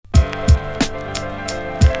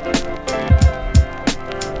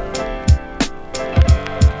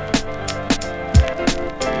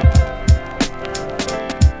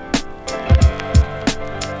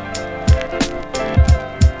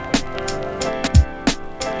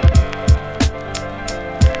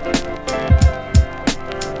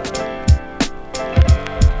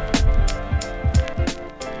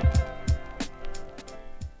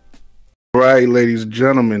right, ladies and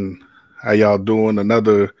gentlemen, how y'all doing?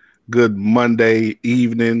 Another good Monday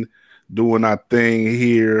evening, doing our thing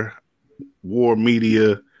here, War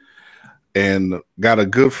Media, and got a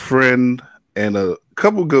good friend and a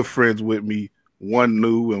couple good friends with me, one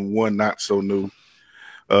new and one not so new.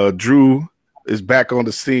 Drew is back on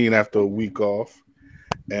the scene after a week off,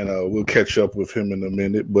 and we'll catch up with him in a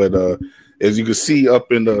minute. But as you can see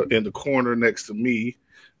up in the corner next to me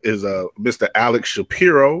is Mr. Alex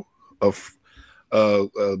Shapiro, a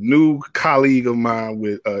new colleague of mine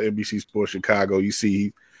with NBC Sports Chicago. You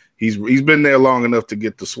see, he's been there long enough to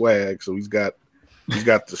get the swag, so he's got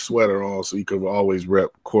the sweater on, so he can always rep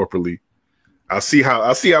corporately. I'll see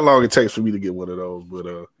how long it takes for me to get one of those, but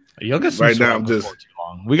you'll get some right now. I'm just too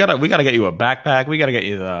long. We gotta get you a backpack. We gotta get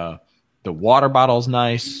you the water bottle's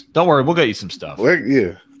nice. Don't worry, we'll get you some stuff. Well,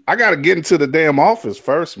 yeah. I got to get into the damn office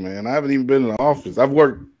first, man. I haven't even been in the office. I've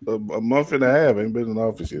worked a month and a half. I ain't been in the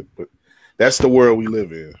office yet, but that's the world we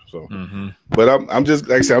live in. So, But I'm just,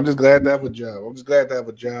 like I said, I'm just glad to have a job. I'm just glad to have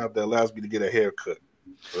a job that allows me to get a haircut.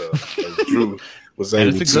 As Drew was able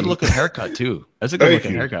and it's a good looking haircut too. That's a good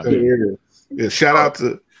looking haircut. Yeah, shout out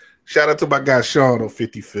to my guy Sean on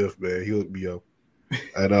 55th, man. He hooked me up.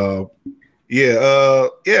 And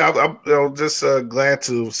I'm just glad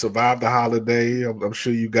to survive the holiday. I'm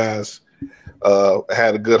sure you guys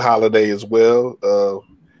had a good holiday as well.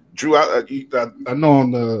 Drew, I know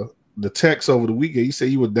on the text over the weekend, you said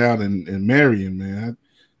you were down in Marion, man.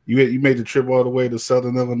 You made the trip all the way to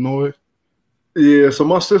Southern Illinois? Yeah, so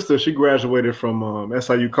my sister, she graduated from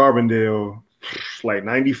SIU Carbondale like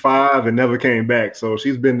 95 and never came back. So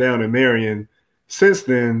she's been down in Marion since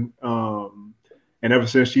then. And ever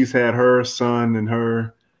since she's had her son and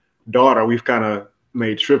her daughter, we've kind of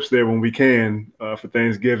made trips there when we can for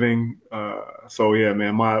Thanksgiving. So yeah,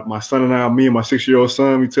 man, my son and I, me and my 6-year-old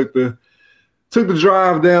son, we took the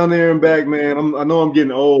drive down there and back, man. I know I'm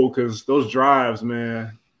getting old because those drives,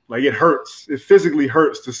 man, like it hurts. It physically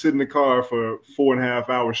hurts to sit in the car for 4.5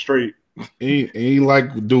 hours straight. Ain't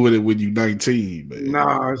like doing it when you're 19, man.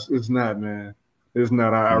 Nah, it's not, man. It's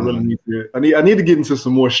not. I really need to. I need to get into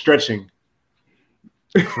some more stretching.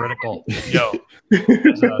 Critical. Yo, as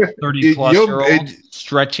a 30-plus-year-old,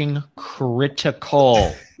 stretching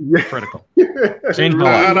critical. Critical. Change my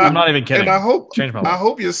life. I'm not even kidding. And I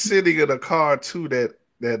hope you're sitting in a car too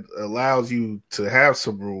that allows you to have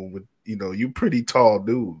some room. With you pretty tall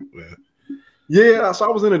dude, man. Yeah, so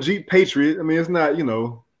I was in a Jeep Patriot. I mean, it's not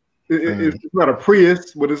it's not a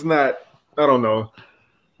Prius, but it's not. I don't know.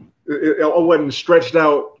 I wasn't stretched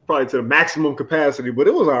out probably to the maximum capacity, but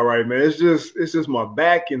it was all right, man. It's just my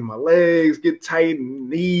back and my legs get tight and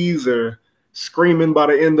knees are screaming by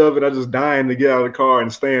the end of it. I'm just dying to get out of the car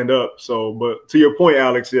and stand up. So, but to your point,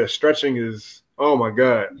 Alex, yeah, stretching is, oh my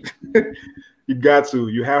God. You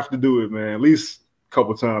have to do it, man. At least a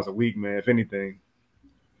couple times a week, man, if anything.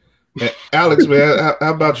 Alex, man,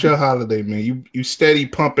 how about your holiday, man? You steady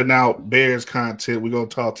pumping out Bears content. We're gonna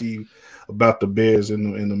talk to you about the Bears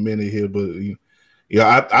in a minute here, but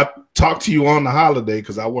I talked to you on the holiday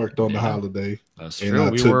because I worked on the holiday. That's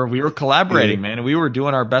true. We were collaborating, man. We were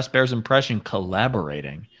doing our best Bears impression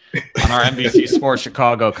collaborating on our NBC Sports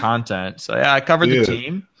Chicago content. So yeah, I covered the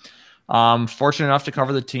team. Fortunate enough to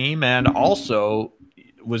cover the team, and also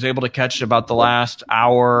was able to catch about the last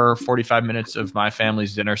hour, 45 minutes of my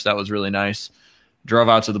family's dinner. So that was really nice. Drove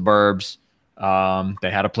out to the burbs.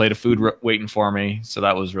 They had a plate of food waiting for me, so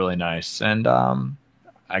that was really nice. And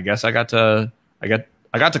I guess I got to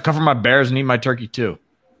cover my Bears and eat my turkey too.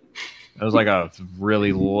 It was like a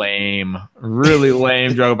really lame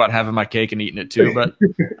joke about having my cake and eating it too, but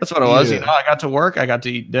that's what it was. Yeah. I got to work, I got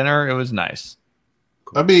to eat dinner. It was nice.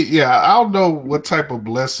 I mean, yeah, I don't know what type of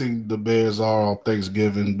blessing the Bears are on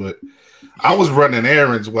Thanksgiving, but I was running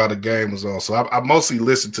errands while the game was on, so I mostly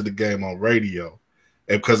listened to the game on radio,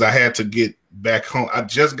 and because I had to get back home. I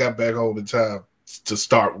just got back home in time to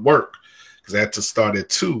start work because I had to start at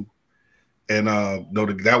 2. And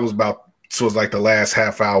that was it was like the last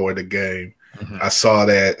half hour of the game. Mm-hmm. I saw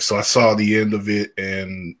that. So I saw the end of it,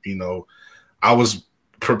 and I was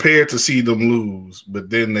prepared to see them lose, but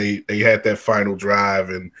then they had that final drive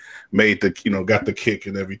and made got the kick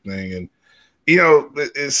and everything. And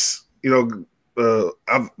it's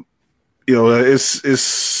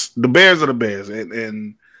it's the Bears are the Bears,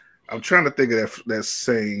 and I'm trying to think of that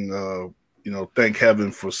saying, thank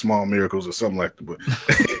heaven for small miracles or something like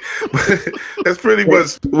that. That's pretty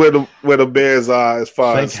much where the Bears are as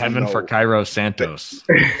far Thank as heaven for Cairo Santos.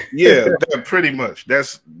 Yeah, pretty much.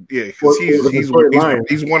 That's because he's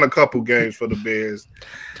won a couple games for the Bears,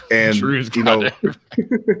 and Drew's you know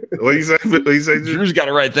what you say. Drew's got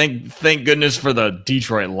it right. Thank goodness for the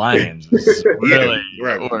Detroit Lions. Really,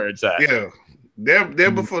 right where it's at. Yeah. There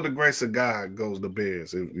before the grace of God goes the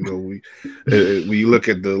Bears. You know, we look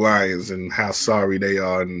at the Lions and how sorry they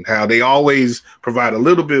are, and how they always provide a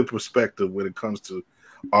little bit of perspective when it comes to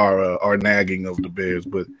our nagging of the Bears.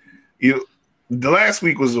 But the last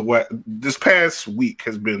week was this past week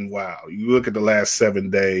has been wild. You look at the last 7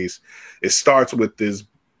 days. It starts with this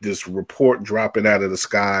report dropping out of the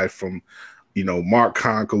sky from Mark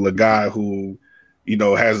Conkle, a guy who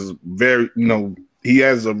has he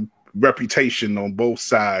has a reputation on both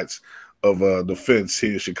sides of the fence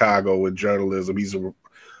here in Chicago with journalism. He's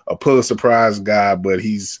a Pulitzer Prize guy, but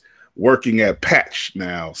he's working at Patch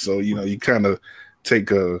now. So you kind of take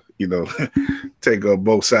take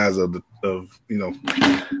both sides of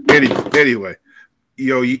anyway.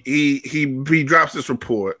 He drops this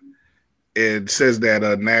report and says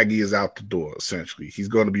that Nagy is out the door. Essentially, he's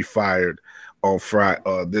going to be fired on Friday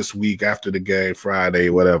this week after the game, Friday,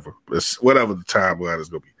 whatever the timeline is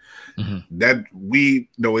going to be. Mm-hmm. That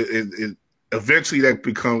it eventually that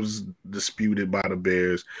becomes disputed by the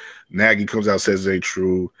Bears. Nagy comes out, says it ain't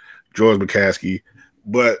true. George McCaskey,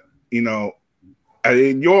 but in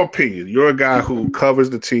your opinion, you're a guy who covers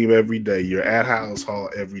the team every day. You're at Halas Hall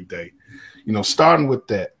every day. Starting with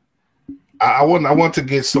that, I want to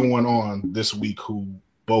get someone on this week who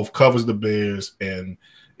both covers the Bears and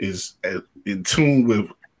is in tune with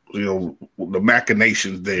the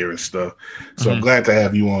machinations there and stuff. So I'm glad to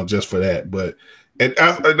have you on just for that. But and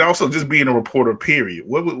also just being a reporter, period.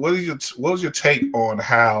 What was your take on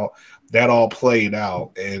how that all played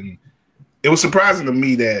out? And it was surprising to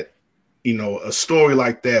me that a story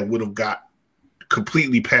like that would have got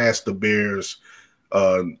completely past the Bears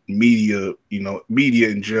media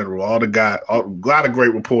in general. A lot of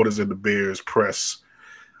great reporters in the Bears press.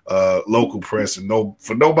 Local press, and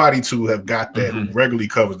for nobody to have got that who regularly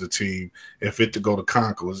covers the team and fit to go to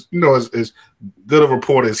Concourse, as good a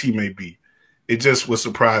reporter as he may be, it just was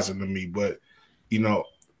surprising to me. But in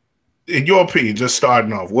your opinion, just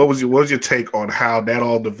starting off, what was your take on how that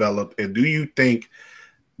all developed, and do you think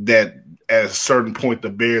that at a certain point the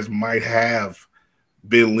Bears might have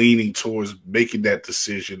been leaning towards making that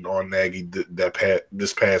decision on Nagy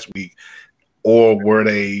this past week, or were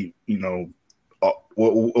they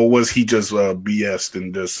or was he just BS'd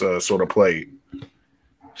and just sort of played?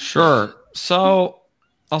 Sure. So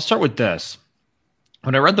I'll start with this.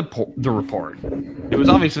 When I read the report, it was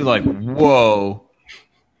obviously like, whoa,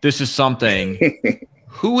 this is something.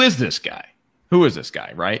 Who is this guy?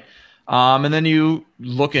 Right? And then you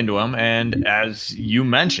look into him, and as you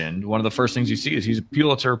mentioned, one of the first things you see is he's a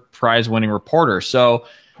Pulitzer Prize-winning reporter. So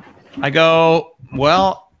I go,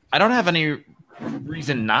 well, I don't have any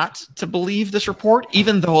reason not to believe this report,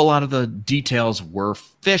 even though a lot of the details were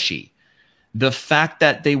fishy. The fact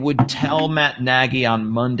that they would tell Matt Nagy on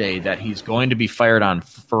Monday that he's going to be fired on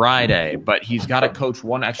Friday, but he's got to coach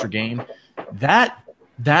one extra game, that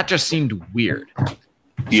just seemed weird.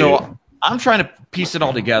 Yeah. So I'm trying to piece it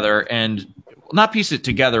all together, and not piece it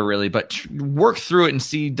together really, but work through it and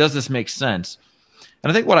see, does this make sense?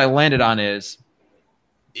 And I think what I landed on is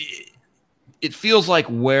it feels like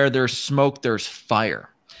where there's smoke, there's fire.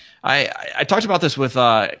 I talked about this with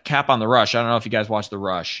Cap on The Rush. I don't know if you guys watched The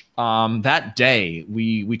Rush. That day,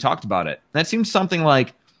 we talked about it. That seems something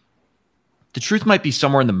like the truth might be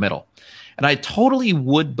somewhere in the middle. And I totally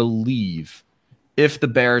would believe if the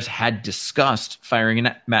Bears had discussed firing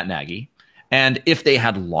Matt Nagy, and if they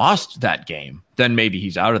had lost that game, then maybe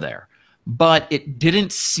he's out of there. But it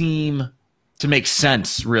didn't seem to make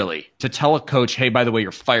sense, really, to tell a coach, hey, by the way,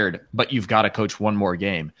 you're fired, but you've got to coach one more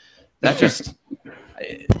game. That just,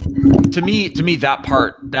 to me,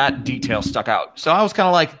 that detail stuck out. So I was kind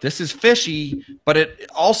of like, this is fishy, but it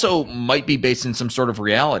also might be based in some sort of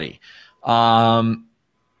reality. And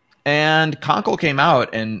Conkle came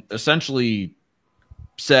out and essentially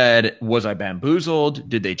said, was I bamboozled?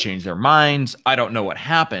 Did they change their minds? I don't know what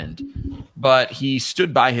happened, but he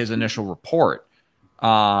stood by his initial report.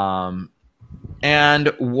 And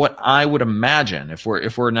what I would imagine, if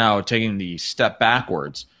we're now taking the step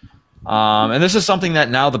backwards, and this is something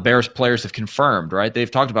that now the Bears players have confirmed, right?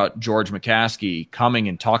 They've talked about George McCaskey coming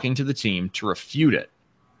and talking to the team to refute it.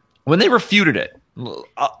 When they refuted it,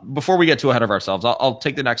 before we get too ahead of ourselves, I'll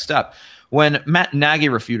take the next step. When Matt Nagy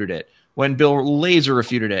refuted it, when Bill Lazor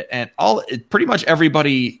refuted it, and pretty much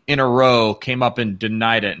everybody in a row came up and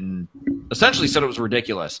denied it and essentially said it was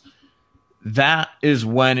ridiculous. That is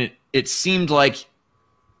when it seemed like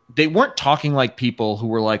they weren't talking like people who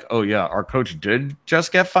were like, oh, yeah, our coach did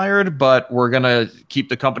just get fired, but we're going to keep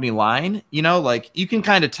the company line. You know, like you can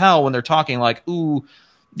kind of tell when they're talking like, ooh,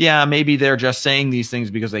 yeah, maybe they're just saying these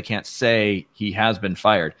things because they can't say he has been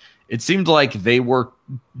fired. It seemed like they were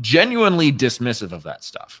genuinely dismissive of that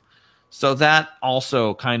stuff. So that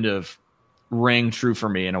also kind of rang true for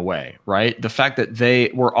me in a way, right? The fact that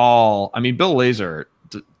they were all, I mean, Bill Lazor,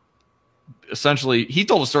 essentially, he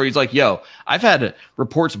told a story. He's like, yo, I've had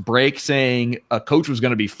reports break saying a coach was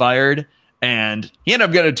going to be fired, and he ended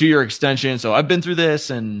up getting a 2-year extension. So I've been through this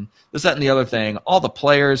and this, that, and the other thing. All the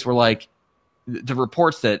players were like, the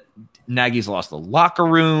reports that Nagy's lost the locker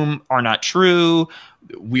room are not true.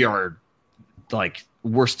 We are like,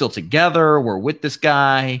 we're still together. We're with this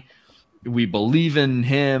guy. We believe in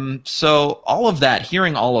him. So all of that,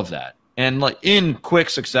 hearing all of that, and like in quick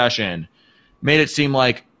succession, made it seem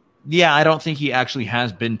like, yeah, I don't think he actually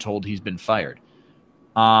has been told he's been fired.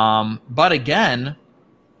 But again,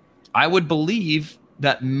 I would believe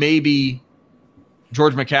that maybe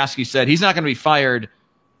George McCaskey said he's not going to be fired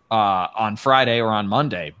on Friday or on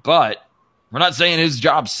Monday, but we're not saying his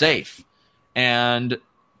job's safe. And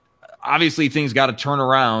obviously things got to turn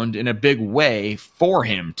around in a big way for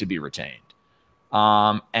him to be retained.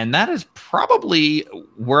 And that is probably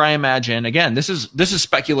where I imagine, again, this is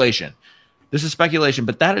speculation. This is speculation,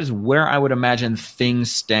 but that is where I would imagine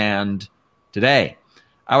things stand today.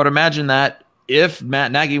 I would imagine that if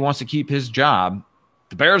Matt Nagy wants to keep his job,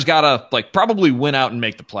 the Bears got to like probably win out and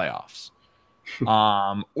make the playoffs.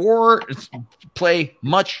 Or play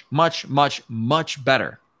much, much, much, much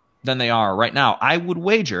better than they are right now. I would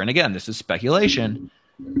wager, and again, this is speculation,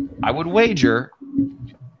 I would wager,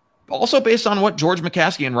 also based on what George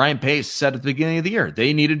McCaskey and Ryan Pace said at the beginning of the year,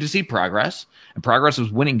 they needed to see progress, and progress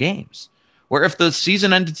was winning games. Where if the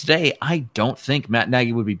season ended today, I don't think Matt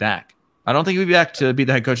Nagy would be back. I don't think he would be back to be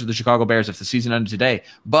the head coach of the Chicago Bears if the season ended today.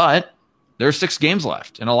 But there's 6 games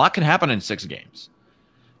left, and a lot can happen in 6 games.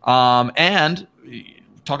 And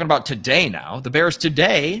talking about today now, the Bears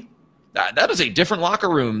today, that is a different locker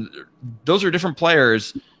room. Those are different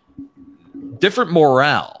players, different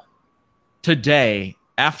morale today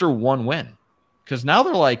after one win. Because now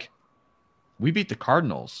they're like, we beat the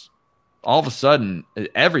Cardinals. All of a sudden,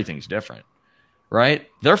 everything's different. Right?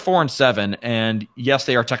 They're 4-7, and yes,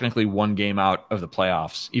 they are technically 1 game out of the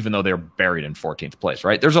playoffs, even though they're buried in 14th place,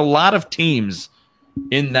 right? There's a lot of teams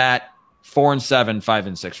in that 4-7,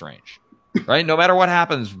 5-6 range, right? No matter what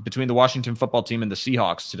happens between the Washington football team and the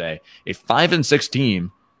Seahawks today, a 5-6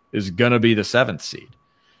 team is going to be the 7th seed.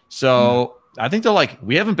 So I think they're like,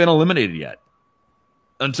 we haven't been eliminated yet.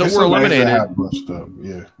 Until we're eliminated.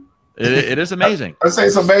 Yeah. It is amazing. I say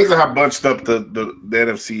it's amazing how bunched up the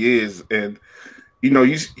NFC is, and you know,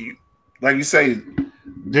 you like you say,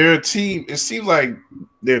 they're a team. It seems like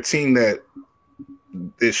they're a team that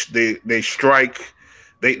they strike.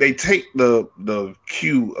 They take the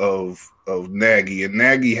cue of Nagy, and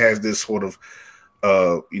Nagy has this sort of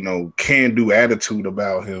can-do attitude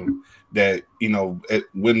about him that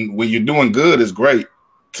when you're doing good, it's great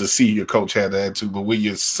to see your coach have that attitude, but when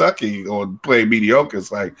you're sucking or playing mediocre,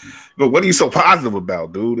 it's like, what are you so positive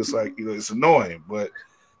about, dude? It's like, it's annoying. But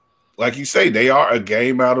like you say, they are a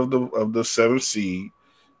game out of the 7th seed.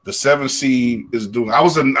 The 7th seed is doing. I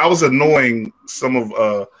was annoying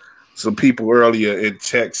some people earlier in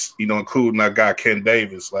text, including our guy Ken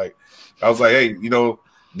Davis. Like, I was like, hey,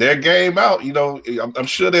 their game out. I'm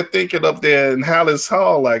sure they're thinking up there in Hallis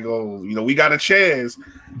Hall, like, oh, we got a chance.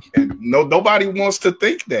 And nobody wants to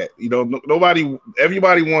think that.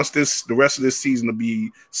 Everybody wants the rest of this season to be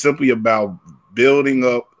simply about building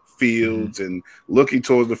up Fields and looking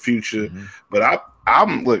towards the future. Mm-hmm. But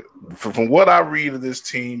I'm look from what I read of this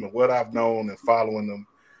team and what I've known and following them,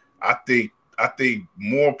 I think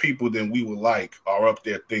more people than we would like are up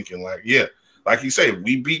there thinking like, yeah, like you say,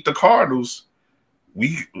 we beat the Cardinals.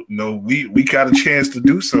 We got a chance to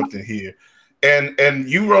do something here. And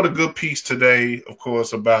you wrote a good piece today, of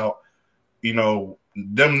course, about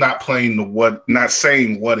them not playing not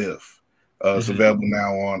saying what if. It's available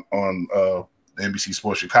now on NBC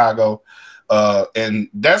Sports Chicago, and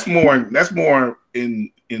that's more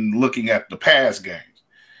in looking at the past games,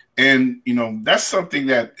 and that's something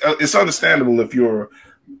that it's understandable if you're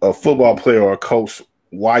a football player or a coach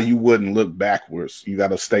why you wouldn't look backwards. You got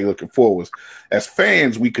to stay looking forwards. As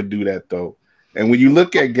fans, we could do that though, and when you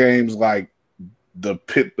look at games like the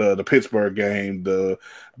Pittsburgh game, the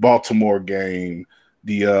Baltimore game,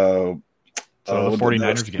 the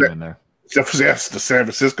 49ers game in there. Yes, the San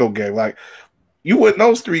Francisco game. Like, you win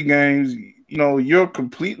those 3 games, you're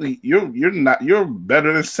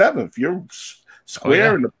better than seventh. You're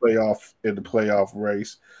square in the playoff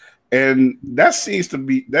race. And that seems to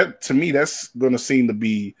be to me, that's going to seem to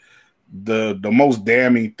be the most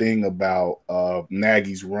damning thing about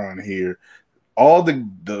Nagy's run here. All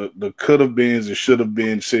the could have beens and should have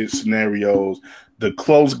been scenarios, the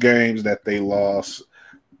close games that they lost,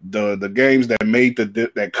 the games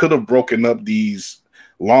that could have broken up these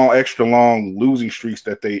extra long losing streaks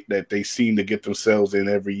that they seem to get themselves in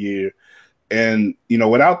every year. And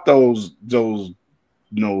without those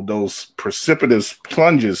precipitous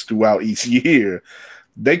plunges throughout each year,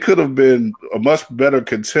 they could have been a much better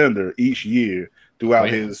contender each year throughout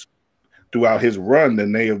his run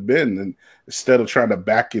than they have been. And instead of trying to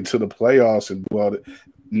back into the playoffs and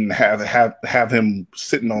have him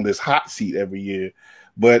sitting on this hot seat every year,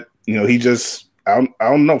 but he just I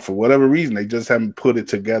don't know, for whatever reason they just haven't put it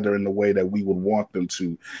together in the way that we would want them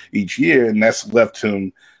to each year, and that's left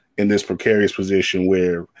him in this precarious position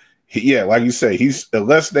where, like you say,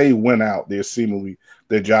 unless they win out, their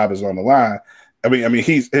job is on the line. I mean,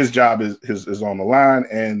 his job is on the line,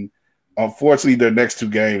 and unfortunately, their next two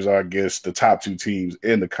games are against the top two teams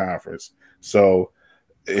in the conference. So,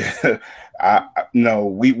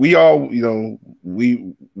 we all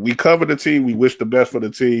we cover the team. We wish the best for the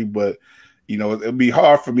team, but it'd be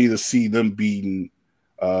hard for me to see them beating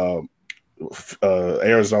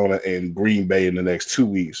Arizona and Green Bay in the next 2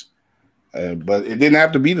 weeks. But it didn't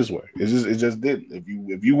have to be this way. It just didn't.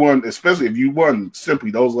 If you won, especially if you won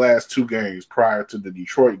simply those last two games prior to the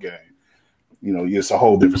Detroit game, it's a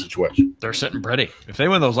whole different situation. They're sitting pretty. If they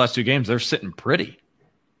win those last two games, they're sitting pretty.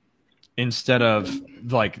 Instead of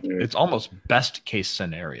it's almost best case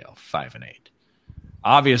scenario 5-8.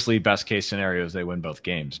 Obviously, best case scenario is they win both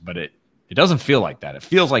games, but it doesn't feel like that. It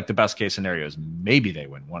feels like the best case scenario is maybe they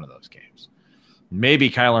win one of those games. Maybe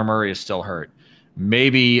Kyler Murray is still hurt.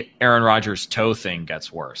 Maybe Aaron Rodgers' toe thing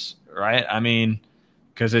gets worse, right? I mean,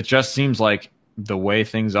 because it just seems like the way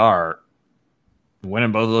things are,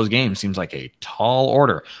 winning both of those games seems like a tall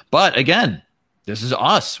order. But again, this is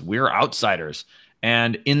us. We're outsiders.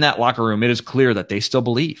 And in that locker room, it is clear that they still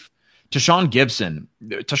believe. Tashawn Gibson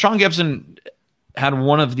had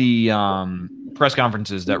one of the press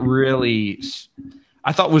conferences that really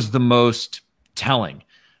I thought was the most telling,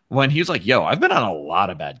 when he was like, I've been on a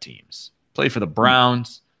lot of bad teams. Played for the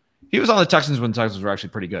Browns. He was on the Texans when the Texans were actually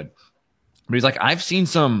pretty good. But he's like, I've seen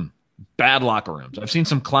some bad locker rooms. I've seen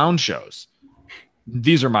some clown shows.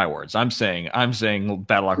 These are my words. I'm saying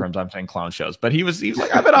bad locker rooms. I'm saying clown shows. But he was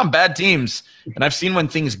like, I've been on bad teams, and I've seen when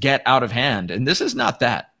things get out of hand. And this is not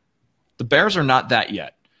that. The Bears are not that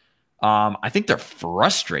yet. I think they're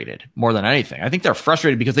frustrated more than anything. I think they're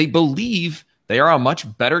frustrated because they believe they are a much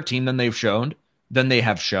better team than they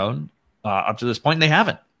have shown up to this point. And they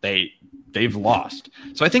haven't. They've lost.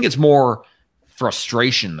 So I think it's more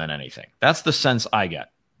frustration than anything. That's the sense I get.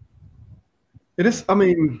 It is. I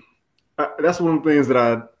mean, that's one of the things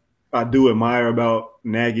that I do admire about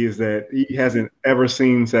Nagy is that he hasn't ever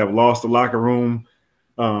seemed to have lost the locker room.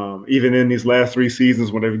 Even in these last 3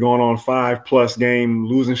 seasons when they've gone on 5+ game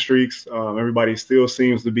losing streaks, everybody still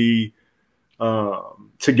seems to be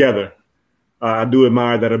together. I do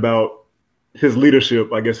admire that about his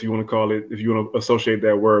leadership, I guess if you want to call it, if you want to associate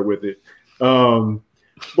that word with it.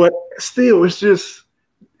 But still, it's just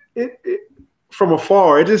from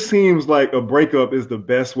afar, it just seems like a breakup is the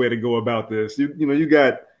best way to go about this. You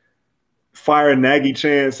got fire Nagy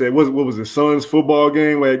chants at what was his son's football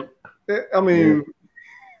game? Like, I mean. Yeah.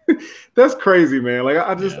 That's crazy, man. Like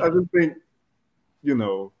I just think,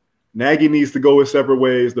 Nagy needs to go his separate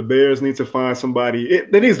ways. The Bears need to find somebody.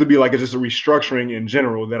 There needs to be just a restructuring in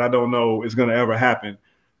general that I don't know is going to ever happen.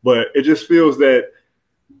 But it just feels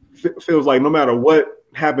like no matter what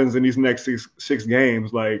happens in these next six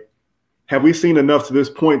games, like, have we seen enough to this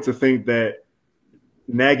point to think that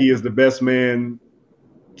Nagy is the best man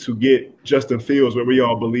to get Justin Fields where we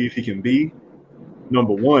all believe he can be?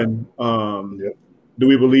 Number one. Do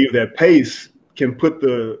we believe that Pace can put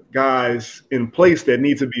the guys in place that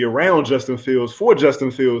need to be around Justin Fields for Justin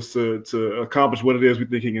Fields to accomplish what it is we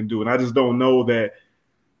think he can do? And I just don't know that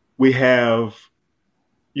we have,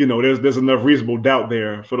 there's enough reasonable doubt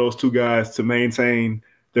there for those two guys to maintain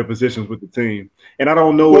their positions with the team. And I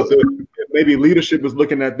don't know if maybe leadership is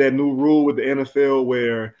looking at that new rule with the NFL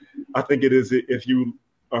where I think it is if you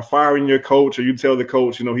are firing your coach or you tell the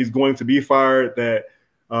coach, he's going to be fired, that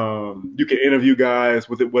you can interview guys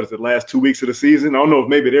with last 2 weeks of the season. I don't know if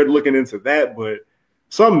maybe they're looking into that, but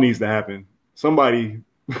something needs to happen. Somebody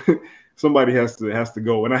has to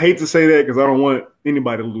go. And I hate to say that because I don't want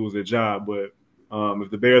anybody to lose their job. But if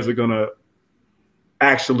the Bears are going to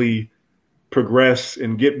actually progress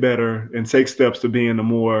and get better and take steps to being a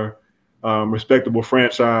more respectable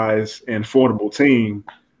franchise and formidable team,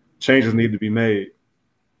 changes need to be made.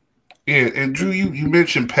 Yeah, and Drew, you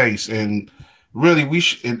mentioned pace, and really we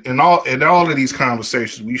should in all of these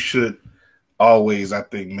conversations we should always, I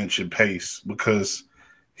think, mention pace because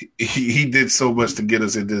he did so much to get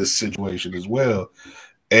us into this situation as well.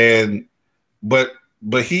 And but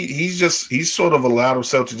he's sort of allowed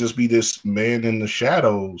himself to just be this man in the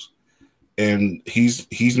shadows, and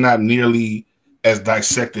he's not nearly as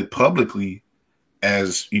dissected publicly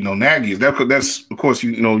as Nagy is. That's of course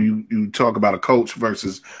you talk about a coach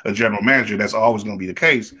versus a general manager. That's always going to be the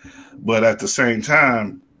case, but at the same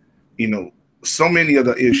time, so many of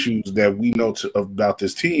the issues that we know about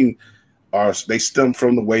this team they stem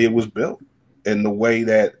from the way it was built and the way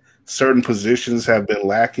that certain positions have been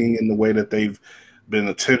lacking in the way that they've been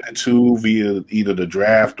attended to via either the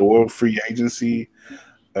draft or free agency.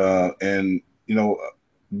 And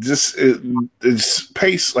just it's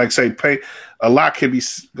pace, like say pace. A lot can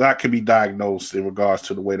be diagnosed in regards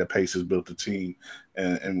to the way that Pace has built the team,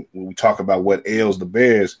 and when we talk about what ails the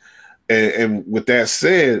Bears. And with that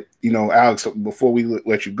said, Alex, before we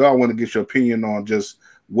let you go, I want to get your opinion on just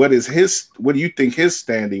what do you think his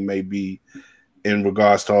standing may be in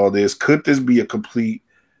regards to all this? Could this be a complete,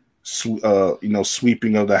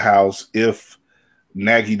 sweeping of the house if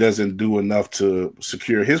Nagy doesn't do enough to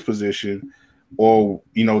secure his position? Or,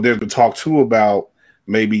 there's been talk too about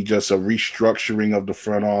maybe just a restructuring of the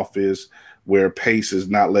front office where Pace is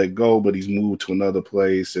not let go, but he's moved to another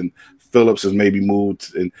place, and Phillips has maybe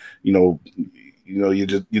moved, and you're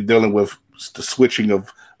dealing with the switching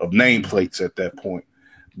of nameplates at that point.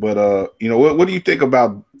 But what do you think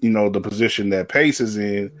about the position that Pace is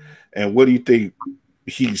in, and what do you think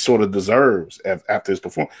he sort of deserves after his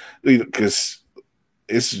performance? Because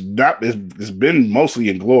it's been mostly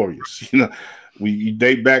inglorious. You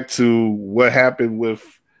date back to what happened with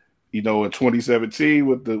in 2017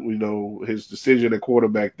 with his decision at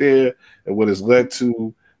quarterback there, and what has led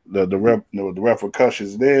to the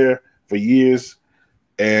repercussions there for years.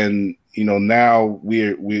 And now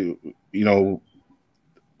we're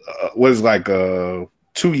what is like 2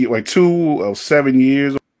 of 7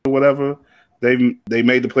 years or whatever. They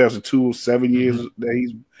made the playoffs in 2 of 7 years that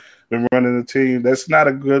he's been running the team. That's not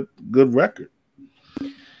a good record.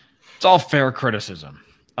 It's all fair criticism.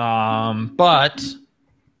 But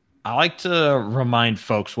I like to remind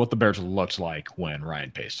folks what the Bears looked like when Ryan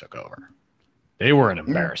Pace took over. They were an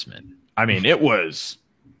embarrassment. I mean,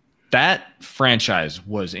 that franchise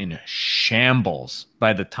was in shambles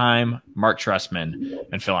by the time Mark Trestman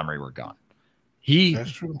and Phil Emery were gone. He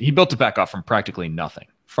built it back up from practically nothing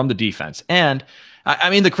from the defense. And I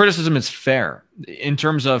mean, the criticism is fair in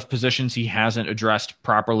terms of positions he hasn't addressed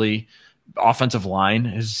properly. Offensive line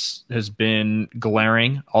has been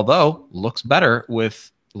glaring, although looks better with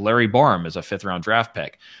Larry Borom as a 5th-round draft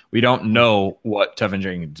pick. We don't know what Tevin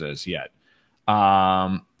Jenkins is yet.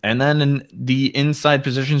 And then the inside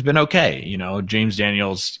position's been okay. James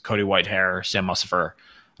Daniels, Cody Whitehair, Sam Mustipher.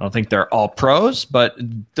 I don't think they're all pros, but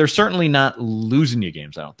they're certainly not losing you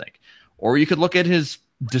games, I don't think. Or you could look at his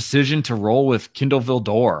decision to roll with Kindle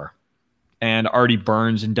Vildor and Artie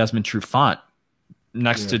Burns and Desmond Trufant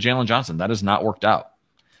next to Jalen Johnson. That has not worked out.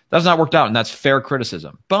 And that's fair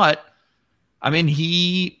criticism. But I mean,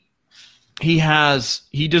 he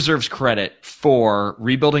deserves credit for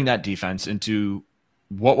rebuilding that defense into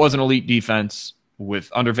what was an elite defense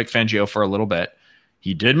under Vic Fangio for a little bit.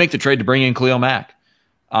 He did make the trade to bring in Khalil Mack.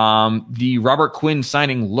 The Robert Quinn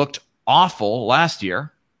signing looked awful last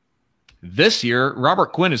year. This year,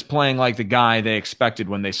 Robert Quinn is playing like the guy they expected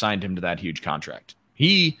when they signed him to that huge contract.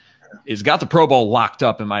 He has got the Pro Bowl locked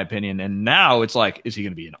up, in my opinion, and now it's like, is he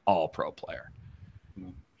going to be an all-pro player?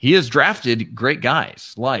 He has drafted great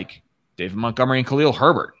guys like David Montgomery and Khalil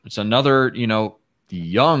Herbert. It's another,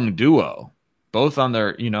 young duo, both on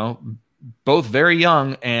their, both very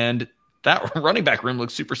young, and that running back room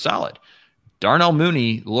looks super solid. Darnell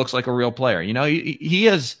Mooney looks like a real player. He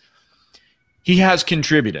has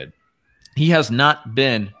contributed. He has not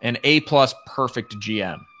been an A-plus perfect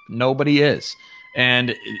GM. Nobody is.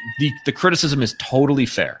 And the criticism is totally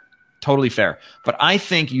fair. But I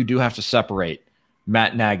think you do have to separate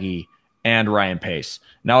Matt Nagy and Ryan Pace.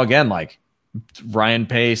 Now, again, like Ryan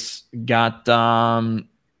Pace got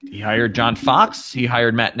he hired John Fox. He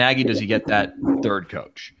hired Matt Nagy. Does he get that third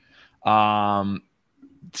coach?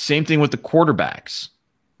 Same thing with the quarterbacks,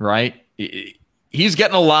 right? He's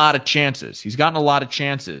getting a lot of chances.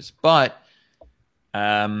 But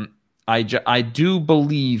I do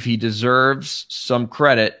believe he deserves some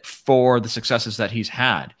credit for the successes that he's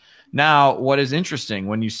had. Now, what is interesting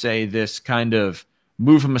when you say this kind of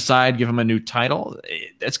move him aside, give him a new title,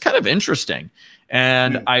 it's kind of interesting.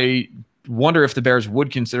 And I wonder if the Bears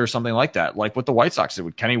would consider something like that, like what the White Sox did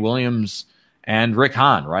with Kenny Williams and Rick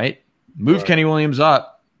Hahn, right? Move Kenny Williams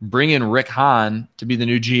up, bring in Rick Hahn to be the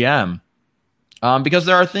new GM. Because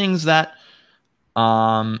there are things that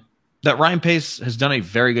that Ryan Pace has done a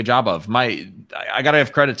very good job of. I got to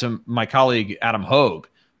have credit to my colleague, Adam Hogue,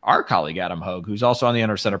 our colleague, Adam Hogue, who's also on the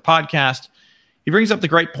Under Center podcast. He brings up the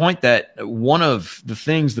great point that one of the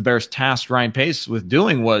things the Bears tasked Ryan Pace with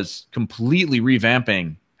doing was completely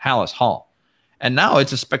revamping Halas Hall. And now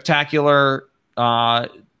it's a spectacular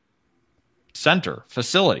center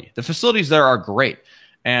facility. The facilities there are great.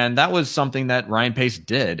 And that was something that Ryan Pace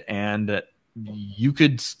did. And you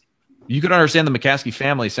could understand the McCaskey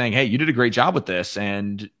family saying, hey, you did a great job with this,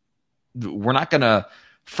 and we're not going to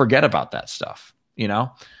forget about that stuff. You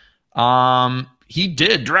know, he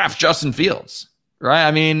did draft Justin Fields, right?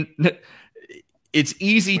 I mean, it's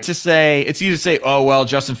easy to say, oh, well,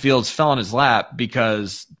 Justin Fields fell in his lap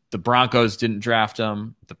because the Broncos didn't draft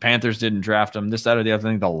him. The Panthers didn't draft him. This, that, or the other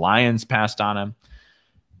thing. The Lions passed on him.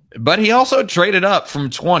 But he also traded up from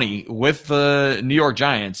 20 with the New York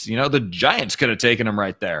Giants. You know, the Giants could have taken him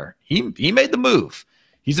right there. He made the move.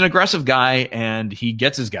 He's an aggressive guy, and he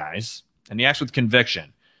gets his guys, and he acts with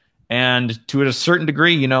conviction. And to a certain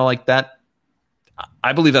degree, you know, like that,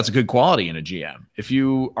 I believe that's a good quality in a GM. If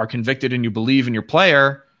you are convicted and you believe in your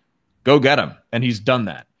player, go get him. And he's done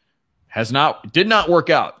that. Did not work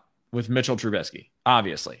out with Mitchell Trubisky,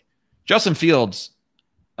 obviously. Justin Fields,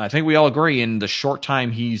 I think we all agree, in the short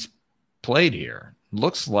time he's played here,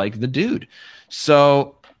 looks like the dude.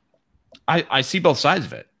 So I see both sides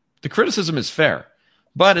of it. The criticism is fair.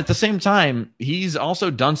 But at the same time, he's also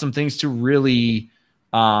done some things to really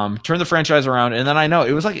turn the franchise around. And then I know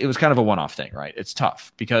it was kind of a one-off thing, right? It's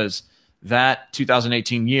tough because that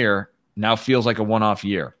 2018 year now feels like a one-off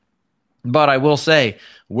year. But I will say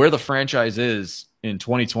where the franchise is in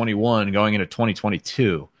 2021 going into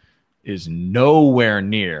 2022 is nowhere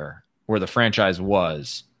near where the franchise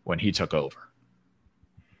was when he took over.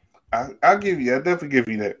 I'll definitely give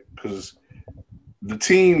you that, because the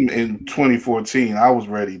team in 2014, I was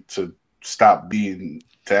ready to to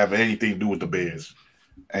have anything to do with the Bears.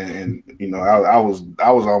 And you know, I was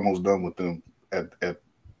almost done with them at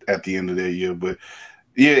the end of their year. But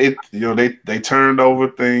yeah, they turned over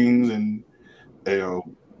things, and you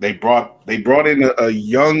know, they brought in a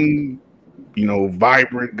young, you know,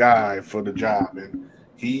 vibrant guy for the job, and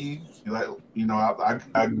he, you know,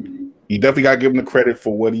 you definitely got to give him the credit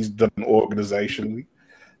for what he's done organizationally,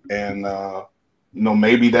 and you know,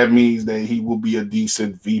 maybe that means that he will be a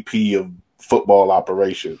decent VP of football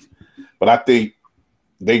operations. But I think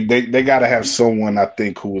they got to have someone, I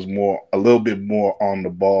think, who is a little bit more on the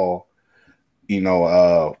ball, you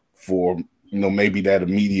know, for, you know, maybe that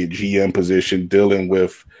immediate GM position, dealing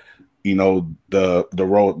with, you know, the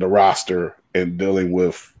roster, and dealing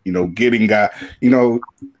with, you know, getting guys. You know,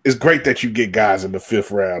 it's great that you get guys in the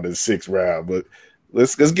 5th round and 6th round, but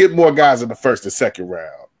let's get more guys in the 1st and 2nd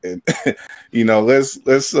round, and you know,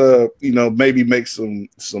 let's you know, maybe make some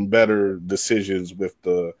better decisions with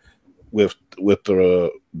the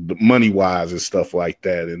money wise and stuff like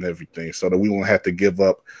that and everything, so that we won't have to give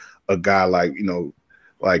up a guy like, you know,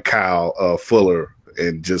 like Kyle Fuller,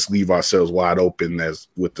 and just leave ourselves wide open as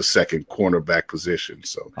with the 2nd cornerback position.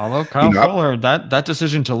 So, although Kyle Fuller, that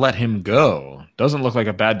decision to let him go doesn't look like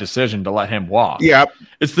a bad decision to let him walk. Yeah,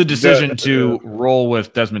 it's the decision to roll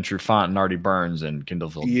with Desmond Trufant and Artie Burns and Kendall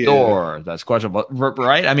Vildor. That's questionable,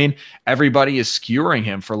 right? I mean, everybody is skewering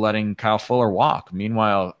him for letting Kyle Fuller walk.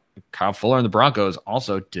 Meanwhile, Kyle Fuller and the Broncos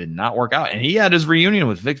also did not work out, and he had his reunion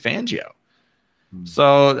with Vic Fangio.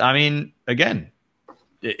 So, I mean, again,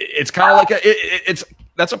 it's kind of like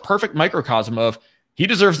that's a perfect microcosm of he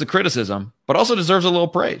deserves the criticism, but also deserves a little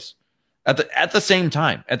praise at the same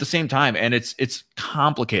time. And it's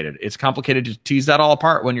complicated. It's complicated to tease that all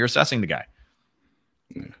apart when you're assessing the guy.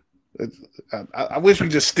 I wish we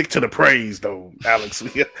just stick to the praise, though, Alex.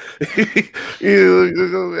 You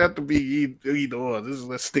don't have to be either or.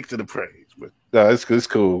 Let's stick to the praise. But no, it's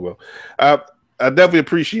cool. Well, I definitely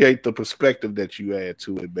appreciate the perspective that you add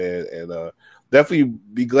to it, man, and definitely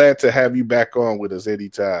be glad to have you back on with us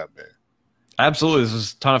anytime, man. Absolutely. This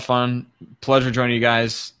was a ton of fun. Pleasure joining you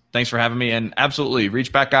guys. Thanks for having me. And absolutely,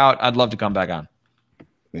 reach back out. I'd love to come back on.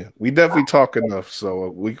 Yeah, we definitely talk enough, so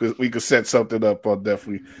we could set something up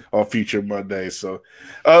on future Mondays. So,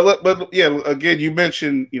 but yeah, again, you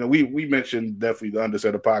mentioned, you know, we mentioned definitely the Under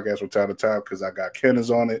Center podcast from time to time because I got Kenneth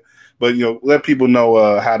on it. But, you know, let people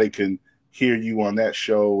know how they can hear you on that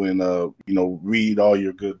show and read all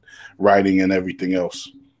your good writing and everything else.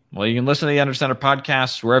 Well, you can listen to the Under Center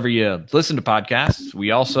podcast wherever you listen to podcasts.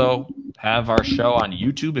 We also have our show on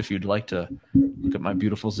YouTube if you'd like to look at my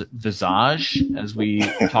beautiful visage as we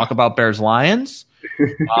talk about Bears Lions.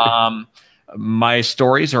 My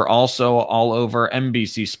stories are also all over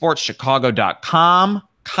NBCSportsChicago.com.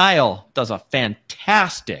 Kyle does a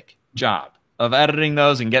fantastic job of editing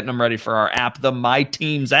those and getting them ready for our app, the My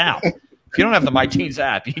Teams app. If you don't have the My Teams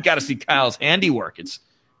app, you got to see Kyle's handiwork. It's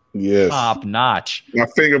top notch. My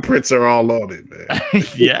fingerprints are all on it, man.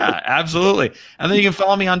 Yeah, absolutely. And then you can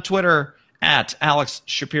follow me on Twitter at Alex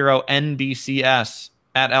Shapiro NBCS,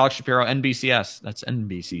 at Alex Shapiro NBCS. That's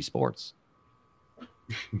NBC Sports.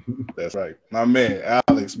 That's right. My man,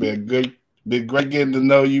 Alex, man, been great getting to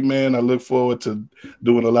know you, man. I look forward to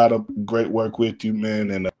doing a lot of great work with you,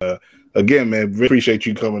 man. And again, man, really appreciate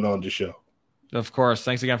you coming on the show. Of course.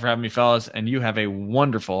 Thanks again for having me, fellas. And you have a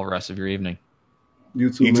wonderful rest of your evening. You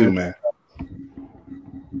too, man.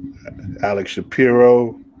 Alex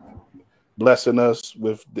Shapiro blessing us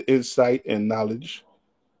with the insight and knowledge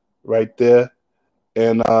right there.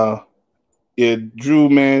 And Drew,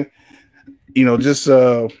 man, just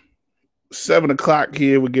 7 o'clock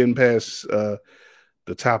here. We're getting past the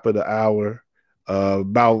top of the hour.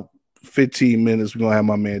 About 15 minutes, we're going to have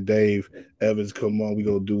my man Dave Evans come on. We're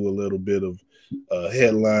going to do a little bit of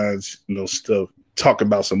headlines, stuff, talk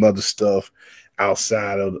about some other stuff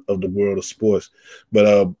outside of the world of sports.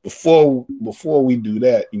 But before we do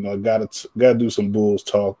that, I gotta do some Bulls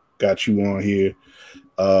talk. Got you on here.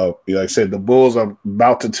 Like I said, the Bulls are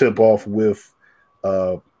about to tip off with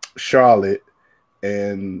Charlotte,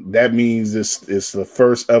 and that means it's the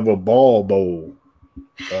first ever Ball Bowl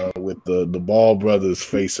with the Ball brothers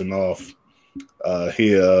facing off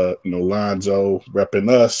here. Lonzo repping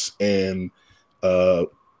us, and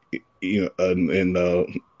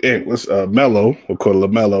Melo, we'll call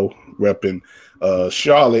LaMelo, repping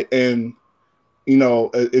Charlotte. And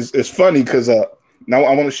it's funny because now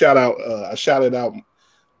I want to shout out. I shouted out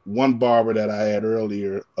one barber that I had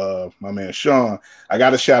earlier, my man Sean. I got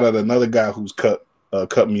to shout out another guy who's cut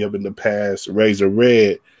me up in the past, Razor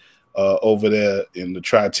Red, over there in the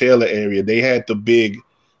Tri-Taylor area. They had the big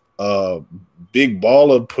baller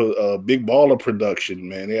production,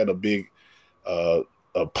 man. They had a big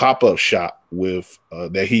a pop-up shop with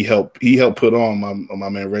that he helped put on. My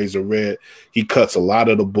man Razor Red. He cuts a lot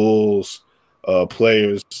of the Bulls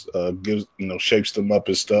players, gives shapes them up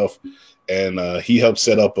and stuff, and he helped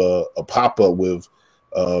set up a pop-up with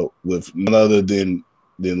none other than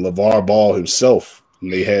LeVar Ball himself.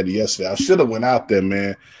 And they had yesterday. I should have went out there,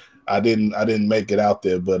 man. I didn't make it out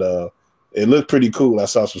there, but it looked pretty cool. I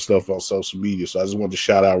saw some stuff on social media, so I just wanted to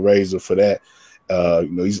shout out Razor for that.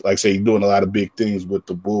 He's like I say, he's doing a lot of big things with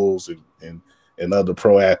the Bulls and other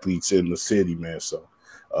pro athletes in the city, man. So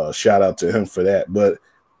shout out to him for that. But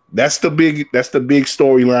that's the big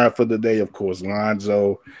storyline for the day, of course.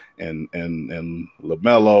 Lonzo and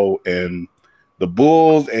LaMelo and the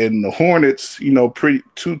Bulls and the Hornets.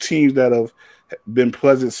 Two teams that have been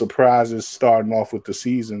pleasant surprises starting off with the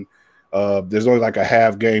season. There's only like a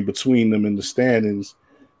half game between them in the standings.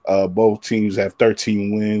 Both teams have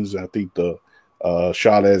 13 wins. I think the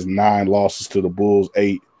Charlotte has 9 losses to the Bulls,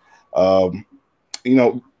 8.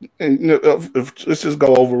 Let's just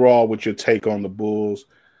go overall with your take on the Bulls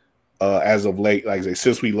as of late. Like I say,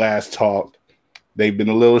 since we last talked, they've been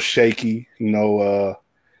a little shaky.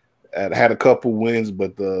 Had a couple wins,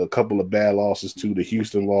 but a couple of bad losses too. The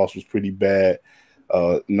Houston loss was pretty bad.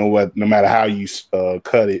 No matter how you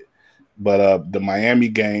cut it. But the Miami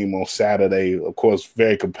game on Saturday, of course,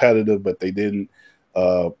 very competitive, but they didn't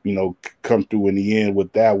come through in the end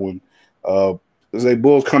with that one. The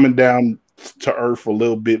Bulls coming down to earth a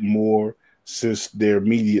little bit more since their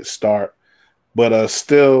immediate start, but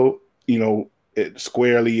still, it's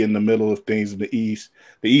squarely in the middle of things in the East.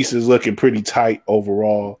 The East is looking pretty tight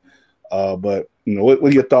overall. But what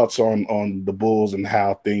are your thoughts on the Bulls and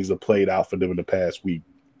how things have played out for them in the past week?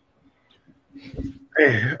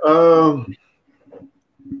 Hey,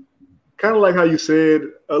 kind of like how you said,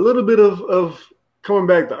 a little bit of coming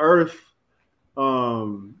back to earth,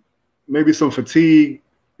 maybe some fatigue.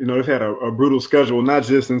 They've had a brutal schedule, not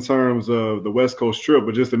just in terms of the West Coast trip,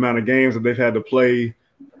 but just the amount of games that they've had to play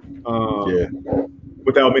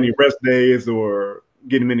without many rest days or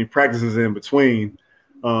getting many practices in between.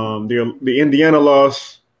 The Indiana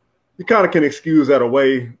loss, you kind of can excuse that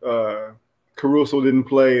away. Caruso didn't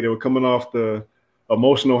play. They were coming off the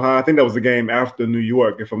emotional high. I think that was the game after New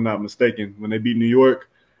York, if I'm not mistaken, when they beat New York.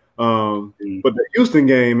 But the Houston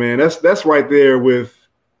game, man, that's right there with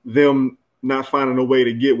them not finding a way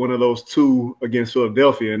to get one of those two against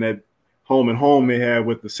Philadelphia and that home and home they had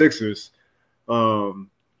with the Sixers.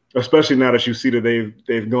 Especially now that you see that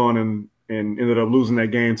they've gone and ended up losing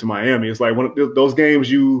that game to Miami. It's like one of those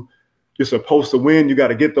games you're supposed to win. You got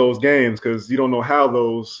to get those games because you don't know how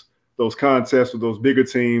those contests with those bigger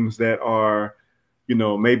teams that are,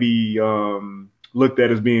 maybe looked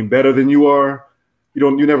at as being better than you are.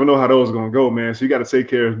 You never know how those are going to go, man. So you got to take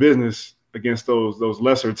care of business against those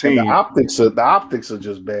lesser teams. And the optics are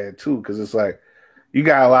just bad too, because it's like you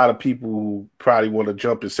got a lot of people who probably want to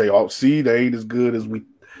jump and say, "Oh, see, they ain't as good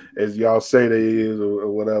as y'all say they is or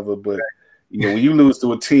whatever." But when you lose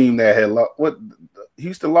to a team that had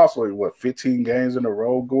Houston lost 15 games in a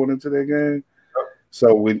row going into that game.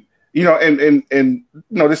 So when and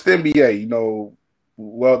this the NBA,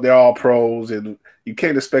 well, they're all pros, and you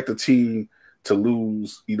can't expect a team to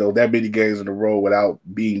lose that many games in a row without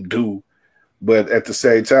being due. But at the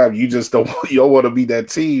same time, you just don't want to be that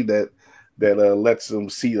team that lets them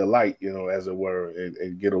see the light, as it were,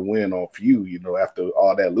 and get a win off you, after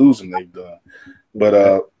all that losing they've done.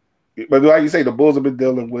 But like you say, the Bulls have been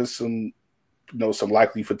dealing with some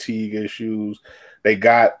likely fatigue issues. They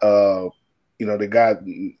got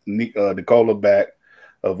Nikola back,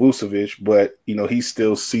 Vucevic, but he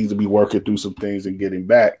still seems to be working through some things and getting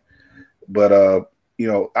back. But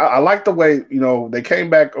I like the way they came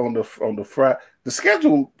back on the Friday. The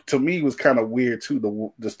schedule to me was kind of weird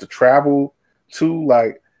too. Just the travel too,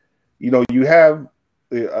 like you have.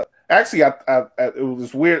 Actually, it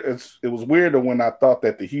was weird. It was weirder when I thought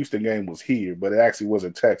that the Houston game was here, but it actually was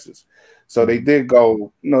in Texas. So they did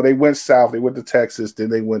go. They went south. They went to Texas. Then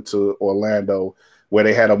they went to Orlando, where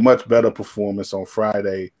they had a much better performance on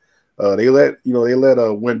Friday. They let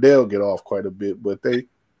Wendell get off quite a bit, but they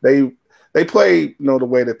played the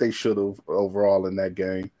way that they should have overall in that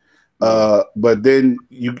game. But then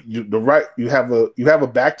you have a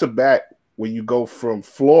back-to-back when you go from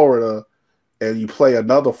Florida and you play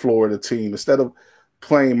another Florida team. Instead of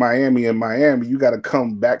playing Miami in Miami, you got to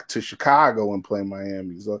come back to Chicago and play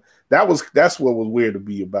Miami. So that's what was weird to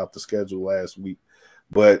me about the schedule last week.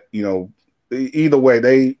 But either way,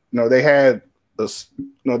 they had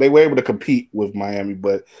they were able to compete with Miami,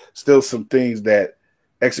 but still some things that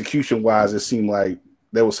execution wise, it seemed like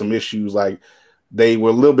there were some issues. Like they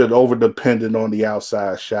were a little bit over dependent on the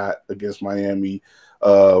outside shot against Miami.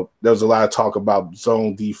 There was a lot of talk about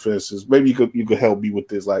zone defenses. Maybe you could help me with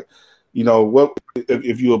this. Like, what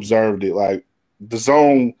if you observed it? Like the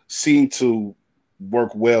zone seemed to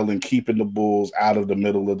work well in keeping the Bulls out of the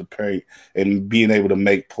middle of the paint and being able to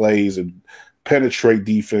make plays and penetrate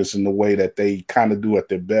defense in the way that they kind of do at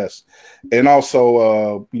their best. And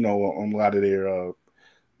also, on a lot of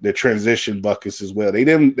their transition buckets as well. They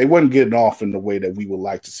weren't getting off in the way that we would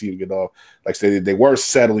like to see them get off. Like I said, they were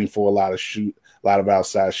settling for a lot of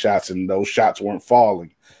outside shots, and those shots weren't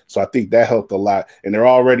falling. So I think that helped a lot. And they're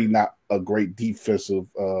already not a great defensive,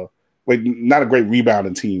 not a great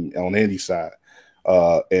rebounding team on any side.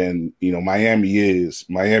 And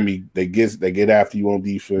Miami. They get after you on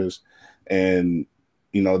defense, and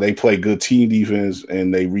they play good team defense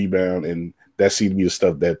and they rebound, and that seems to be the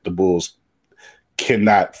stuff that the Bulls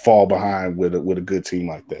cannot fall behind with a good team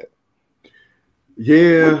like that.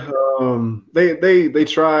 Yeah, they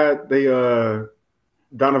tried.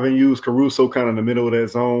 Donovan used Caruso kind of in the middle of that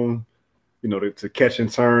zone, to catch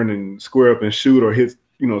and turn and square up and shoot or hit,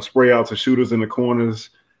 spray out to shooters in the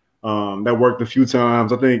corners. That worked a few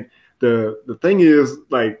times. I think the thing is,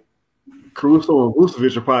 like, Caruso and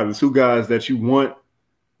Vucevic are probably the two guys that you want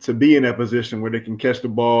to be in that position where they can catch the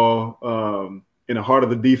ball in the heart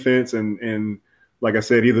of the defense and like I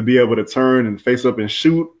said, either be able to turn and face up and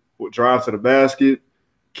shoot or drive to the basket,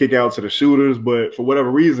 kick out to the shooters. But for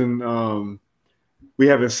whatever reason, we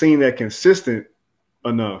haven't seen that consistent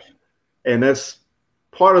enough. And that's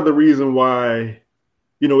part of the reason why,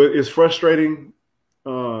 it's frustrating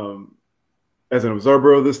as an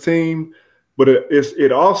observer of this team, but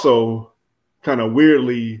it also kind of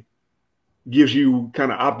weirdly gives you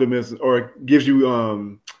kind of optimism, or gives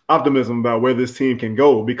you optimism about where this team can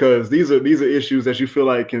go, because these are issues that you feel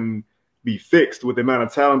like can be fixed with the amount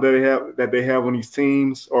of talent that they have on these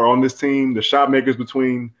teams, or on this team. The shot makers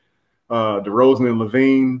between DeRozan and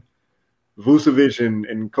Levine, Vucevic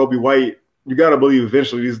and Kobe White. You got to believe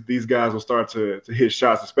eventually these guys will start to hit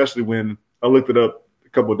shots, especially when I looked it up a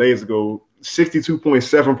couple of days ago.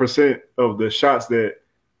 62.7% of the shots that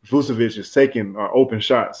Vucevic is taking are open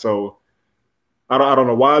shots. So I don't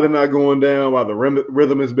know why they're not going down, why the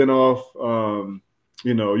rhythm has been off.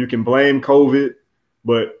 You can blame COVID,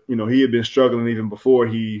 but, he had been struggling even before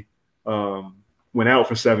he went out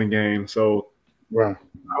for 7 games. So Right.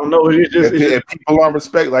 I don't know. If people aren't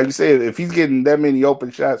respect, like you said, if he's getting that many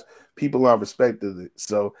open shots, people aren't respecting it.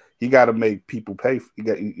 So he got to make people pay.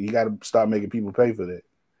 You got to start making people pay for that.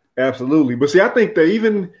 Absolutely. But see, I think that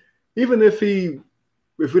even if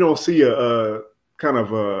we don't see a kind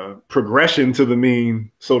of a progression to the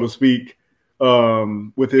mean, so to speak,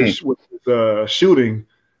 with his shooting,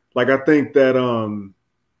 like I think that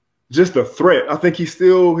just a threat. I think he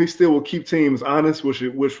still will keep teams honest, which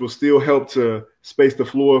will still help to space the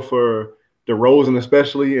floor for DeRozan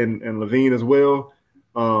especially and LaVine as well.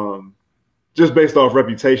 Just based off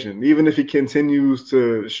reputation, even if he continues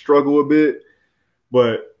to struggle a bit,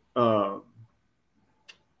 but kind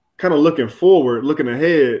of looking forward, looking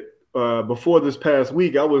ahead. Before this past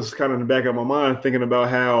week, I was kind of in the back of my mind thinking about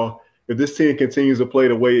how if this team continues to play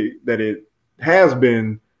the way that it has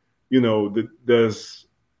been, does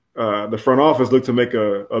the front office look to make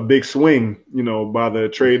a big swing, by the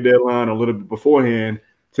trade deadline a little bit beforehand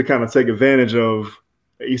to kind of take advantage of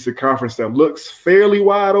the Eastern Conference that looks fairly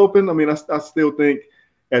wide open. I mean, I still think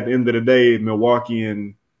at the end of the day, Milwaukee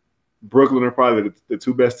and Brooklyn are probably the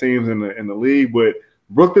two best teams in the league, but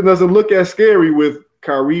Brooklyn doesn't look as scary with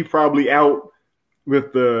Kyrie probably out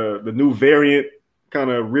with the new variant kind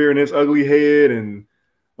of rearing its ugly head and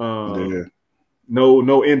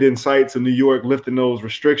no end in sight to New York lifting those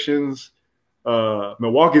restrictions.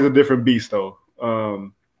 Milwaukee's a different beast though.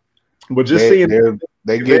 But just seeing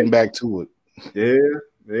they're getting back to it.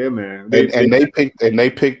 Yeah, man. They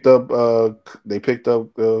picked up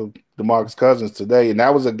DeMarcus Cousins today, and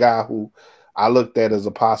that was a guy who I looked at as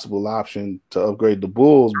a possible option to upgrade the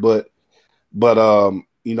Bulls, but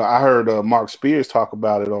I heard Mark Spears talk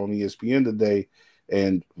about it on ESPN today,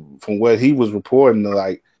 and from what he was reporting,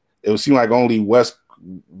 like it would seem like only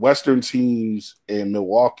Western teams and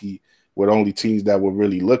Milwaukee were the only teams that were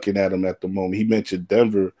really looking at him at the moment. He mentioned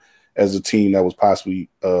Denver as a team that was possibly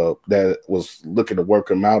that was looking to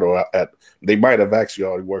work him out, or they might have actually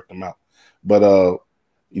already worked him out, but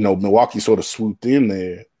Milwaukee sort of swooped in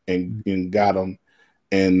there and got him.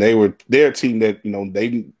 And they were their team that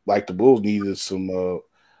they, like the Bulls, needed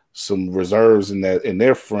some reserves in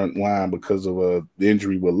their front line because of the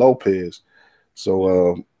injury with Lopez.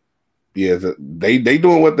 So they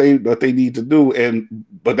doing what they need to do,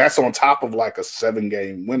 but that's on top of like a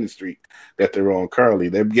 7-game winning streak that they're on currently.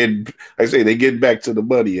 They're getting, like I say, they get back to the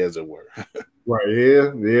money, as it were. Right, yeah,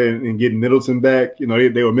 and getting Middleton back. They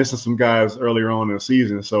were missing some guys earlier on in the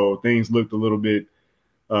season, so things looked a little bit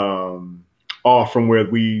off from where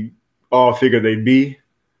we all figured they'd be.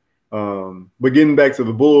 But getting back to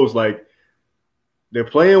the Bulls, like they're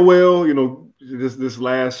playing well, this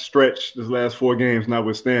last stretch, this last 4 games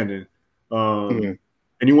notwithstanding. And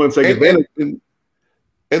you want to take advantage.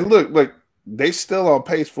 And look, like they still on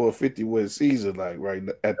pace for a 50-win season, like right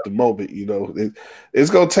at the moment. It's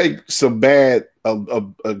gonna take some bad,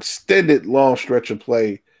 extended long stretch of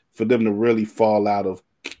play for them to really fall out of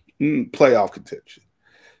playoff contention.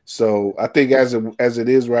 So I think as it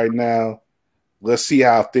is right now, let's see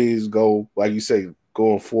how things go. Like you say,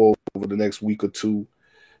 going forward over the next week or two,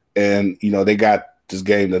 and they got this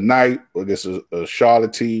game tonight against a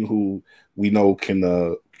Charlotte team who we know can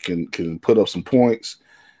put up some points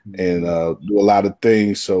and do a lot of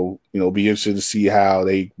things. So be interested to see how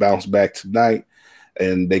they bounce back tonight.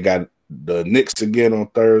 And they got the Knicks again on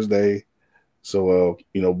Thursday. So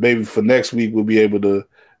maybe for next week we'll be able to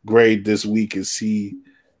grade this week and see.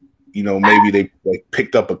 Maybe they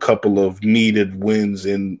picked up a couple of needed wins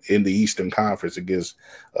in the Eastern Conference against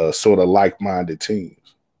sort of like-minded teams.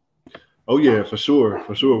 Oh yeah, for sure.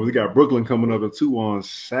 We got Brooklyn coming up at 2 on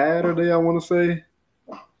Saturday, I want to say.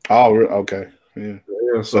 Oh, okay, yeah.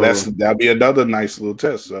 So that'll be another nice little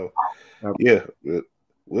test. So yeah,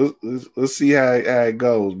 let's see how it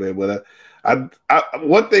goes, man. But I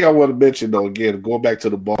one thing I want to mention though, again, going back to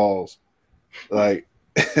the balls, like.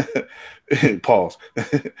 Pause.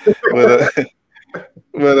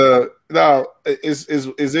 but no, it's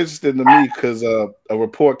interesting to me because a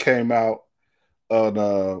report came out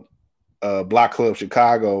on Block Club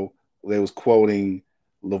Chicago. They was quoting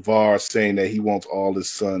LeVar saying that he wants all his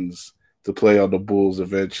sons to play on the Bulls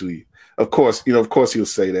eventually. Of course he'll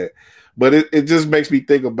say that, but it just makes me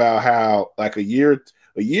think about how like a year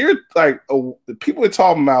like people were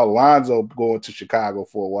talking about Lonzo going to Chicago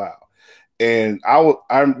for a while. And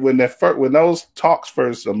when those talks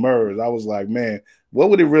first emerged, I was like, man, what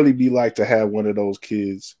would it really be like to have one of those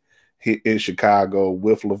kids in Chicago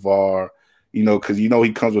with LeVar? Because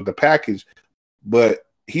he comes with the package, but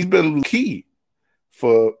he's been key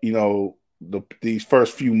for these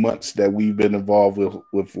first few months that we've been involved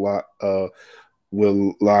with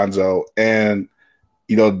Lonzo, and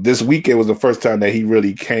this weekend was the first time that he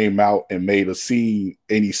really came out and made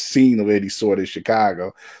any scene of any sort in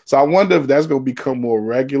Chicago. So I wonder if that's going to become more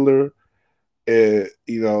regular. If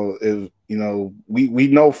we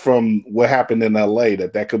know from what happened in LA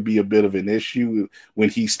that could be a bit of an issue when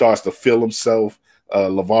he starts to feel himself,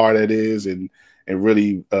 LeVar that is, and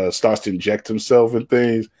really starts to inject himself in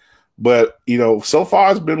things. But so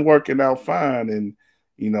far it's been working out fine, and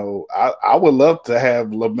I would love to have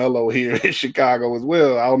LaMelo here in Chicago as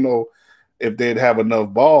well. I don't know if they'd have enough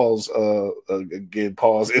balls, again,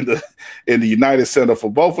 pause in the United Center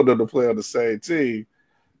for both of them to play on the same team.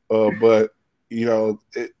 But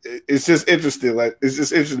it's just interesting. Like, it's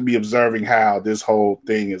just interesting to be observing how this whole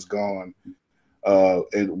thing has gone,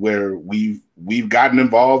 and where we've gotten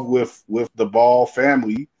involved with the Ball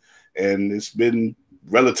family, and it's been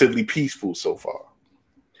relatively peaceful so far.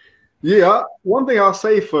 Yeah, one thing I'll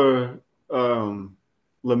say for LaMelo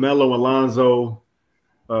and Lonzo,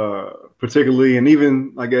 particularly, and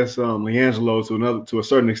even I guess LiAngelo to a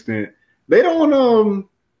certain extent, they don't.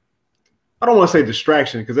 I don't want to say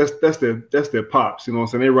distraction because that's their pops. You know what I'm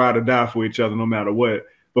saying? They ride or die for each other no matter what.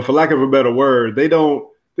 But for lack of a better word, they don't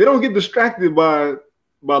get distracted by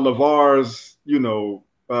LeVar's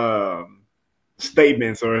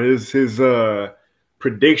statements or his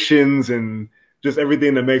predictions and just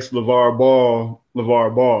everything that makes LeVar Ball.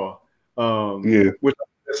 Which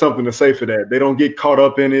is something to say for that. They don't get caught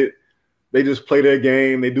up in it. They just play their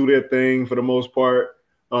game. They do their thing for the most part.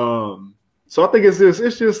 So I think it's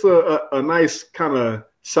just a nice kind of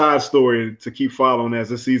side story to keep following as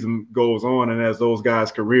the season goes on and as those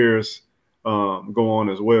guys' careers go on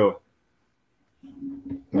as well.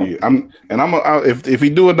 Yeah, if we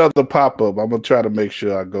do another pop-up, I'm gonna try to make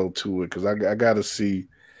sure I go to it because I got to see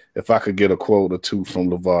if I could get a quote or two from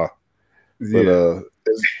LeVar. Yeah. But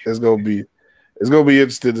it's gonna be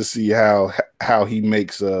interesting to see how he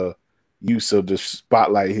makes use of the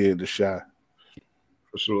spotlight here in the shot.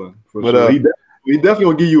 For sure. He definitely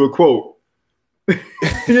gonna give you a quote.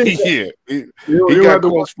 Yeah, he got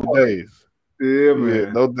quotes for days. Yeah, man.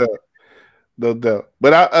 Yeah, no doubt.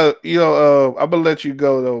 But I'm gonna let you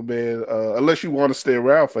go though, man. Unless you want to stay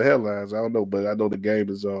around for headlines, I don't know. But I know the game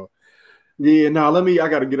is on. Yeah, I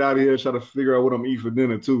got to get out of here and try to figure out what I'm eating for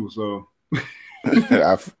dinner too. So.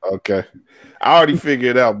 Okay, I already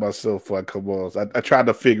figured it out myself before I come on. So I tried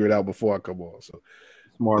to figure it out before I come on. So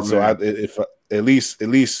smart. So man. if at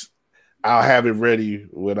least I'll have it ready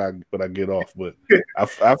when I get off. But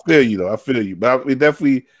I feel you though. I feel you. But we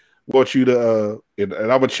definitely want you to and I'm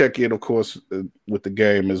gonna check in, of course, with the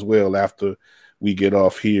game as well after we get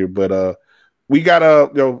off here. But we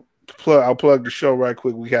gotta I'll plug the show right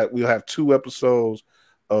quick. We'll have 2 episodes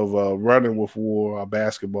of Running with War, our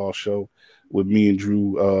basketball show with me and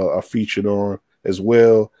Drew are featured on as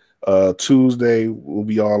well. Tuesday we'll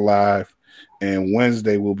be on live, and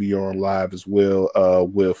Wednesday we'll be on live as well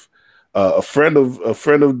with a friend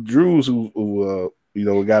of Drew's who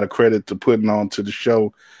we got a credit to putting on to the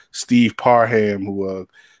show, Steve Parham, who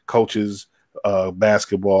coaches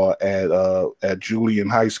basketball at Julian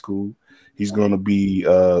High School. He's going to be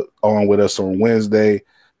on with us on Wednesday.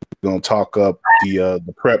 We're going to talk up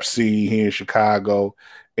the prep scene here in Chicago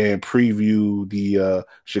and preview the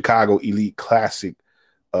Chicago Elite Classic,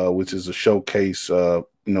 which is a showcase.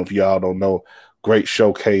 If y'all don't know, great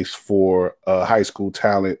showcase for high school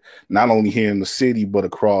talent, not only here in the city but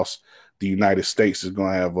across the United States. Is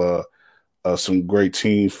going to have some great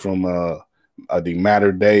teams from the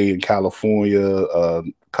Mater Dei in California, a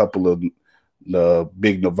couple of the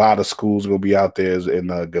big Nevada schools going to be out there in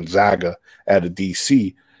Gonzaga out of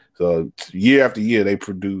DC. So year after year,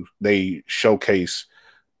 they showcase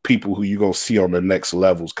people who you're going to see on the next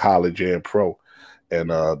levels, college and pro.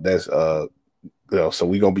 And that's, so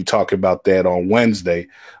we're going to be talking about that on Wednesday.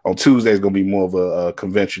 On Tuesday, it's going to be more of a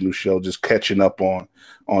conventional show, just catching up on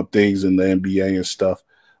things in the NBA and stuff.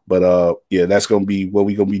 But that's going to be what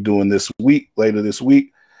we're going to be doing later this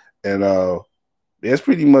week. And that's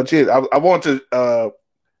pretty much it. I want to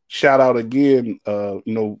shout out again,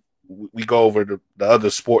 we go over the other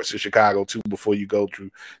sports in Chicago too before you go through.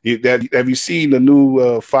 Have you seen the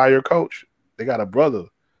new Fire coach? They got a brother.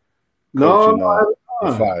 No,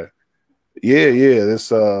 Fire. Yeah.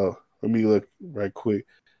 This let me look right quick.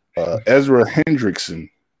 Ezra Hendrickson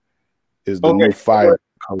is the new Fire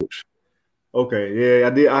coach. Okay, yeah, I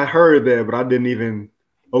did. I heard that, but I didn't even.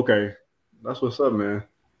 Okay, that's what's up, man.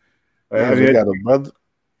 They got a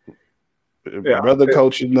brother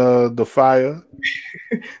coaching the Fire.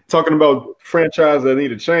 Talking about franchise that need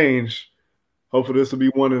to change. Hopefully, this will be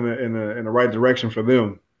one in the right direction for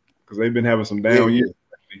them because they've been having some down years.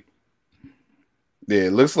 Yeah,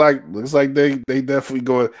 it looks like they definitely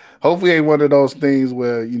going. Hopefully, ain't one of those things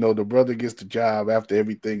where the brother gets the job after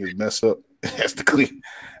everything is messed up, has to clean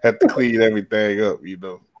everything up.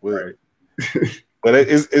 Right. But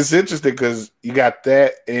it's interesting because you got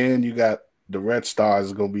that, and you got the Red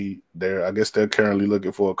Stars going to be there. I guess they're currently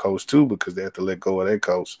looking for a coach too because they have to let go of their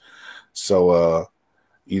coach. So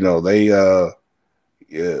they yeah,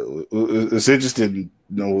 it's interesting.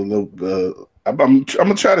 I'm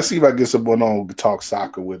gonna try to see if I get someone on to talk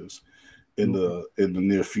soccer with us in the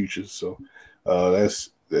near future. So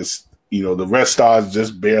that's the Red Stars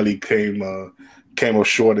just barely came up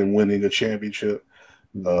short in winning a championship.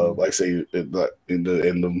 Like I say,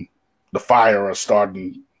 the Fire are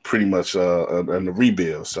starting pretty much in the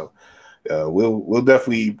rebuild. So we'll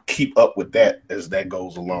definitely keep up with that as that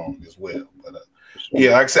goes along as well. But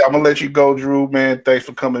yeah, like I said, I'm gonna let you go, Drew. Man, thanks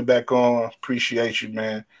for coming back on. Appreciate you,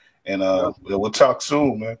 man. And we'll talk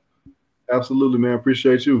soon, man. Absolutely, man.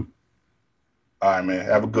 Appreciate you. All right, man.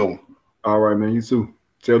 Have a good one. All right, man. You too.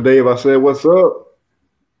 Tell Dave I said what's up.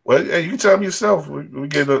 Well, hey, you can tell him yourself. We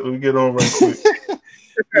get on right quick.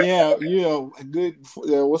 Yeah, good.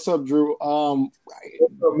 What's up, Drew?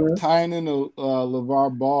 Tying into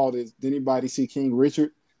LeVar Ball, did anybody see King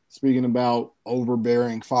Richard speaking about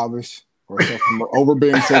overbearing fathers or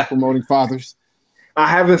overbearing self-promoting fathers? I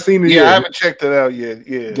haven't seen it yet. I haven't checked it out yet.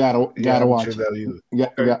 Yeah, gotta watch it.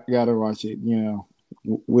 Gotta watch it.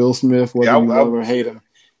 Will Smith, whether you love or hate him,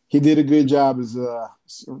 he did a good job as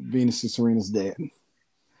Venus and Serena's dad.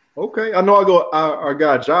 Okay, I know. Our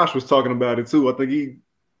guy Josh was talking about it too. I think he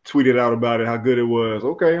tweeted out about it, how good it was.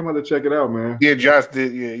 Okay, I'm gonna check it out, man. Yeah, Josh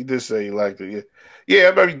did. Yeah, he did say he liked it.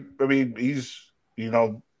 Yeah. I mean, he's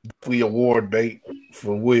definitely award bait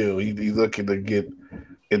for Will. He's looking to get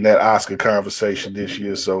in that Oscar conversation this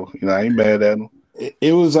year, so I ain't mad at him.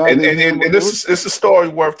 It was it's a story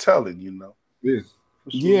worth telling, Yeah, sure.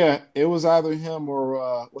 Yeah, it was either him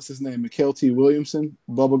or what's his name, Mykelti Williamson,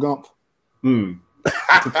 Bubba Gump.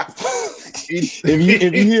 If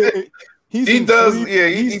you hear, he does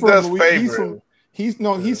favorite.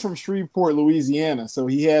 He's from Shreveport, Louisiana, so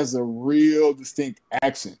he has a real distinct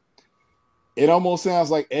accent. It almost sounds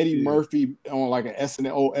like Eddie Murphy on like an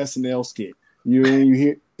SNL skit.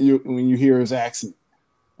 When you hear his accent,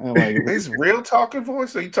 his real talking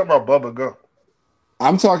voice. Or you talking about Bubba Gump?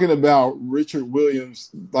 I'm talking about Richard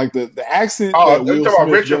Williams, like the accent. Oh, you talking about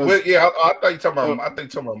Richard? Yeah, I thought you talking about. I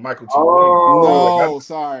think talking about Michael T. No,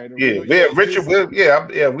 sorry. Richard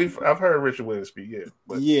Williams. I've heard Richard Williams speak. Yeah,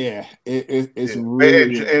 but it's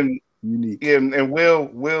really unique. And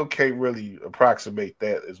Will can't really approximate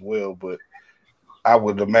that as well, but I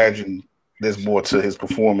would imagine there's more to his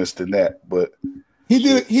performance than that. But he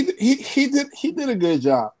did a good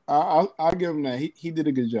job. I'll give him that. He did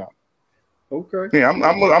a good job. Okay. Yeah,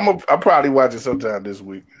 I'll probably watch it sometime this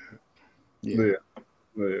week. Yeah.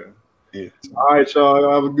 All right,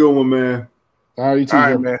 y'all. Have a good one, man. All right, you too, all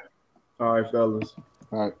right, man. All right, fellas.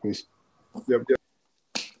 All right, peace. Yep.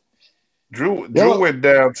 Drew went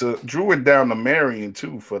down to Marion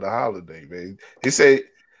too for the holiday, man. He said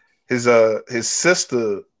his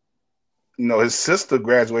sister. His sister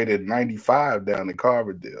graduated in '95 down in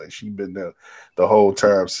Carbondale, and she's been there the whole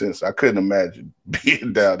time since. I couldn't imagine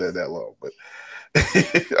being down there that long, but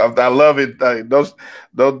I love it.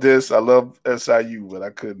 No diss. I love SIU, but I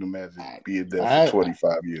couldn't imagine being there for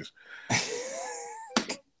 25 years.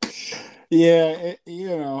 Yeah,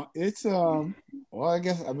 it's well, I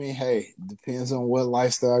guess hey, depends on what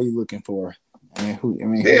lifestyle you're looking for.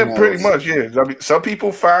 Pretty much. Yeah, some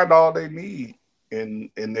people find all they need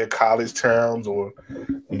in their college towns or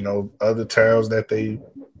other towns that they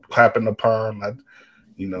happen upon.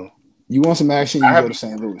 You want some action, you go to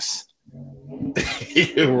St. Louis.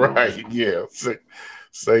 Right, yeah.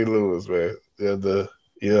 St. Louis, man. I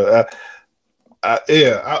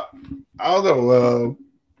don't know.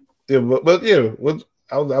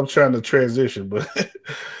 I'm trying to transition, but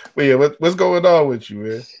what's going on with you,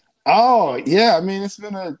 man? Oh yeah, it's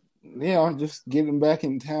been just getting back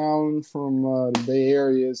in town from the Bay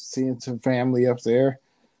Area, seeing some family up there.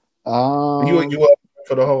 You up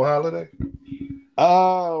for the whole holiday?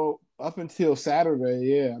 Up until Saturday,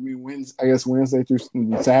 yeah. Wednesday through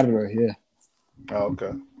Saturday, yeah. Oh,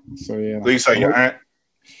 okay. So yeah. So you saw your aunt?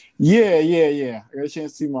 Yeah. I got a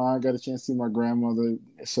chance to see my aunt, got a chance to see my grandmother.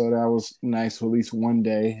 So that was nice for at least one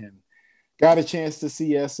day. And got a chance to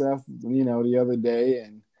see SF, the other day.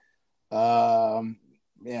 And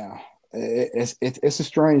it's a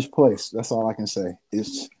strange place. That's all I can say.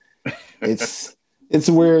 It's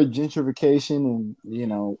where gentrification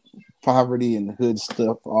and poverty and hood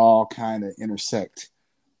stuff all kind of intersect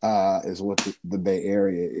is what the Bay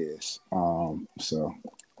Area is. So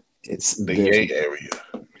it's the Bay Area.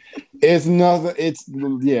 It's nothing. It's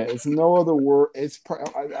no other word.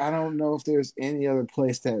 I don't know if there's any other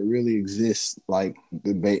place that really exists like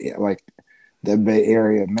the Bay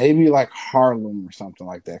Area. Maybe like Harlem or something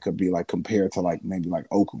like that could be like compared to like maybe like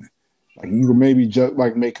Oakland. Like you could maybe just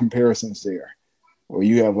like make comparisons there, where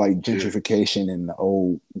you have like gentrification in the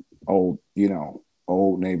old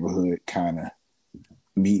neighborhood kind of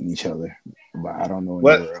meeting each other. But I don't know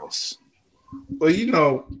anywhere else.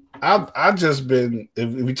 Well, I've just been, if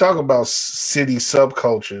we talk about city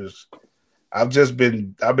subcultures, I've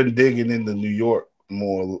been digging into New York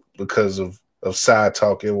more because of Side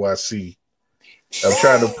Talk NYC. I'm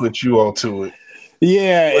trying to put you onto it.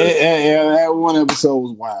 Yeah, that one episode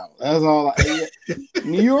was wild. That's all.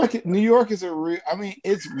 New York is a real. I mean,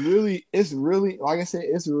 it's really like I said,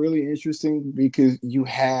 it's really interesting because you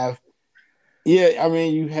have. Yeah, I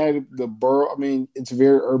mean, you had the borough. I mean, it's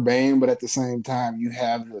very urbane, but at the same time, you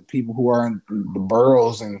have the people who are in the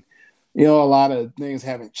boroughs, and a lot of things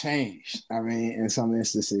haven't changed. I mean, in some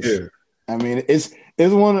instances, yeah. I mean, it's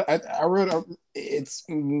one. I read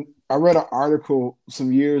an article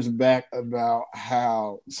some years back about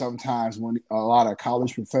how sometimes when a lot of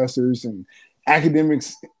college professors and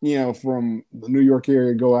academics, from the New York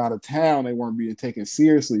area go out of town, they weren't being taken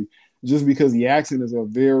seriously just because the accent is a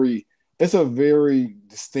very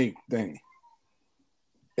distinct thing.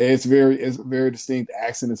 It's a very distinct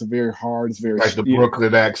accent. It's a very hard. It's very like the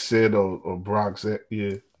Brooklyn accent or Bronx.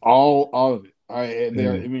 Yeah, all of it. I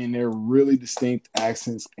mean, they're really distinct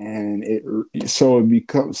accents, and it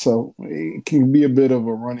can be a bit of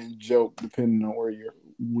a running joke depending on where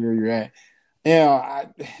you're at.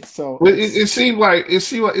 It seems like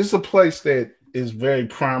it's a place that is very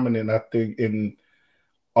prominent. I think in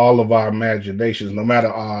all of our imaginations, no matter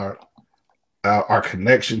our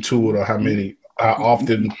connection to it or how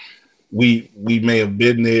often we may have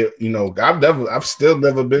been there. I've still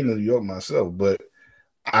never been to New York myself, but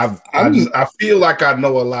I feel like I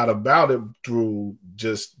know a lot about it through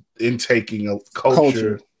just intaking of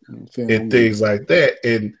culture and things like that.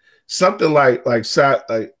 And something like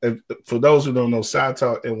for those who don't know, Side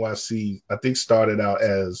Talk NYC, I think started out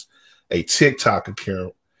as a TikTok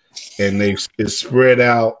account, and it's spread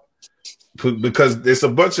out because there's a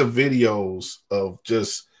bunch of videos of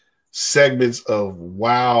just segments of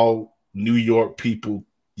wild New York people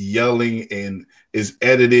yelling, and is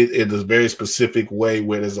edited in a very specific way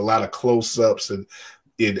where there's a lot of close-ups and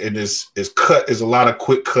it's cut. There's a lot of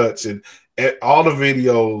quick cuts, and all the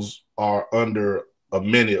videos are under a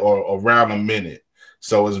minute or around a minute.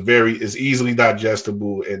 So it's easily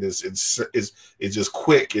digestible, and it's just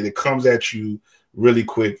quick, and it comes at you really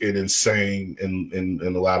quick and insane in a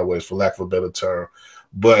lot of ways, for lack of a better term.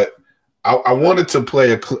 But I wanted to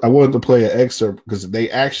play an excerpt because they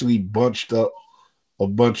actually bunched up a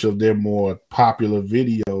bunch of their more popular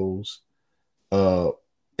videos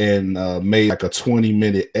and made like a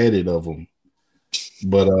 20-minut edit of them.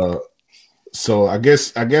 But so I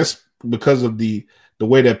guess because of the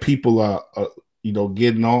way that people are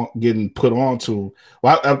getting put onto.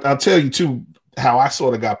 Well, I'll tell you too how I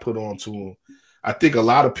sort of got put onto them. I think a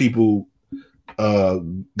lot of people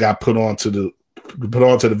got put onto the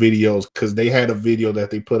videos because they had a video that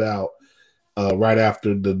they put out right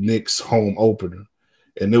after the Knicks home opener,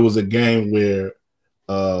 and there was a game where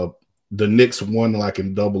the Knicks won like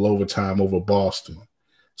in double overtime over Boston.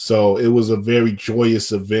 So it was a very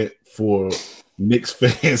joyous event for Knicks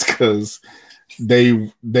fans because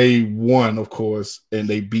they won, of course, and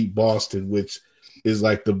they beat Boston, which is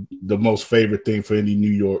like the most favorite thing for any New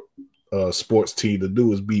York sports team to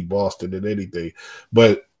do, is beat Boston at anything.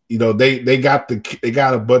 But they got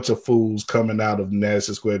a bunch of fools coming out of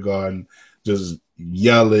Madison Square Garden just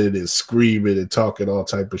yelling and screaming and talking all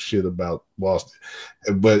type of shit about Boston.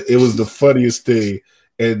 But it was the funniest thing,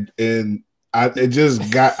 and it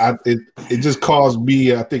just caused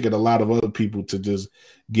me, I think, and a lot of other people to just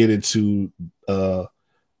get into those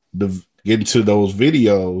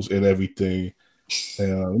videos and everything.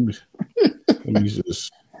 Let me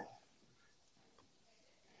just.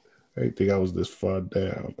 I didn't think I was this far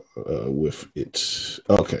down with it.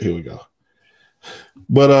 Okay, here we go.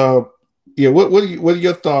 But yeah, what are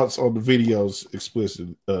your thoughts on the videos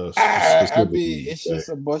explicit? I mean, it's just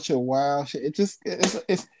a bunch of wild shit.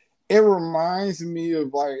 It reminds me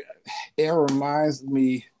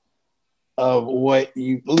of what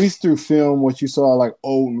you, at least through film, what you saw like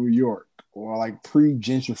old New York or like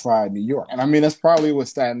pre-gentrified New York. And I mean, that's probably what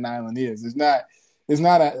Staten Island is. Staten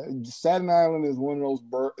Island is one of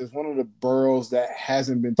the boroughs that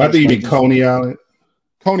hasn't been. I think you mean Coney Island.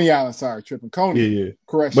 Coney Island, sorry, tripping. Coney. Yeah.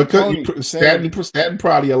 Correct. But Staten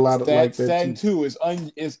probably a lot of like that. Staten too is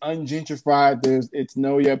ungentrified. It's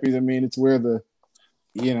no yuppies. I mean, it's where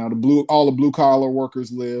all the blue collar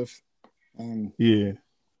workers live. Yeah.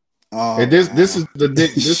 And this is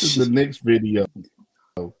the Knicks video.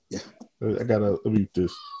 Yeah. I gotta mute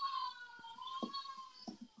this.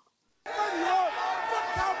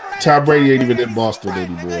 Tom Brady ain't even in Boston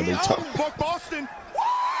anymore. They talk. Boston.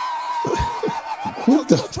 What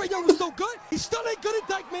the? Trae Young was so good. He still ain't good at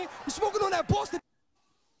Dyke, man. You're smoking on that Boston.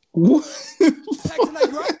 What?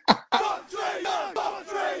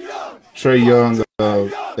 Trae Young,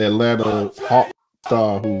 Atlanta Hawk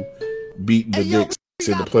star who beat the Knicks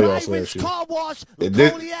in the playoffs last year.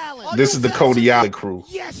 This is the Coney Island crew.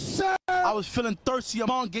 Yes, sir. I was feeling thirsty. Your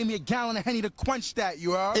mom gave me a gallon of Henny to quench that,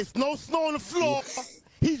 you heard? It's no snow on the floor.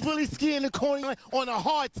 He's really skiing the Coney Island on a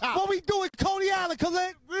hard top. What we doing, Coney Island,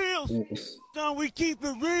 collect real? Son, we keep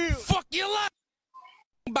it real. Fuck your life.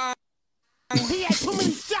 He had too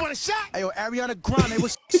many shots. Want a shot? Hey, yo, Ariana Grande,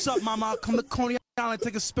 what's up, mama? Come to Coney Island and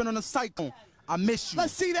take a spin on the cyclone. I miss you.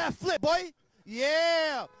 Let's see that flip, boy.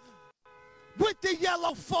 Yeah. With the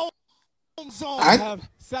yellow foam zone. I have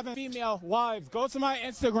 7 female wives. Go to my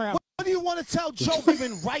Instagram. What do you want to tell Joe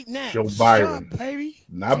Biden right now? Joe Byron. Shut up, baby.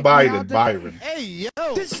 Not Biden, Byron. Hey,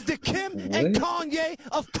 yo. This is the Kim and Kanye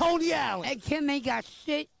of Coney Island. Hey, Kim ain't got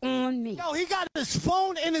shit on me. Yo, he got his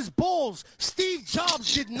phone in his balls. Steve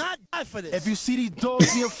Jobs did not die for this. If you see these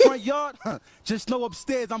dogs in your front yard, just know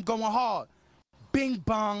upstairs I'm going hard. Bing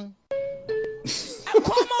bong. Come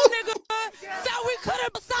on, nigga. So we could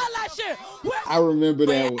have signed that shit. I remember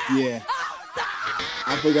that. Yeah.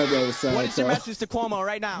 I forgot that was signed. What is your message to Cuomo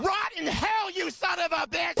right now? Rot in hell, you son of a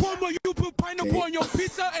bitch. Cuomo, you put pineapple on your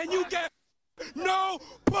pizza and you get no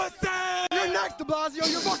pussy. You're next, de Blasio.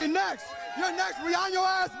 You're fucking next. You're next. We on your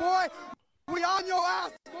ass, boy. We on your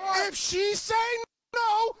ass, boy. If she say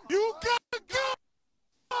no, you gotta go.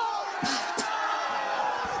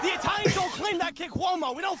 The Italians don't claim that kid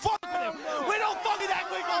Cuomo. We don't fuck with him. We don't fuck with that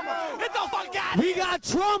kid Cuomo. Get the fuck out. We got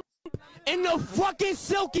Trump in the fucking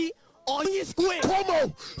silky on your squid.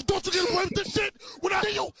 Cuomo, don't you get away with this shit? When I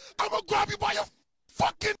see you, I'm gonna grab you by your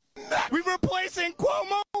fucking neck. We're replacing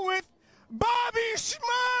Cuomo with Bobby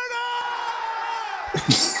Shmurda.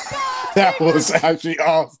 That was actually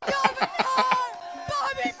awesome.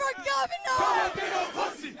 Bobby for governor.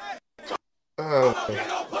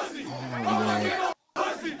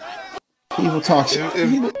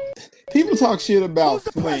 People talk shit about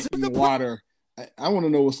Flint in the water. I want to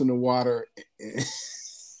know what's in the water.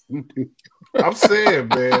 I'm saying,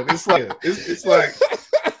 man, it's like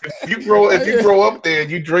if you grow up there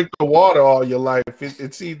and you drink the water all your life,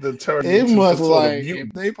 it's either turning into must some like sort of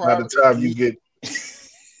mutant they by the time you get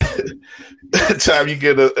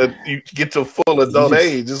you get to full adult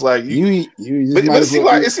age. It's like it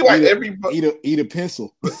seems like everybody eat a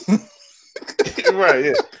pencil. Right,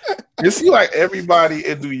 yeah. It seems like everybody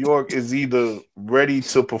in New York is either ready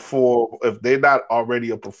to perform. If they're not already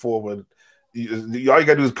a performer, all you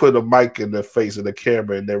gotta do is put a mic in their face and a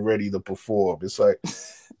camera, and they're ready to perform. It's like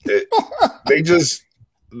they just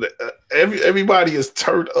everybody is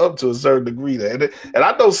turned up to a certain degree there, and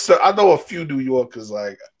I know a few New Yorkers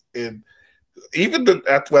like, and even when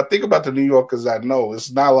I think about the New Yorkers I know,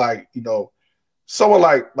 it's not like someone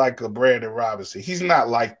like a Brandon Robinson. He's not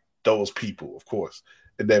like those people, of course,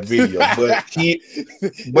 in that video,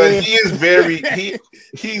 but he's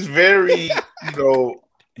very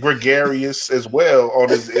gregarious as well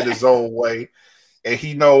in his own way, and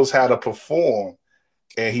he knows how to perform,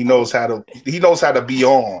 and he knows how to be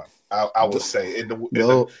on. I would say in the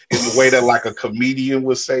way that like a comedian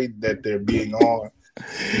would say that they're being on,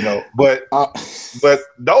 But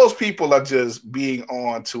those people are just being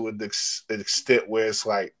on to an extent where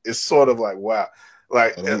it's sort of like wow,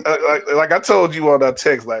 like I told you on that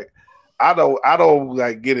text, like I don't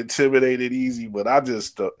like get intimidated easy, but I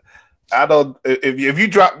just. I don't. If you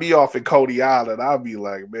drop me off in Coney Island, I'll be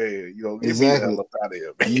like, man, get me the hell up out of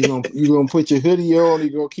here, man. You gonna put your hoodie on,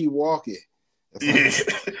 and you gonna keep walking. Yeah.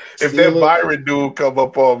 If that Byron dude come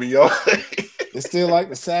up on me, it's still like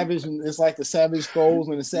the Savage. It's like the Savage Skulls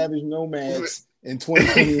and the Savage Nomads in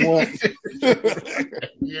 2021.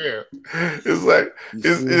 Yeah, it's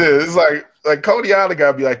like Coney Island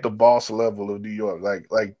gotta be like the boss level of New York,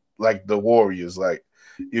 like the Warriors, like.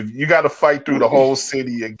 If you got to fight through the whole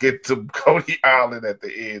city and get to Coney Island at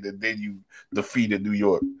the end, and then you defeated New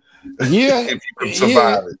York. Yeah, if you can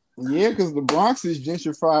survive it. Yeah, because the Bronx is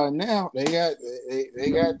gentrified now. They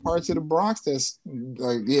got parts of the Bronx that's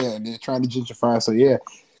like they're trying to gentrify. So yeah,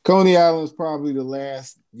 Coney Island is probably the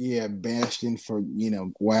last bastion for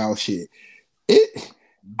wild shit.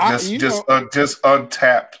 Just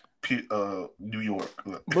untapped New York.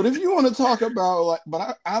 But if you want to talk about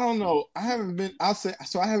I don't know. I haven't been. I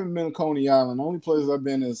haven't been to Coney Island. The only places I've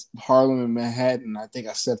been is Harlem and Manhattan. I think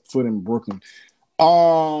I set foot in Brooklyn.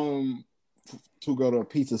 To go to a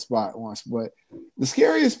pizza spot once, but the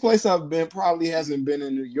scariest place I've been probably hasn't been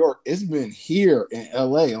in New York. It's been here in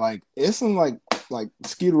LA. Like it's in like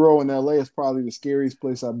Skid Row in LA is probably the scariest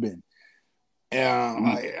place I've been.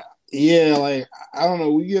 I don't know.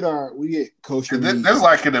 We get kosher. There's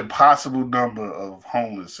like an impossible number of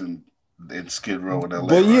homeless in Skid Row in LA.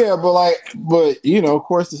 But right? but of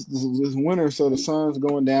course this winter, so the sun's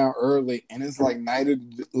going down early, and it's like night of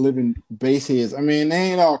living base heads. I mean,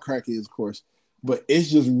 they ain't all crackheads, of course. But it's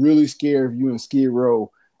just really scary if you in Skid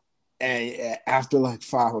Row and after like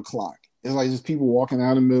 5 o'clock. It's like just people walking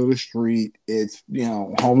out in the middle of the street. It's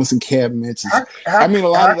homeless encampments. A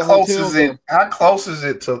lot of the hotels. How close is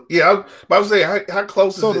it to? Yeah, I was saying how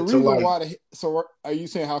close is it to? So are you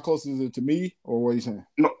saying how close is it to me, or what are you saying?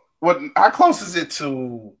 No, how close is it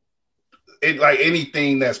to? Like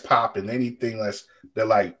anything that's popping, anything that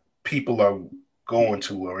like people are going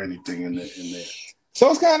to, or anything in there. So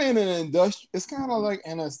it's kind of in an industrial. It's kind of like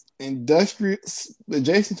in an industrial,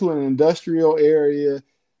 adjacent to an industrial area.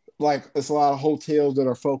 Like it's a lot of hotels that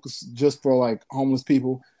are focused just for like homeless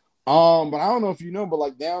people. But I don't know if you know, but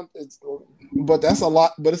like that's a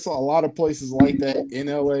lot. But it's a lot of places like that in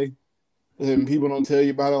LA, and people don't tell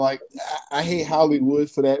you about it. Like I hate Hollywood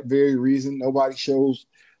for that very reason. Nobody shows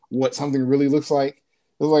what something really looks like.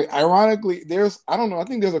 It's like ironically, I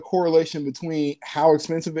think there's a correlation between how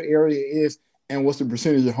expensive the area is and what's the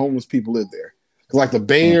percentage of homeless people live there. Like the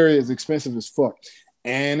Bay Area is expensive as fuck.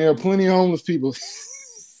 And there are plenty of homeless people.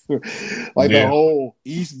 The whole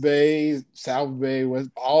East Bay, South Bay, West,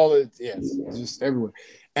 it's just everywhere.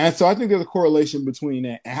 And so I think there's a correlation between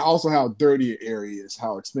that and also how dirty the area is,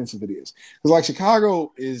 how expensive it is. Because like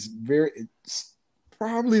Chicago is it's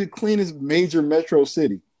probably the cleanest major metro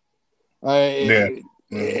city.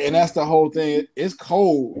 And that's the whole thing. It's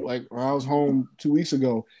cold. Like when I was home 2 weeks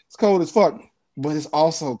ago, it's cold as fuck. But it's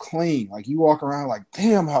also clean. Like you walk around like,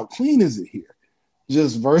 damn, how clean is it here?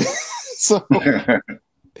 Just very so.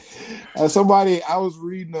 Somebody I was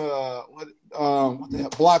reading what the hell,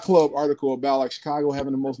 Block Club article about like Chicago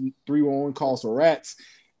having the most 311 calls for rats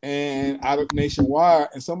and out of nationwide.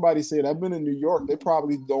 And somebody said, I've been in New York. They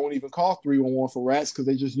probably don't even call 311 for rats because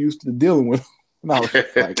they just used to dealing with them. And I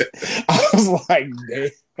was like,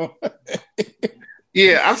 damn.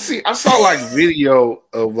 Yeah, I saw like video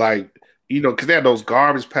of like. Because they had those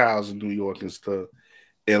garbage piles in New York and stuff.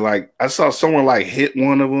 And, like, I saw someone, like, hit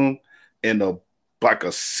one of them and a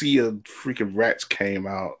sea of freaking rats came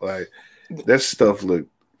out. Like, that stuff looked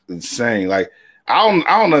insane. Like, I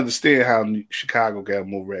don't understand how Chicago got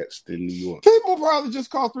more rats than New York. People probably just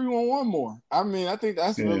call 311 more. I mean, I think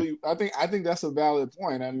that's really – I think that's a valid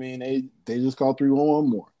point. I mean, they just call 311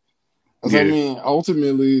 more. Because, I mean,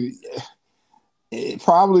 ultimately –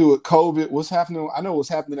 probably with COVID, what's happening? I know what's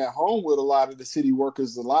happening at home with a lot of the city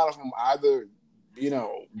workers. A lot of them either,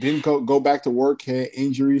 didn't go back to work, had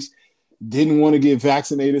injuries, didn't want to get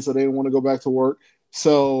vaccinated, so they didn't want to go back to work.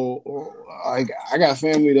 So, I got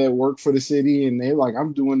family that work for the city, and they're like,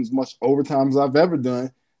 I'm doing as much overtime as I've ever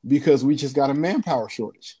done because we just got a manpower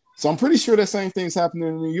shortage. So I'm pretty sure that same thing's happening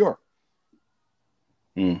in New York.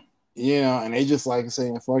 And they just like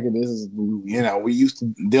saying, fuck it, this is, we used to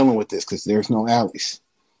dealing with this because there's no alleys.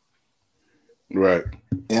 Right.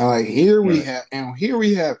 And like here we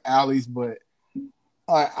have alleys, but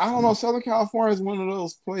like, I don't know, Southern California is one of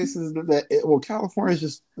those places California is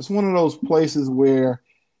just, it's one of those places where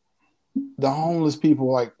the homeless people,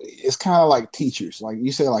 like, it's kind of like teachers. Like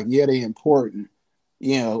you say, like, yeah, they important,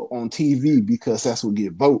 on TV because that's what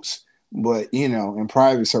get votes. But, in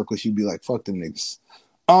private circles, you'd be like, fuck them niggas.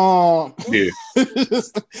 I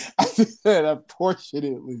think that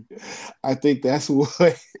unfortunately, I think that's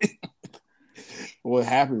what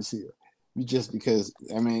happens here. Just because,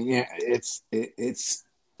 I mean, it's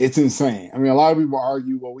insane. I mean, a lot of people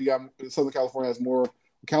argue, well, Southern California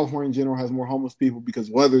California in general has more homeless people because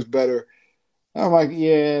weather's better. I'm like,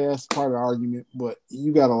 yeah, that's part of the argument, but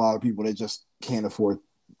you got a lot of people that just can't afford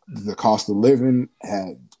the cost of living.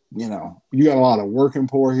 You got a lot of working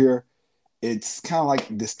poor here. It's kind of like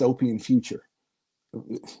dystopian future,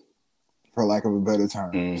 for lack of a better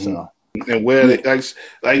term. Mm-hmm. So, and where, like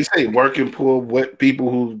you say, working poor, what people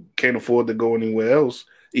who can't afford to go anywhere else,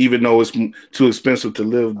 even though it's too expensive to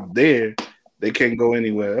live there, they can't go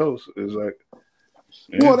anywhere else. It's like,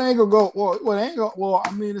 well, they ain't gonna go. Well,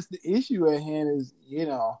 I mean, it's the issue at hand is,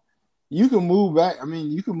 you can move back. I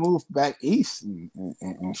mean, you can move back east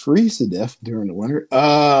and freeze to death during the winter.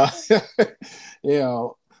 You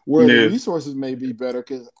know, where the resources may be better,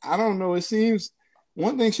 because I don't know. It seems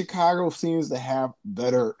one thing Chicago seems to have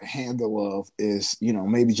better handle of is, you know,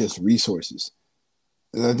 maybe just resources.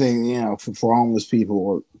 I think, you know, for homeless people,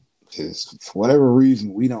 or for whatever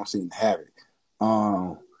reason, we don't seem to have it.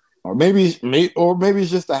 Or maybe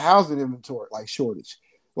it's just a housing inventory, like shortage.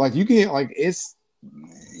 Like you can't, like it's,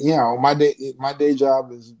 you know, my day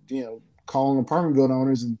job is, you know, calling apartment building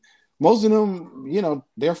owners, and most of them, you know,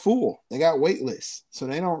 they're full. They got wait lists, so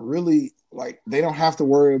they don't really they don't have to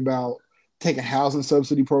worry about taking housing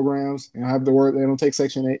subsidy programs. They don't have to worry. They don't take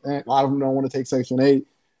Section 8. A lot of them don't want to take Section 8.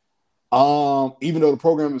 Even though the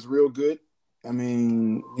program is real good. I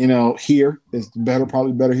mean, you know, here it's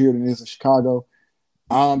probably better here than it is in Chicago.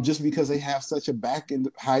 Just because they have such a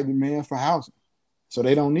high demand for housing, so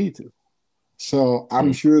they don't need to. So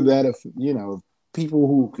I'm sure that if, you know, people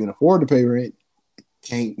who can afford to pay rent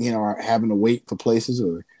can't, you know, are having to wait for places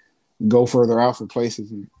or go further out for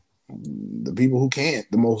places, and the people who can't,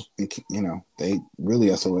 the most, you know, they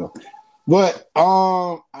really SOL. But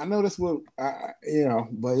I know that's what you know.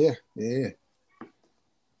 But yeah,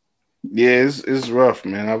 it's rough,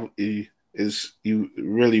 man. You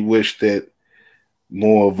really wish that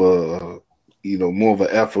more of an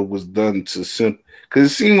effort was done to because it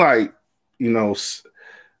seemed like, you know,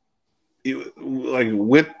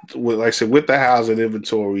 with like I said, with the housing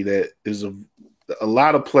inventory, that is a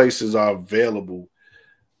lot of places are available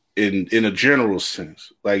in a general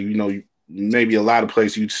sense. Like, you know, maybe a lot of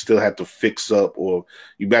places you still have to fix up, or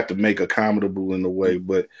you got to make accommodable in a way,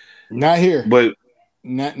 but not here. But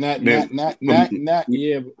not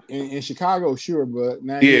yeah. In Chicago, sure, but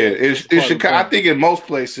not here. In Chicago, I think in most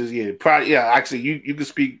places, probably, actually, you can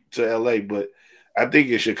speak to LA, but I think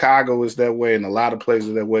in Chicago it's that way, and a lot of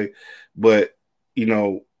places that way. But, you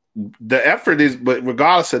know, the effort is, but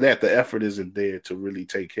regardless of that, the effort isn't there to really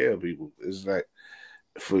take care of people. It's like,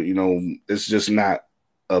 you know, it's just not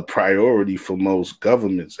a priority for most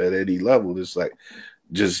governments at any level. It's like,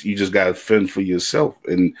 you just got to fend for yourself,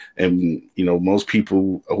 and you know, most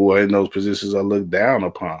people who are in those positions are looked down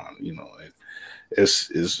upon. You know,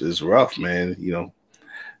 it's rough, man. You know,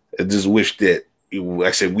 I just wish that, like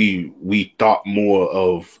I said, we thought more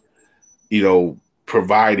of, you know,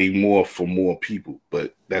 providing more for more people,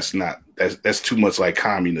 but that's too much like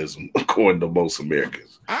communism, according to most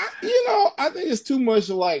Americans. I think it's too much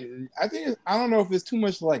like, I don't know if it's too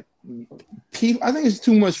much like people. I think it's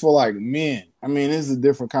too much for like men. I mean, this is a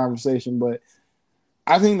different conversation, but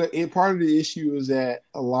I think that part of the issue is that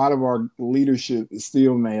a lot of our leadership is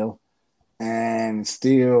still male, and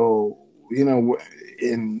still, you know,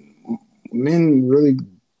 and men really.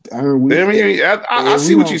 I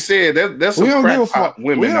see what you said. That's some crack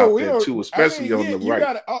women out there too, especially on the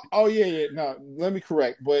right. No, let me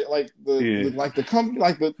correct. But like the company,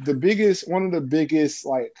 like the biggest, one of the biggest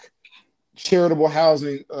like charitable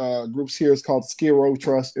housing groups here is called Skid Row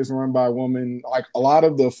Trust. Is run by a woman. Like a lot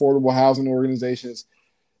of the affordable housing organizations,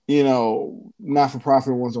 you know, not for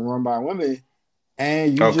profit ones are run by women,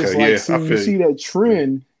 and you see that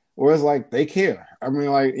trend where it's like they care. I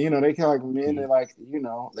mean, like, you know, they care like men. They like, you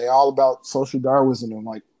know, they all about social Darwinism. And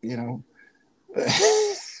like, you know,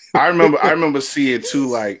 I remember seeing too,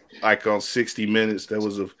 like on 60 Minutes, there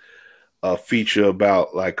was a feature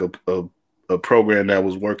about like a program that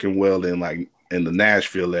was working well in the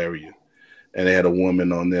Nashville area, and they had a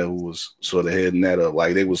woman on there who was sort of heading that up.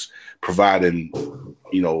 Like they was providing,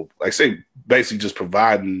 you know, like say basically just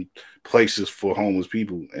providing places for homeless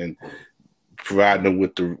people and providing them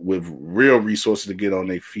with real resources to get on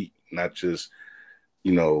their feet, not just,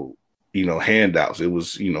 you know, handouts. It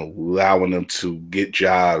was, you know, allowing them to get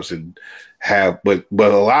jobs and have, but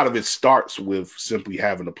a lot of it starts with simply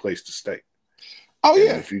having a place to stay. Oh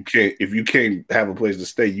yeah. And if you can't have a place to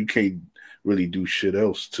stay, you can't really do shit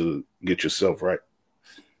else to get yourself right.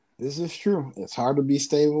 This is true. It's hard to be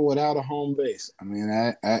stable without a home base. I mean,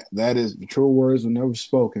 that is the true words were never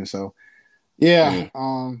spoken. So yeah.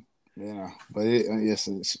 You know, but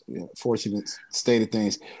it's fortunate state of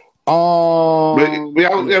things. I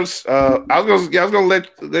was gonna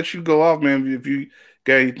let you go off, man. If you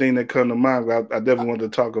got anything that come to mind, I definitely wanted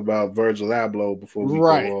to talk about Virgil Abloh before we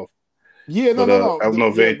go off. Yeah, no. I don't know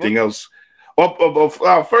if anything else.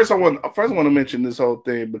 First I want to mention this whole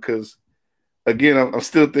thing because, again, I'm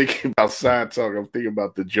still thinking about side talk. I'm thinking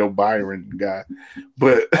about the Joe Byron guy,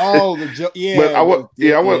 but I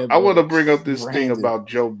want to bring up this thing about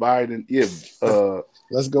Joe Biden. Yeah,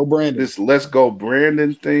 let's go, Brandon. This let's go,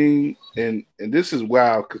 Brandon thing, and this is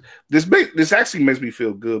wild. This actually makes me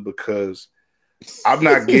feel good because I'm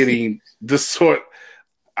not getting the sort.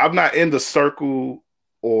 I'm not in the circle,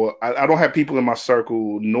 or I don't have people in my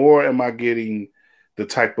circle, nor am I getting the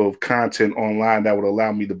type of content online that would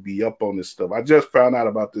allow me to be up on this stuff. I just found out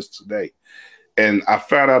about this today, and I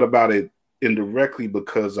found out about it indirectly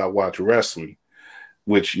because I watch wrestling,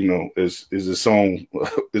 which is its own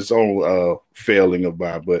failing of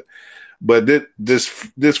mine. But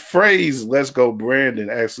this phrase "Let's go Brandon"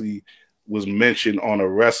 actually was mentioned on a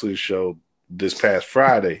wrestling show this past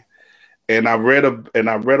Friday, and I read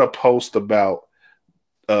a post about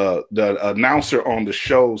the announcer on the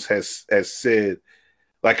shows has said,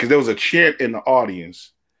 like, because there was a chant in the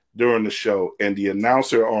audience during the show, and the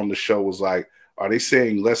announcer on the show was like, "Are they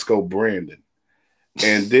saying let's go Brandon?"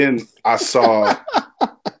 And then I saw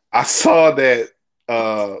that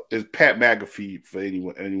it's Pat McAfee, for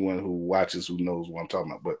anyone who watches who knows what I'm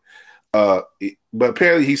talking about. But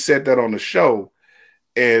apparently he said that on the show,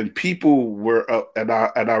 and people were up, and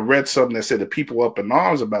I read something that said that people up in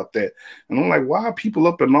arms about that, and I'm like, why are people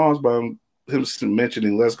up in arms by him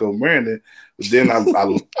mentioning "Let's go Brandon"? But then I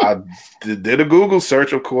did a Google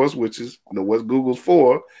search, of course, which is what Google's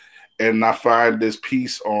for, and I find this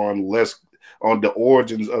piece on the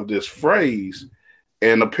origins of this phrase,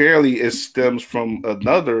 and apparently it stems from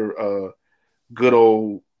another good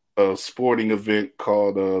old sporting event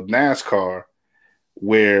called NASCAR,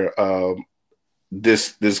 where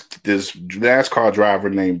this NASCAR driver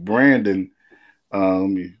named Brandon, let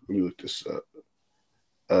me look this up.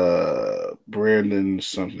 Brandon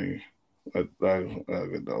something. I got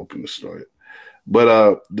to open the story,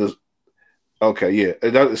 but it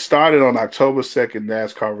started on October 2nd,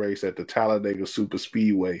 NASCAR race at the Talladega Super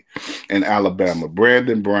Speedway in Alabama.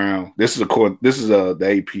 Brandon Brown, this is the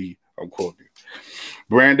AP I'm quoting.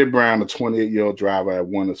 Brandon Brown, a 28-year-old driver, had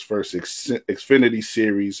won his first Xfinity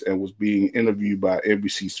Series and was being interviewed by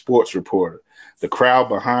NBC Sports reporter. The crowd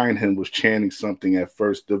behind him was chanting something at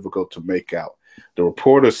first difficult to make out. The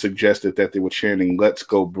reporter suggested that they were chanting "Let's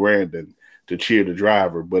go Brandon" to cheer the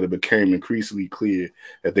driver, but it became increasingly clear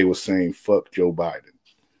that they were saying "fuck Joe Biden."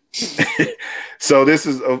 So this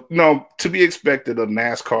is to be expected, a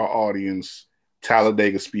NASCAR audience,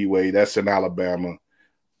 Talladega Speedway, that's in Alabama.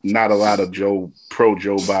 Not a lot of pro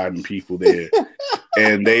Joe Biden people there,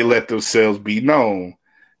 and they let themselves be known.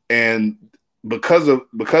 And because of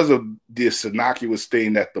this innocuous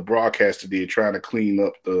thing that the broadcaster did, trying to clean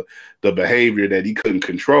up the behavior that he couldn't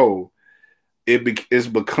control, it's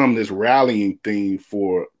become this rallying thing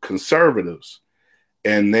for conservatives,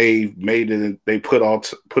 and they made it. They put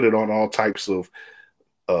it on all types of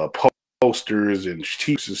posters and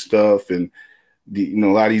sheets and stuff, and a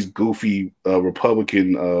lot of these goofy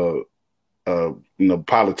Republican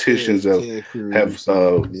politicians Ted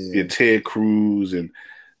Cruz and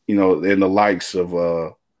and the likes of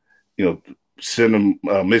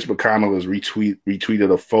Mitch McConnell has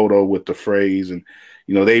retweeted a photo with the phrase, and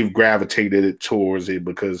they've gravitated it towards it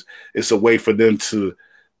because it's a way for them to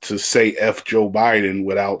say F Joe Biden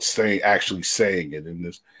without actually saying it. And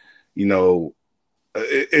this,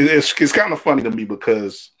 it's kind of funny to me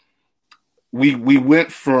because we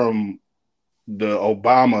went from the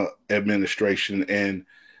Obama administration, and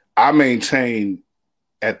I maintained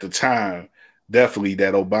at the time definitely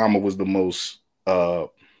that Obama was the most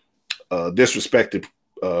disrespected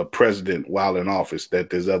president while in office that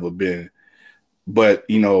there's ever been. But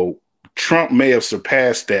Trump may have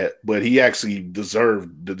surpassed that, but he actually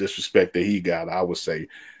deserved the disrespect that he got, I would say.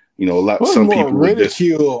 Some people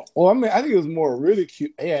ridicule. Well, I mean, I think it was more ridicule.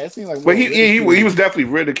 Yeah, it seemed like. But he was definitely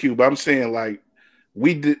ridiculed. But I'm saying, like,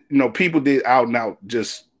 we did, people did out and out,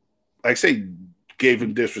 just like say, gave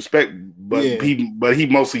him disrespect, but he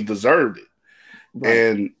mostly deserved it. Right.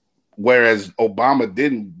 And whereas Obama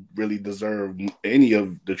didn't really deserve any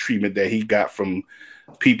of the treatment that he got from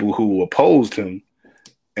people who opposed him,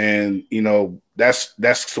 and that's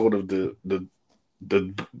sort of the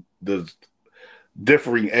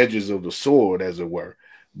differing edges of the sword, as it were.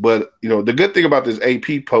 But the good thing about this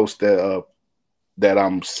AP post that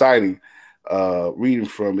I'm citing, reading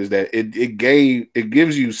from, is that it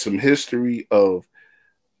gives you some history of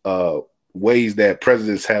ways that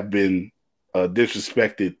presidents have been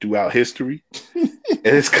disrespected throughout history, and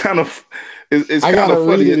it's kind of it's kind of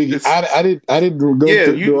funny. I didn't go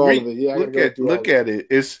through all of it. Yeah, look at it.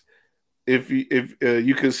 It's if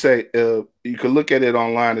you could say you could look at it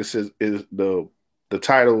online. It says the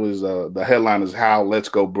title is the headline is "How Let's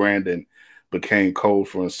Go Brandon Became Code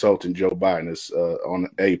for Insulting Joe Biden." It's on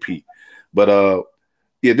AP. But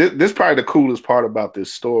this probably the coolest part about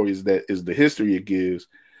this story is the history it gives,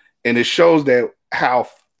 and it shows that how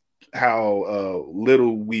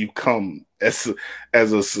little we've come as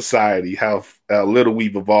a society, how little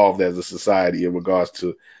we've evolved as a society in regards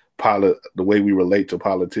to the way we relate to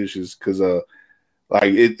politicians. Because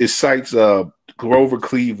like it cites Grover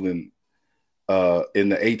Cleveland in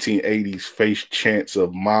the 1880s faced chants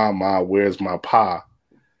of "Ma, where's my pa?"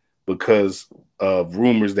 because of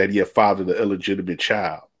rumors that he had fathered an illegitimate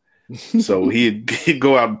child. So he'd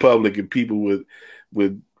go out in public and people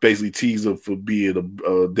would basically tease him for being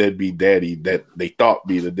a deadbeat daddy that they thought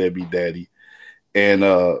being a deadbeat daddy. And,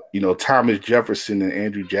 Thomas Jefferson and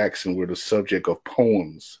Andrew Jackson were the subject of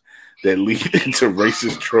poems that lead into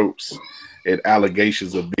racist tropes and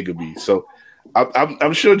allegations of bigamy. So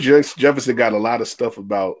I'm sure Jefferson got a lot of stuff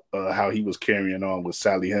about how he was carrying on with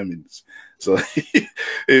Sally Hemings. So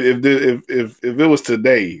if it was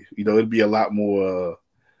today, it'd be a lot more.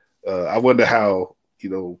 I wonder how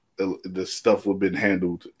the stuff would have been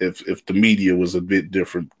handled if the media was a bit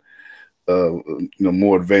different,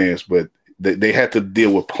 more advanced. But they had to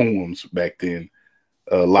deal with poems back then,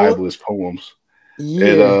 libelous poems.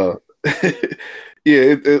 Yeah.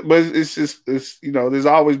 And but it's there's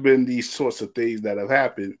always been these sorts of things that have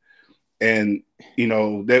happened, and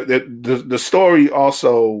the story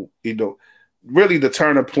also, really the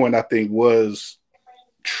turning point I think was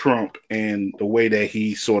Trump and the way that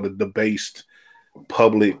he sort of debased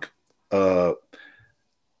public, the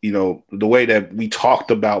way that we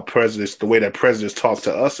talked about presidents, the way that presidents talk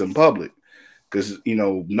to us in public, because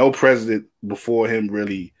no president before him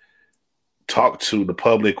really talked to the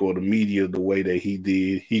public or the media the way that he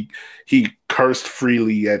did. He cursed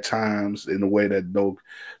freely at times in a way that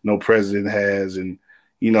no president has. And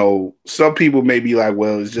some people may be like,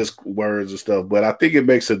 well, it's just words and stuff, but I think it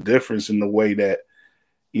makes a difference in the way that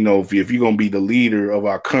if you're going to be the leader of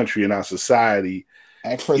our country and our society,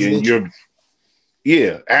 act presidential.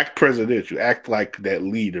 Act presidential, act like that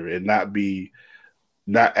leader, and not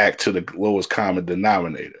act to the lowest common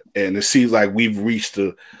denominator. And it seems like we've reached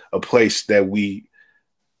a place that we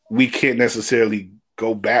can't necessarily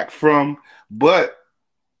go back from. But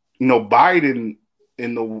Biden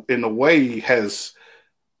in the way has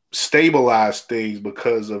stabilized things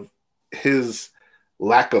because of his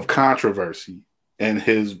lack of controversy and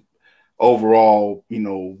his overall,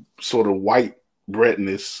 sort of white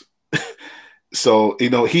breadness. So,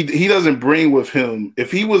 he doesn't bring with him,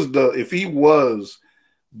 if he was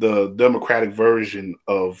the Democratic version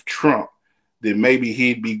of Trump, then maybe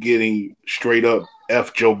he'd be getting straight up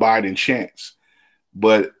F Joe Biden chance.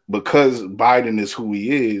 But because Biden is who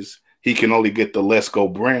he is, he can only get the Let's Go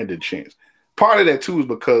Brandon chance. Part of that too is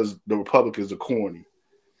because the Republicans are corny,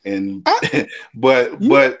 and but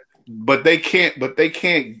they can't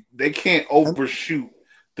overshoot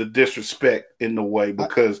the disrespect in the way,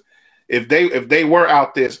 because if they were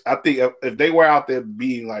out there, I think if they were out there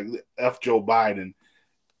being like F Joe Biden,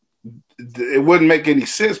 it wouldn't make any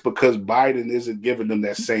sense because Biden isn't giving them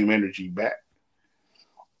that same energy back.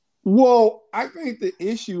 Well, I think the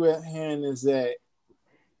issue at hand is that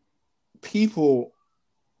people,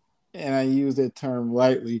 and I use that term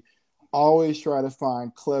lightly, always try to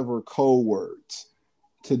find clever code words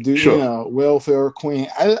to do, welfare queen.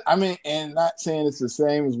 I mean, and not saying it's the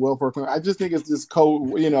same as welfare queen. I just think it's this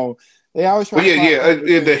code, they always try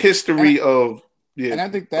the history of. Yeah, and I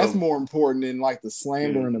think that's more important than like the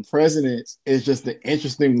slander and the presidents. Is just the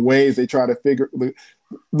interesting ways they try to figure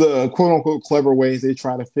the quote unquote clever ways they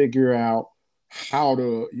try to figure out how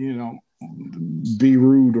to be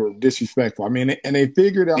rude or disrespectful. I mean, and they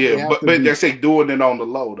figured out. Yeah, but they say doing it on the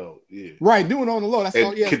low though. Yeah, right, doing it on the low. That's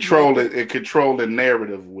all. Yeah, control the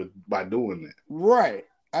narrative by doing that. Right,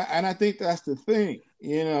 and I think that's the thing.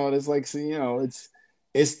 It's like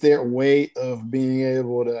it's their way of being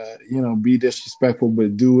able to, be disrespectful,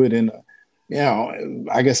 but do it in a,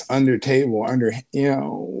 I guess, way,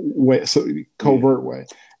 so covert way.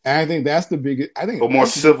 And I think that's the biggest. I think a more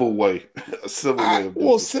civil way, a civil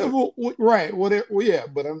way. Civil, right? More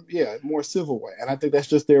civil way. And I think that's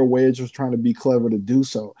just their way of just trying to be clever to do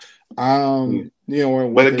so. But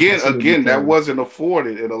again, that wasn't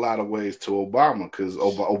afforded in a lot of ways to Obama, because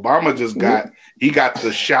Obama just got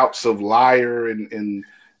the shouts of liar in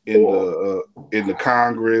the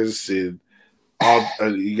Congress, and all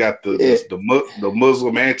you got the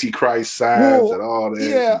Muslim Antichrist signs and all that.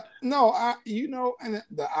 Yeah, no, and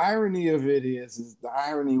the irony of it is the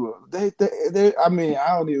irony of they. I mean,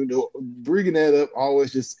 I don't even know, bringing that up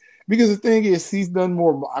always, just because the thing is he's done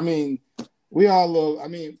more. I mean, we all love. I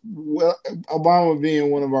mean, Obama being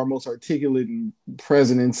one of our most articulate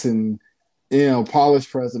presidents and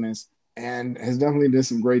polished presidents, and has definitely done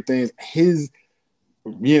some great things. His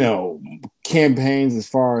campaigns as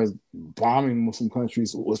far as bombing Muslim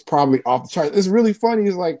countries was probably off the charts. It's really funny.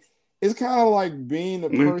 It's kind of like being a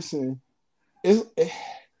person. In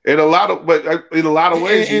a lot of ways,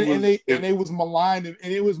 and they was maligned and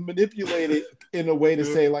it was manipulated in a way to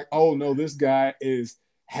say like, oh no, this guy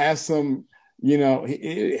has some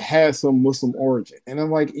Muslim origin, and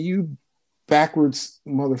I'm like, you backwards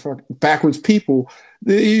people.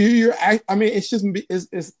 You're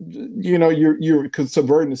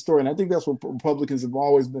subverting the story, and I think that's what Republicans have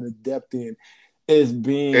always been adept in, is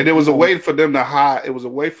being. And it was a way for them to hide. It was a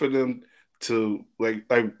way for them to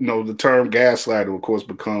the term gaslighter, of course,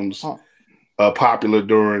 becomes popular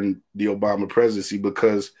during the Obama presidency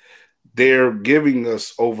because they're giving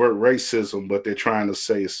us overt racism, but they're trying to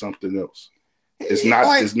say it's something else. It's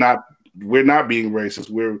not. We're not being racist.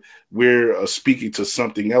 We're speaking to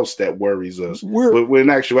something else that worries us. But in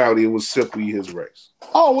actuality, it was simply his race.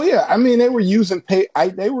 Oh well, yeah. I mean, they were using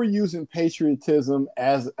patriotism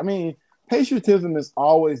patriotism is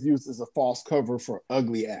always used as a false cover for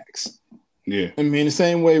ugly acts. Yeah. I mean, the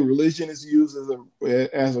same way religion is used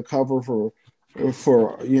as a cover for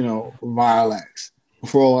vile acts in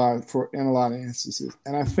a lot of instances.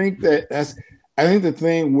 And I think the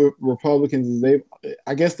thing with Republicans is they've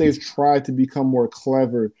tried to become more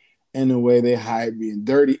clever in the way they hide being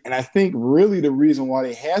dirty. And I think really the reason why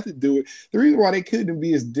they had to do it, the reason why they couldn't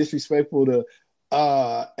be as disrespectful to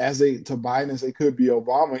Biden as they could be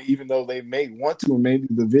Obama, even though they may want to, and maybe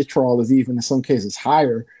the vitriol is even in some cases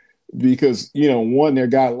higher because, their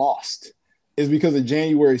guy lost, is because of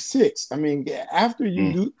January 6th. I mean, after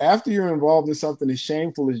you're involved in something as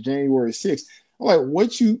shameful as January 6th, like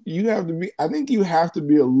you have to be, I think you have to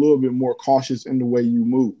be a little bit more cautious in the way you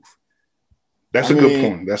move. That's a good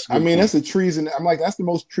point. That's a treason. I'm like, that's the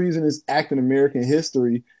most treasonous act in American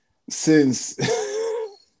history since,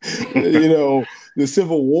 the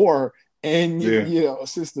Civil War. And,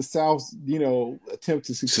 since the South's, attempt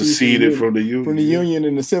to secede from the Union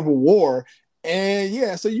in the Civil War.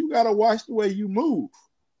 And so you got to watch the way you move.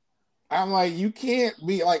 I'm like, you can't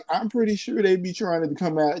be like, I'm pretty sure they'd be trying to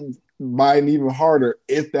come at Biden even harder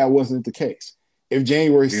if that wasn't the case. If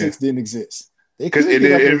January 6th didn't exist. Because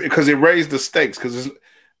it raised the stakes. Because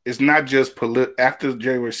it's not just after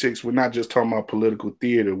January 6th, we're not just talking about political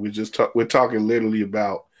theater. We're talking literally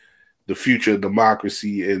about the future of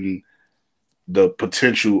democracy and the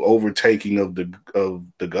potential overtaking of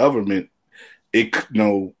the government. It's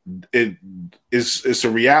a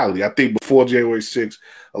reality. I think before January 6th,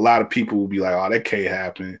 a lot of people will be like, "Oh, that can't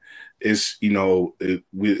happen." It's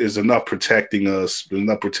it's enough protecting us,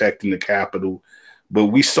 enough protecting the Capitol. But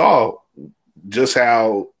we saw just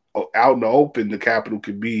how out in the open the Capitol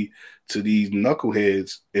could be to these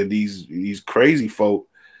knuckleheads and these crazy folk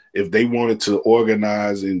if they wanted to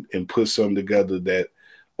organize and put something together that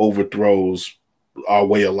overthrows our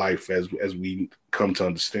way of life as we come to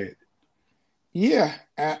understand it. Yeah,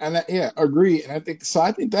 agree. And I think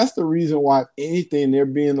that's the reason why, if anything,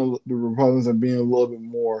 the Republicans are being a little bit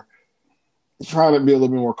more, trying to be a little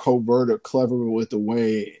bit more covert or clever with the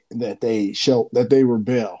way that they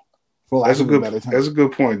rebel. That's a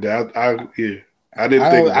good point. I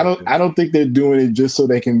don't think they're doing it just so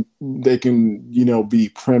they can be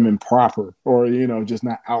prim and proper or just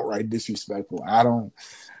not outright disrespectful.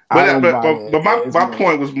 But my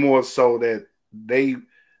point was more so that they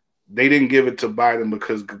didn't give it to Biden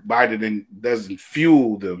because Biden doesn't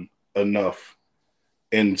fuel them enough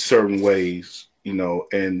in certain ways,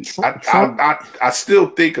 and I still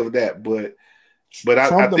think of that, but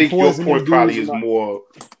I think your point probably is more.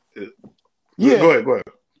 Go ahead.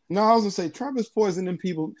 No, I was gonna say Trump is poisoning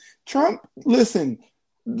people. Trump and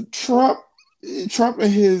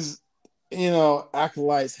his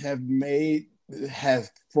acolytes have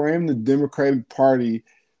framed the Democratic Party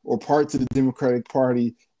or parts of the Democratic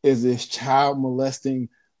Party as this child molesting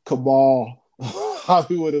cabal,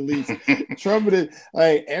 Hollywood elites. Trump did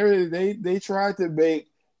they tried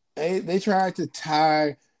to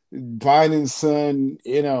tie Biden's son,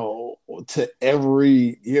 to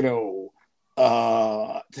every,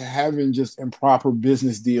 to having just improper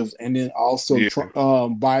business deals, and then also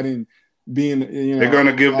Biden being, they're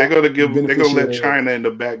gonna let China in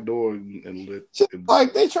the back door and let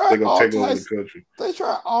they try take over the country. They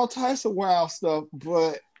try all types of wild stuff,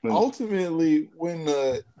 but ultimately, when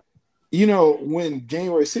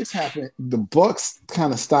January 6th happened, the Bucks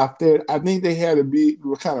kind of stopped there. I think they had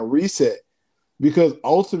to kind of reset because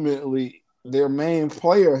ultimately their main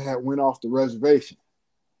player had went off the reservation.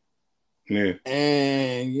 Yeah,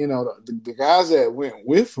 and the guys that went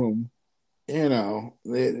with him, to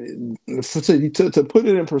put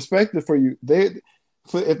it in perspective for you,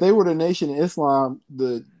 if they were the Nation of Islam,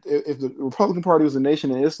 if the Republican Party was the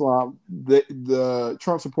Nation of Islam, the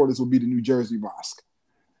Trump supporters would be the New Jersey mosque.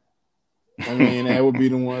 I mean, that would be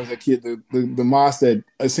the ones that the mosque that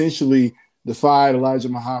essentially defied Elijah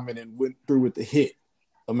Muhammad and went through with the hit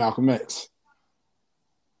of Malcolm X.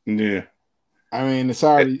 Yeah. I mean,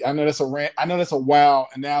 sorry, I know that's a rant. I know that's a wild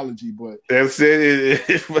analogy, but that's it.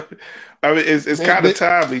 I mean, it's kind of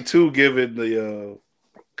timely too, given the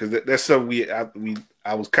because that's something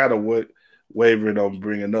I was kind of wavering on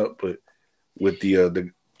bringing up, but with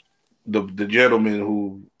the gentleman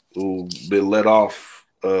who been let off.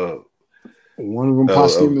 One of them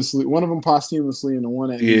posthumously, and the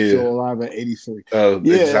one that is still alive at 83.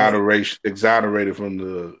 Exonerated from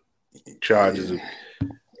the charges of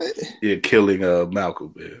killing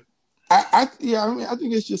Malcolm. Man. I mean, I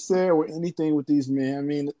think it's just sad with anything with these men. I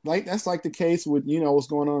mean, like that's like the case with what's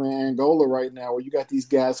going on in Angola right now, where you got these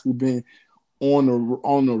guys who've been on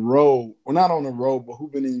the road, or not on the road, but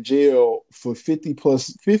who've been in jail for 50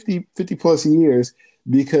 plus years.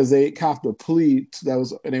 Because they copped a plea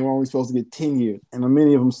and they were only supposed to get 10 years, and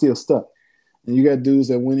many of them still stuck. And you got dudes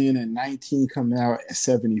that went in at 19, coming out at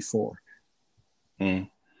 74. Mm.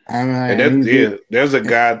 And there's a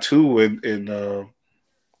guy too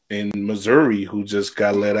in Missouri who just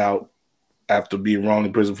got let out after being wrongly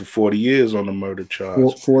in prison for 40 years on a murder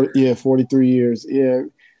charge. 43 years. Yeah,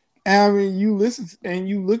 and I mean, you listen and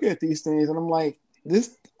you look at these things, and I'm like,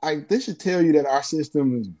 this should tell you that our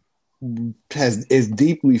system is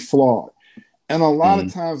deeply flawed, and a lot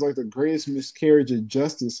of times, like the greatest miscarriage of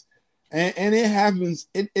justice, and it happens.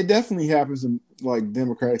 It definitely happens in like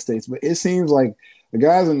Democratic states, but it seems like the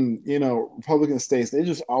guys in Republican states, they're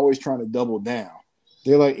just always trying to double down.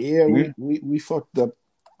 They're like, we fucked up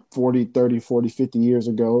 40, 30, 40, 50 years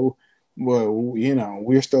ago, but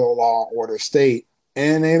we're still a law and order state,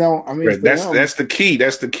 and they don't. I mean, right. That's the key.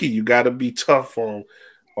 That's the key. You got to be tough on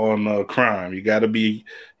crime. You got to be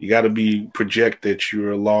project that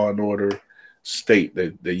you're a law and order state,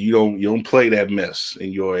 that you don't play that mess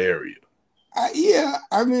in your area.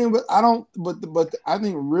 I mean, but I don't. But I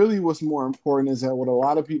think really what's more important is that what a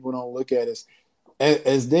lot of people don't look at is,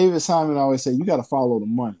 as David Simon always say, you got to follow the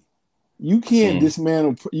money. You can't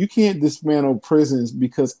dismantle prisons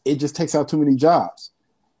because it just takes out too many jobs.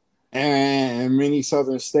 And many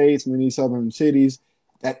southern states, many southern cities,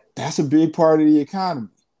 that's a big part of the economy.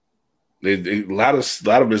 A lot of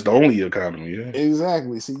it's the only economy, yeah.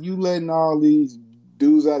 Exactly. So you letting all these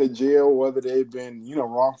dudes out of jail, whether they've been,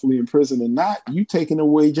 wrongfully imprisoned or not, you taking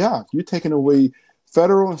away jobs. You're taking away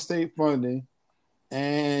federal and state funding,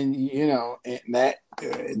 and and that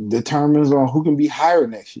determines on who can be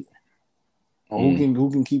hired next year, or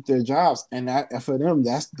who can keep their jobs. And that for them,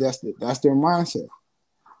 that's their mindset.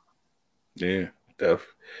 Yeah, definitely.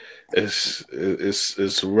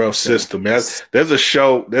 It's a rough system. There's a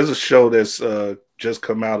show that's just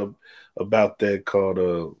come out about that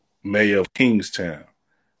called Mayor of Kingstown.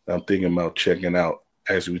 I'm thinking about checking out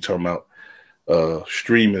as we talking about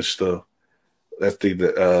streaming stuff. That's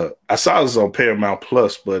I saw this on Paramount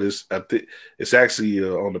Plus, but it's actually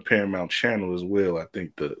on the Paramount channel as well. I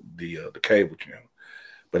think the cable channel,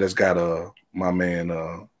 but it's got my man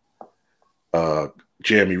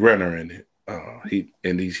Jeremy Renner in it.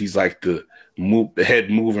 He's like the head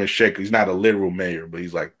mover and shaker. He's not a literal mayor, but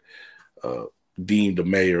he's like deemed the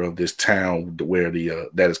mayor of this town where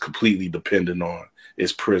that is completely dependent on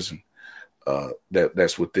its prison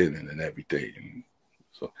that's within it and everything. And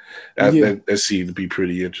so that seemed to be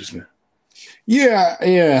pretty interesting.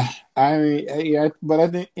 Yeah. I mean, but I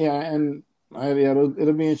think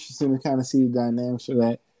it'll be interesting to kind of see the dynamics of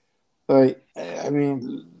that. Like, I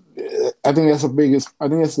mean, I think that's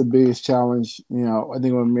the biggest challenge. I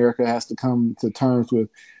think what America has to come to terms with.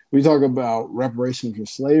 We talk about reparations for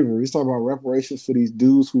slavery. We talk about reparations for these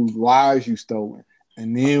dudes whose lives you stolen,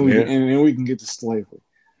 and then we can get to slavery.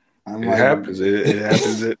 Happens. It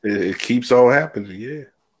happens. It keeps on happening. Yeah.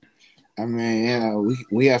 I mean,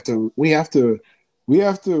 we have to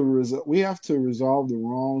resolve the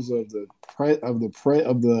wrongs of the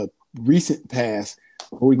recent past,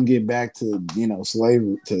 or we can get back to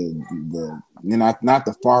slavery, to the not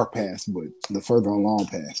the far past, but the further along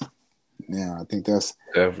past. Yeah, I think that's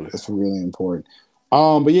really important.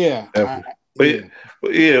 But yeah, let's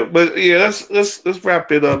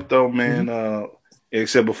wrap it up though, man. Mm-hmm.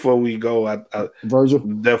 Except before we go, I Virgil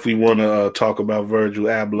definitely want to talk about Virgil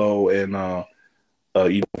Abloh and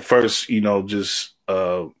first, just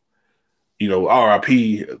RIP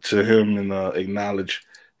to him and acknowledge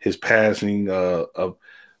his passing. I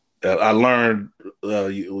learned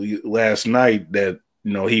last night that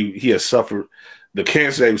he had suffered. The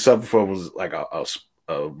cancer that he suffered from was like a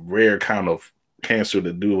rare kind of cancer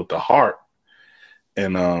to do with the heart.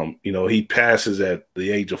 And, he passes at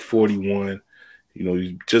the age of 41.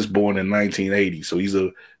 He's just born in 1980. So he's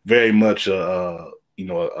a very much,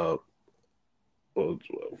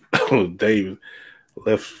 Dave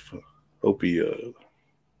left, hope he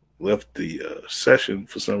left the session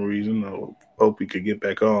for some reason. I hope he could get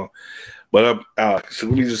back on. But so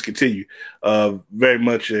let me just continue. Very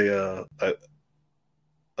much Virgil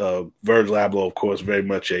Abloh, of course, very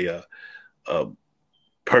much a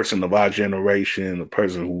person of our generation, a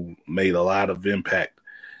person who made a lot of impact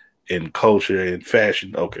in culture and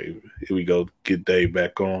fashion. Okay, here we go. Get Dave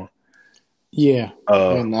back on. Yeah,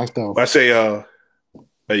 knocked off. I say, yeah.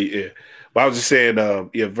 But I was just saying,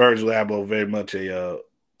 Virgil Abloh, very much a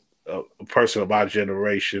person of our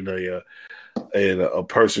generation, a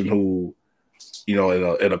person who, in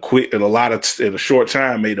a short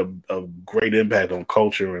time made a great impact on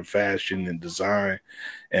culture and fashion and design,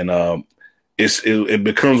 and it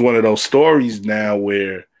becomes one of those stories now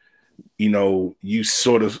where, you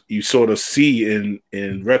sort of see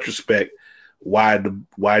in retrospect why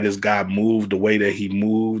this guy moved the way that he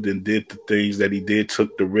moved and did the things that he did,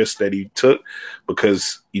 took the risks that he took,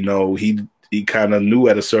 because he kind of knew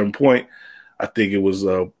at a certain point. I think it was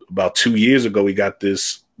about 2 years ago he got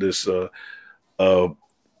this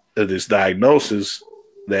diagnosis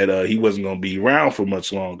that he wasn't going to be around for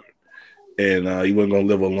much longer, and he wasn't going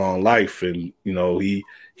to live a long life. And he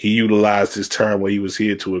utilized his time where he was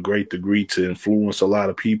here to a great degree to influence a lot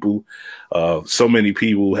of people. So many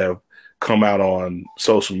people have come out on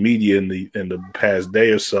social media in the past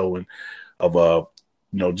day or so, and of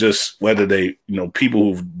just whether they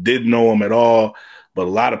people who didn't know him at all, but a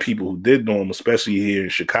lot of people who did know him, especially here in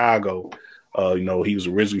Chicago. He was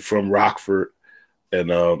originally from Rockford, and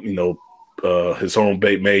his home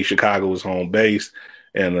base made Chicago his home base,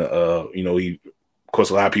 and he, of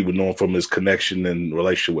course, a lot of people know him from his connection and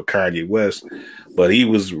relationship with Kanye West, but he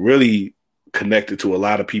was really connected to a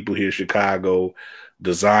lot of people here in Chicago,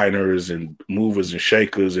 designers and movers and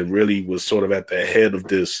shakers, and really was sort of at the head of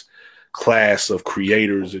this class of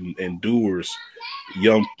creators and doers,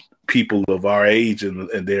 young people of our age and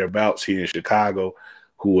thereabouts here in Chicago,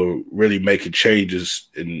 who are really making changes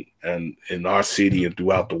in our city and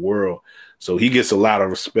throughout the world. So he gets a lot of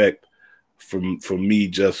respect from me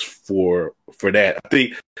just for that.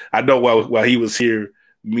 I know while he was here,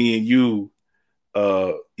 me and you,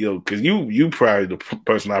 because you probably the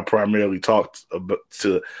person I primarily talked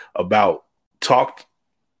about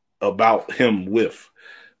him with,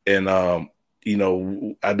 and I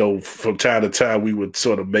know from time to time we would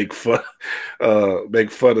sort of make fun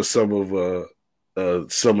of some of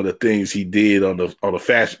the things he did on the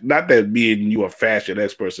fashion. Not that me and you are fashion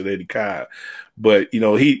experts of any kind, but he,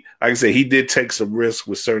 like I said, he did take some risks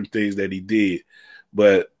with certain things that he did.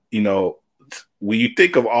 But when you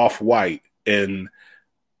think of Off-White and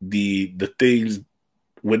the things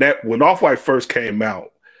when Off-White first came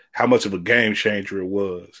out, how much of a game changer it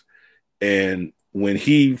was, and when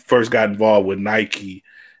he first got involved with Nike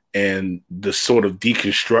and the sort of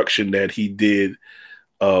deconstruction that he did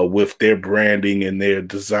with their branding and their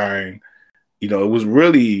design, it was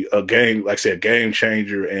really a game, like I said, game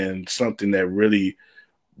changer, and something that really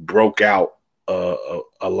broke out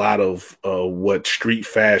a lot of what street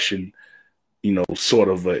fashion, sort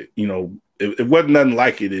of it wasn't nothing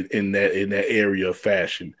like it in that area of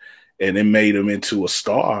fashion, and it made him into a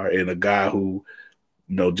star and a guy who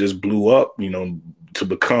just blew up, to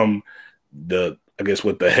become the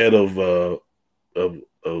head of what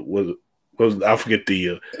was, I forget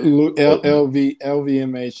the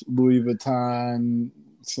LVMH, Louis Vuitton.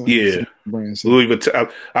 Some brands. Louis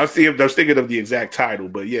Vuitton. I was thinking of the exact title,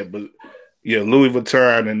 but Louis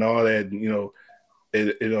Vuitton and all that.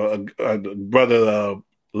 Brother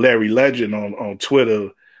Larry Legend on Twitter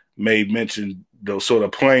made mention, sort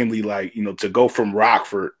of plainly, like, to go from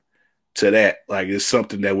Rockford to that, like, it's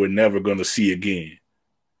something that we're never going to see again.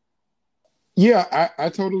 Yeah, I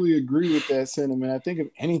totally agree with that sentiment. I think if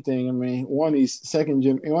anything, I mean, he's second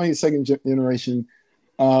generation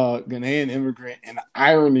Ghanaian immigrant, and the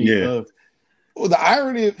irony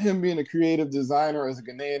of him being a creative designer as a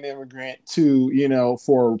Ghanaian immigrant to,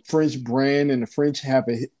 for a French brand, and the French have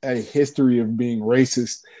a history of being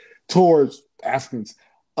racist towards Africans,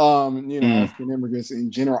 African immigrants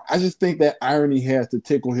in general. I just think that irony has to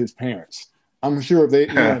tickle his parents. I'm sure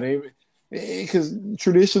because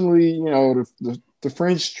traditionally, the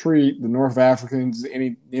French treat the North Africans,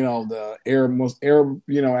 the most Arab,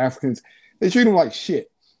 Africans, they treat them like shit.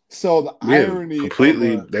 So the irony,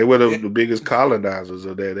 completely, they were the biggest colonizers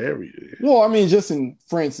of that area. Well, I mean, just in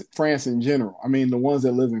France in general. I mean, the ones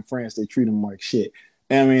that live in France, they treat them like shit.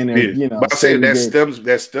 I mean, but I say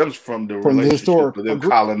that stems from the relationship of them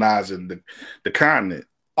colonizing the continent.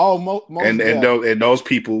 Oh, most and those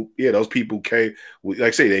people came. Like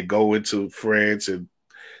I say, they go into France and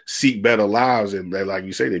seek better lives, and they, like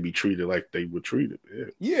you say, they be treated like they were treated.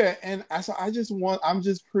 Yeah, and I'm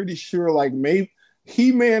just pretty sure, like, maybe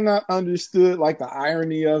he may have not understood like the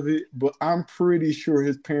irony of it, but I'm pretty sure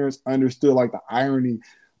his parents understood like the irony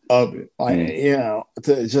of it. Like,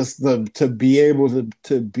 to be able to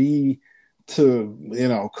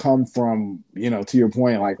come from, to your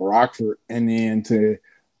point, like Rockford, and then to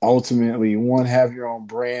ultimately have your own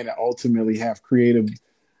brand and ultimately have creative,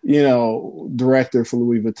 director for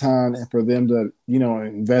Louis Vuitton, and for them to,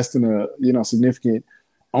 invest in a, significant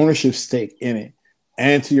ownership stake in it.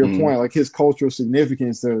 And to your point, like his cultural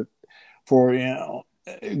significance for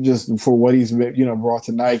just for what he's brought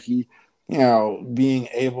to Nike, being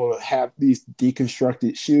able to have these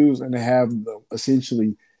deconstructed shoes and to have them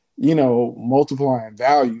essentially, multiplying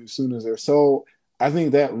value as soon as they're sold. I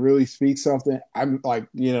think that really speaks something. I'm like,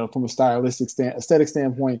 from a stylistic aesthetic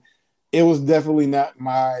standpoint, it was definitely not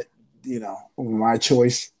my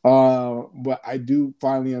choice. But I do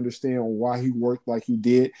finally understand why he worked like he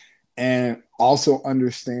did, and also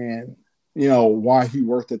understand, why he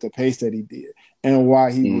worked at the pace that he did, and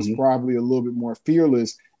why he was probably a little bit more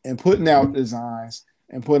fearless in putting out designs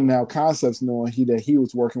and putting out concepts, knowing that he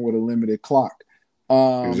was working with a limited clock.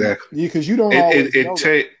 Exactly. Because you don't always know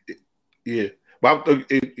that. Yeah. But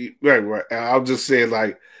right. I'll just say,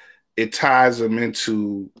 like, it ties him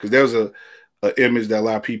into, because there was a image that a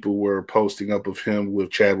lot of people were posting up of him with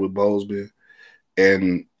Chadwick Boseman,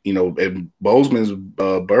 and and Boseman's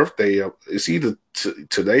birthday, it's either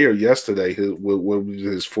today or yesterday. What was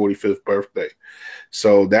his 45th birthday?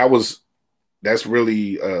 So that's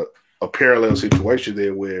really a parallel situation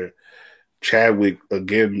there, where Chadwick,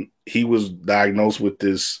 again, he was diagnosed with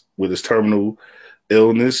his terminal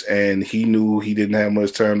illness, and he knew he didn't have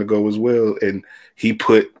much time to go as well, and he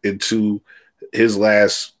put into his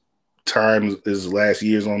last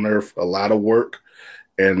years on Earth a lot of work,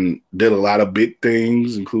 and did a lot of big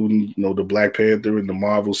things, including the Black Panther and the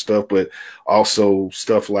Marvel stuff, but also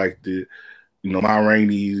stuff like the Ma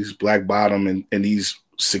Rainey's Black Bottom, and these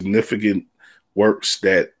significant works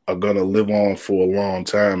that are gonna live on for a long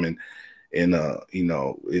time, and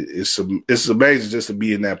it's amazing just to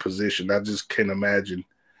be in that position. I just can't imagine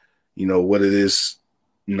what it is,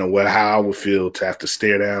 how I would feel to have to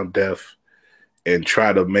stare down death and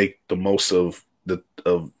try to make the most of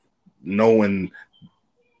knowing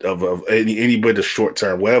of any bit of short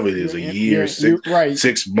term, whatever it is, a year,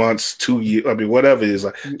 6 months, 2 years, I mean, whatever it is,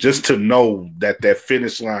 like, just to know that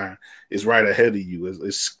finish line is right ahead of you.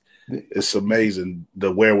 It's amazing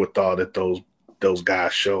the wherewithal that those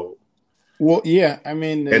guys showed. Well, yeah, I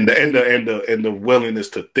mean, and the willingness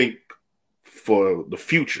to think for the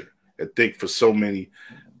future and think for so many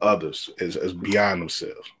others as beyond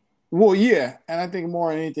themselves. Well, yeah, and I think more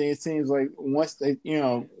than anything, it seems like once they,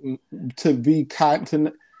 to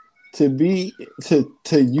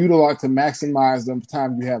utilize, to maximize the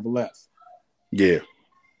time you have left. Yeah.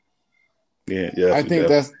 I think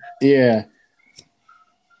that's Yeah,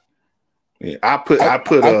 I put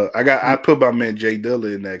my man Jay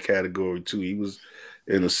Dilla in that category too. He was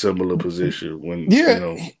in a similar position when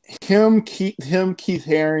him, Keith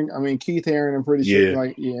Haring. I mean, Keith Haring, I'm pretty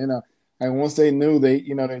sure, and once they knew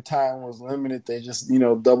their time was limited, they just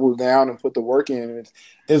doubled down and put the work in.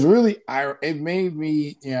 It's really, it made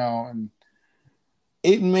me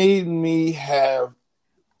have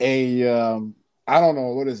a I don't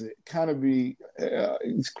know, what is it, kind of be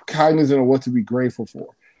cognizant of what to be grateful for.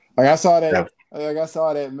 Like I saw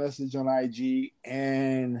that message on IG,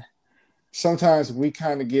 and sometimes we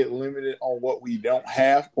kind of get limited on what we don't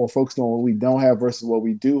have, or focused on what we don't have versus what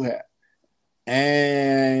we do have.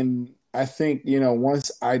 And I think,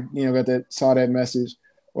 once I, saw that message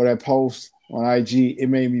or that post on IG, it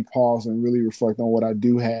made me pause and really reflect on what I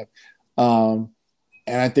do have.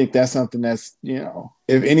 And I think that's something that's,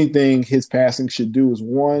 if anything, his passing should do is,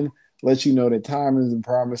 one, let you know that time isn't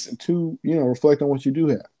promised, and two, reflect on what you do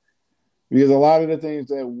have. Because a lot of the things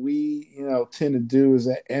that we, tend to do is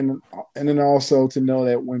that, and then also to know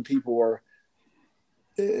that when people are,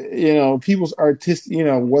 people's artistic,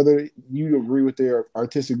 whether you agree with their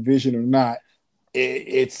artistic vision or not,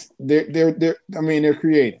 they're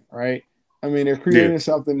creating, right? I mean, they're creating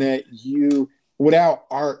something that without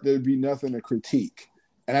art, there'd be nothing to critique.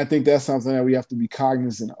 And I think that's something that we have to be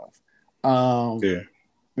cognizant of.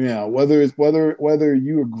 Whether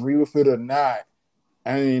you agree with it or not,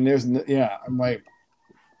 I mean, I'm like,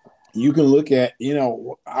 you can look at,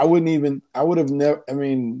 I would have never,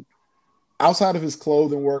 outside of his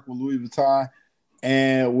clothing work with Louis Vuitton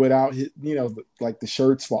and without his, like the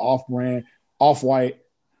shirts for Off-Brand, Off-White,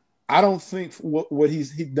 I don't think what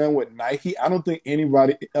he's done with Nike, I don't think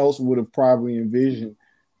anybody else would have probably envisioned,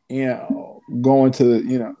 going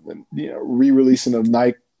to, re-releasing of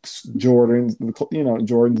Nike Jordans,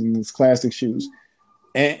 Jordans and his classic shoes,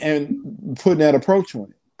 and putting that approach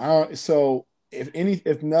on it. So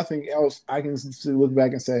if nothing else, I can look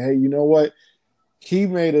back and say, hey, you know what? He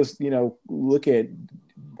made us, look at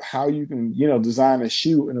how you can, design a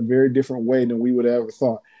shoe in a very different way than we would have ever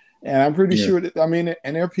thought. And I'm pretty sure that,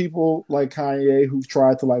 and there are people like Kanye who've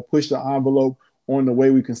tried to like push the envelope on the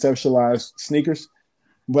way we conceptualize sneakers.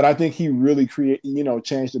 But I think he really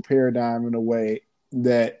changed the paradigm in a way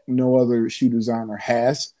that no other shoe designer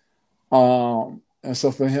has. And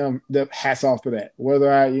so for him, hats off for that.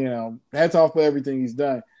 Hats off for everything he's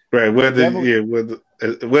done. Right.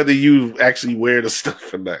 Whether you actually wear the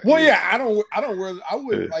stuff or not. Well, yeah, I don't wear. I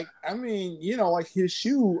would like his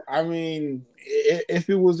shoe. If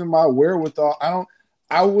it was in my wherewithal,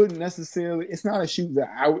 I wouldn't necessarily. It's not a shoe that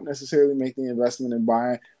I would necessarily make the investment in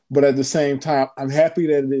buying. But at the same time, I'm happy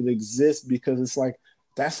that it exists because it's like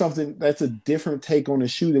that's a different take on a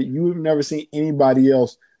shoe that you have never seen anybody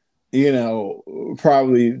else,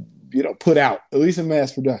 probably put out, at least in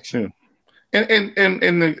mass production. Yeah.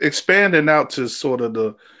 And expanding out to sort of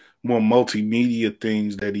the more multimedia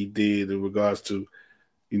things that he did in regards to,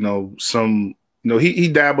 some, he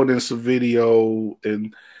dabbled in some video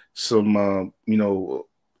and some,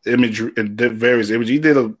 imagery and various images. He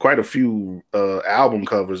did quite a few album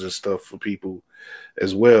covers and stuff for people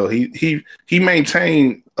as well. He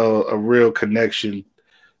maintained a real connection,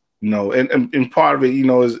 and part of it,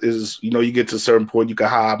 is you get to a certain point, you can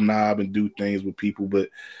hobnob and do things with people, but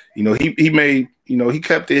he made, he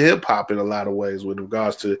kept it hip hop in a lot of ways with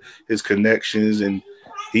regards to his connections, and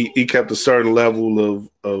he kept a certain level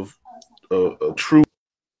of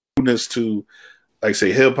trueness to, like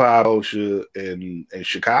say, hip hop culture and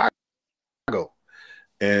Chicago,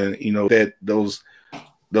 and that those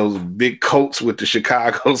big coats with the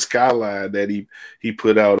Chicago skyline that he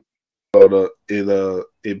put out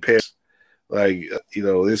in Paris, like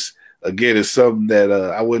this again is something that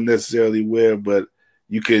I wouldn't necessarily wear, but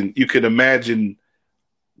you can imagine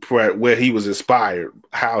where he was inspired,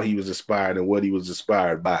 how he was inspired, and what he was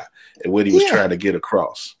inspired by, and what he was trying to get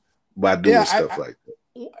across by doing stuff like that.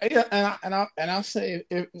 Yeah, and I'll say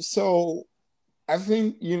so. I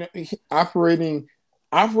think operating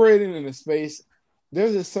in a space,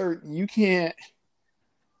 there's a certain you can't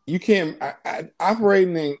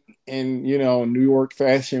operating in New York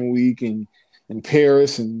Fashion Week and in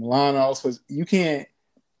Paris and Milan also, you can't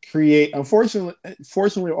create, fortunately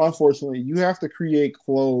or unfortunately, you have to create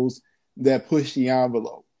clothes that push the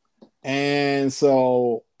envelope. And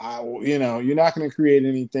so you're not going to create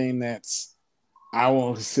anything that's, I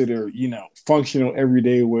won't consider, functional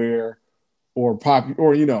everyday wear or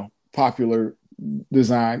popular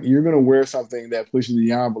design. You're going to wear something that pushes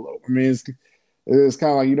the envelope. It's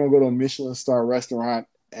kind of like you don't go to a Michelin star restaurant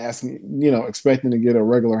expecting to get a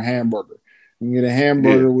regular hamburger. You can get a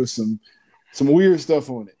hamburger with some weird stuff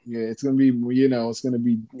on it. Yeah, it's gonna be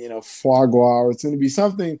foie gras, or it's gonna be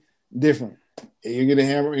something different. You get a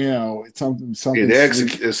hamburger, it's something.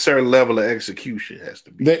 A certain level of execution has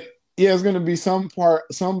to be. It's gonna be some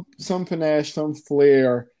panache, some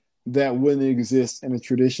flair that wouldn't exist in a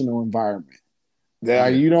traditional environment.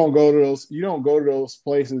 You don't go to those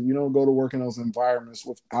places, you don't go to work in those environments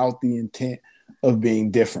without the intent of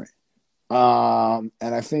being different. And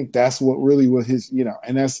I think that's what really was his,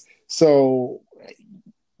 and that's so.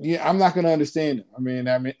 Yeah, I'm not going to understand him.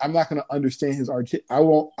 I'm not going to understand his I'm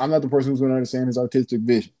not the person who's going to understand his artistic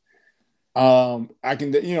vision. I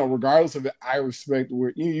can, regardless of it, I respect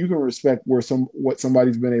where you can respect what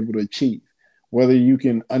somebody's been able to achieve, whether you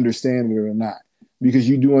can understand it or not. Because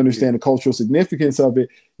you do understand the cultural significance of it.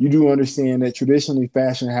 You do understand that traditionally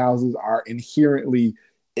fashion houses are inherently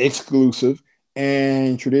exclusive,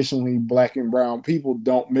 and traditionally Black and brown people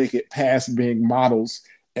don't make it past being models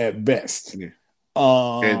at best. Yeah.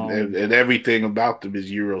 And everything about them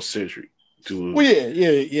is Eurocentric.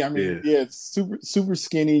 Super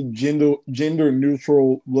skinny, gender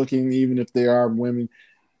neutral looking, even if they are women.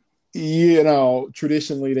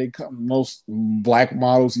 Traditionally most Black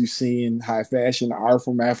models you see in high fashion are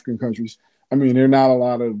from African countries. There are not a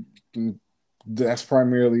lot of, that's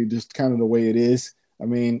primarily just kind of the way it is.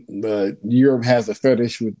 Europe has a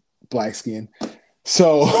fetish with Black skin.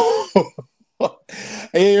 So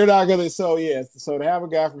you're not gonna, so to have a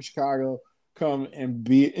guy from Chicago come and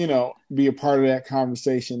be a part of that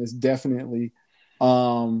conversation is definitely,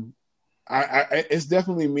 it's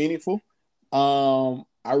definitely meaningful.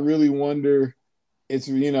 I really wonder. It's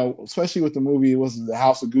especially with the movie, it was The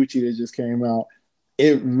House of Gucci that just came out.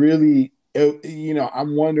 I'm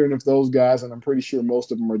wondering if those guys, and I'm pretty sure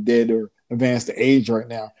most of them are dead or advanced to age right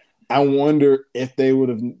now. I wonder if they would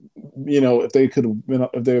have, if they could have been,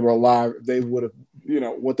 if they were alive, if they would have,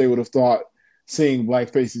 what they would have thought seeing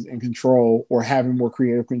black faces in control or having more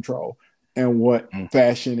creative control, and what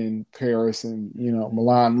fashion in Paris and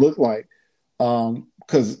Milan looked like.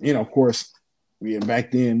 Because of course,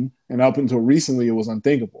 back then and up until recently, it was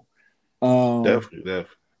unthinkable. Definitely.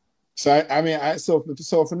 So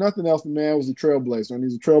so for nothing else, the man was a trailblazer, and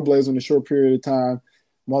he's a trailblazer in a short period of time,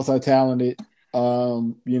 multi-talented. He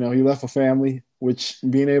left a family, which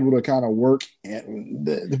being able to kind of work and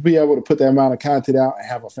to be able to put that amount of content out and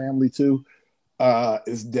have a family too,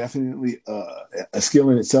 is definitely a skill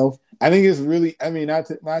in itself. I think it's really, not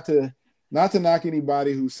to knock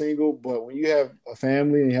anybody who's single, but when you have a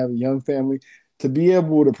family and you have a young family, to be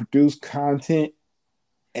able to produce content,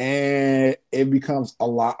 and it becomes a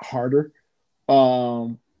lot harder.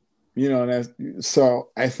 So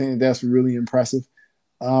I think that's really impressive.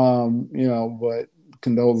 But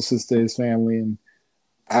condolences to his family, and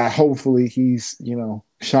hopefully he's,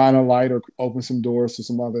 shine a light or open some doors to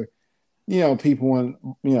some other, people in,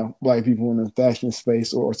 black people in the fashion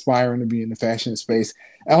space or aspiring to be in the fashion space.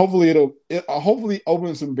 And hopefully it'll hopefully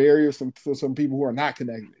open some barriers for some people who are not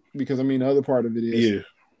connected, because the other part of it is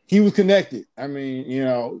he was connected. He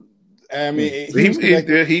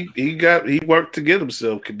worked to get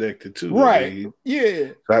himself connected too. Right.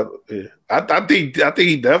 I think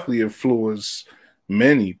he definitely influenced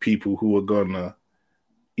many people who are gonna,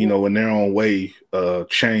 in their own way,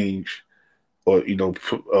 change or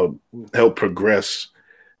help progress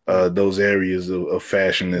those areas of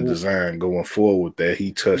fashion and design going forward that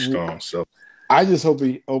he touched on. So I just hope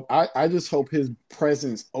his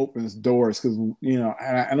presence opens doors, because and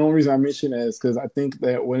the only reason I mention that is because I think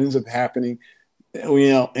that what ends up happening,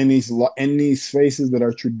 in these spaces that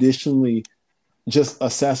are traditionally just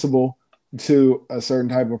accessible to a certain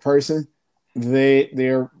type of person,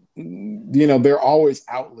 they're always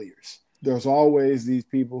outliers. There's always these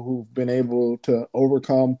people who've been able to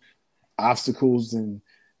overcome obstacles and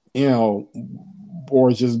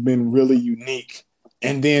or just been really unique.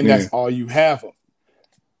 And then that's all you have of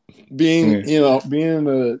being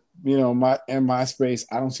in my space.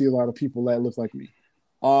 I don't see a lot of people that look like me.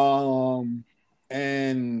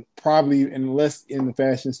 And probably unless in the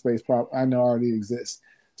fashion space, I know already exists.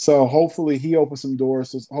 So hopefully he opens some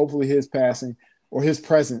doors. So hopefully his passing or his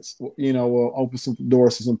presence, will open some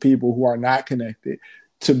doors to some people who are not connected,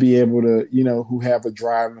 to be able to, who have a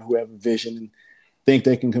drive and who have a vision and think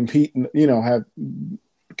they can compete and,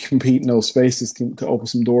 compete in those spaces to open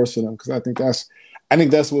some doors for them. Because I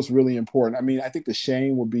think that's what's really important. I think the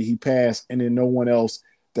shame would be he passed and then no one else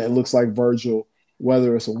that looks like Virgil,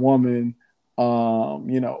 whether it's a woman, or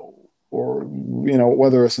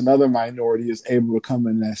whether it's another minority, is able to come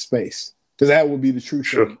in that space, because that would be the true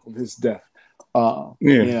shame of his death.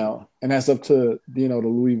 And that's up to the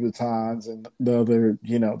Louis Vuittons and the other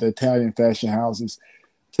the Italian fashion houses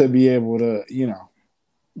to be able to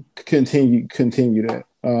continue that.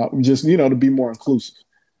 Just to be more inclusive.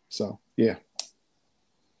 So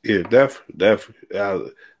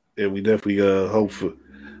definitely. We definitely hope for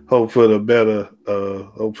the better,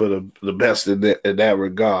 hope for the best in that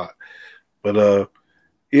regard. But like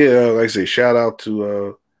I say, shout out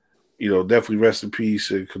to definitely rest in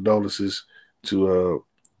peace and condolences to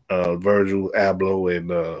Virgil Abloh and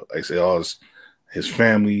like I say, all his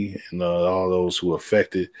family and all those who are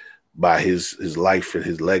affected by his life and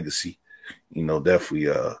his legacy. Definitely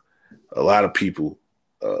a lot of people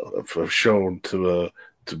have shown to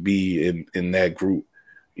be in that group,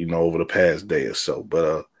 over the past day or so.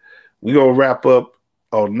 But we gonna wrap up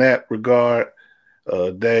on that regard.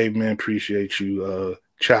 Dave, man, appreciate you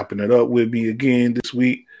chopping it up with me again this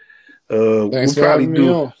week. Thanks for having me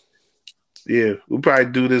on. Yeah, we'll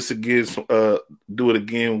probably do this again. Do it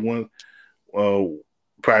again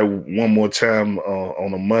probably one more time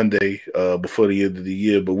on a Monday before the end of the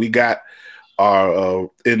year. But we got our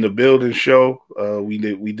in the building show. We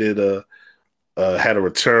did had a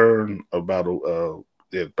return about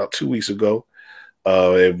 2 weeks ago.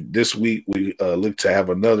 And this week we look to have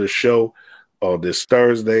another show on this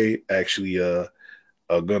Thursday. Actually,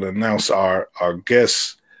 going to announce our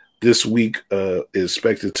guests this week is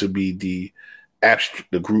expected to be the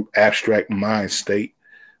group Abstract Mind State.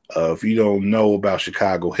 If you don't know about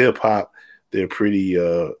Chicago hip hop, they're pretty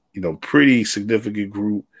significant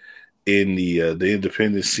group in the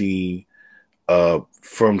independent scene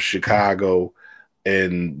from Chicago.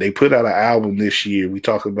 and they put out an album this year. We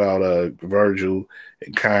talked about Virgil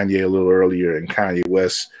and Kanye a little earlier, and Kanye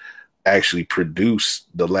West actually produced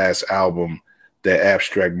the last album that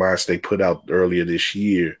Abstract Mind State put out earlier this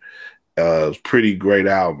year. Pretty great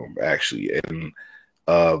album actually, and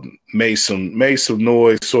made some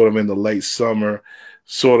noise sort of in the late summer.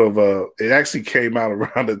 It actually came out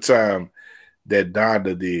around the time that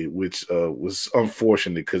Donda did, which was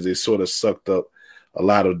unfortunate because it sort of sucked up a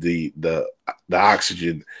lot of the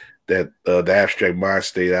oxygen that the Abstract Mind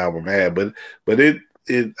State album had. But I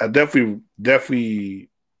definitely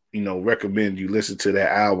recommend you listen to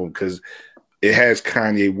that album because it has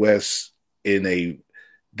Kanye West in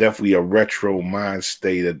definitely a retro mind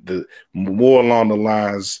state, more along the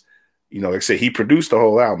lines, like I said, he produced the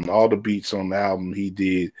whole album, all the beats on the album he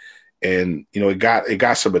did, and it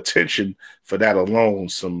got some attention for that alone,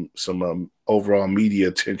 some overall media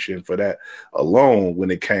attention for that alone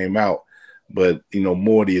when it came out, but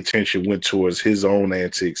more of the attention went towards his own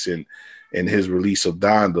antics and his release of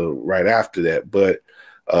Donda right after that. But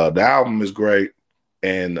the album is great,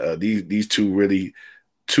 and these two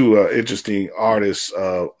interesting artists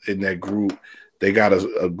in that group. They got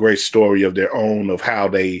a great story of their own of how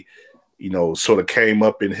they, sort of came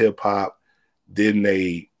up in hip hop. Then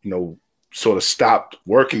they, sort of stopped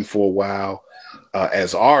working for a while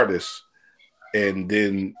as artists, and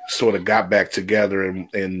then sort of got back together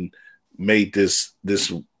and made this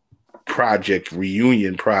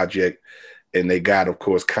reunion project. And they got, of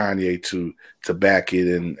course, Kanye to back it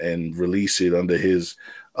and release it under his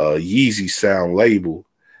Yeezy Sound label.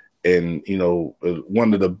 And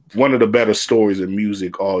one of the better stories in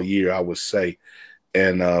music all year, I would say.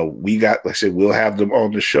 And like I said, we'll have them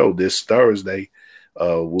on the show this Thursday.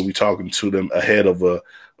 We'll be talking to them ahead of a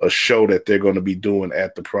show that they're going to be doing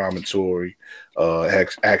at the Promontory,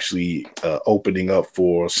 actually opening up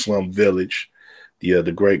for Slum Village,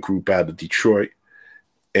 the great group out of Detroit.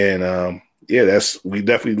 And we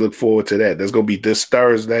definitely look forward to that. That's going to be this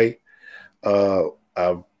Thursday.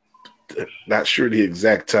 I'm not sure the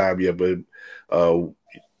exact time yet, but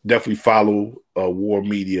definitely follow War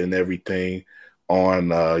Media and everything on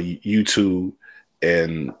YouTube,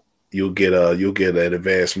 and you'll get an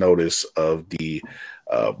advance notice of the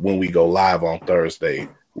when we go live on Thursday.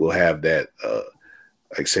 We'll have that,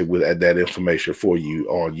 like I said, we'll add that information for you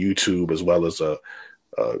on YouTube as well as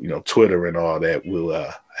Twitter and all that.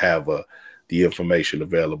 We'll have the information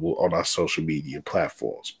available on our social media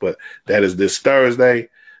platforms. But that is this Thursday.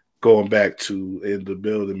 Going back to In the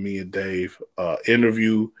Building, me and Dave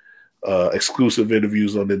exclusive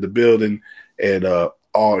interviews on In the Building, and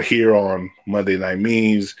all here on Monday Night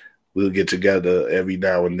Memes. We'll get together every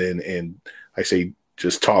now and then, and I say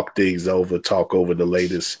just talk things over, talk over the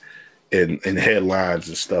latest and headlines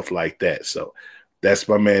and stuff like that. So that's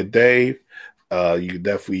my man Dave. You can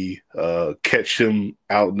definitely catch him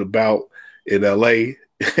out and about in LA,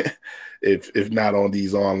 if not on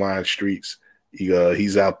these online streets.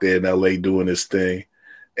 He's out there in LA doing his thing.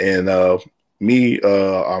 And I'm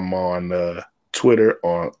on Twitter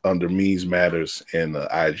under Memes Matters, and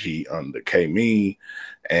IG under K-Mean,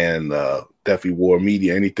 and definitely War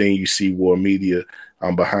Media. Anything you see War Media,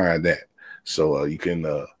 I'm behind that. So you can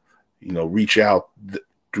reach out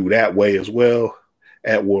through that way as well,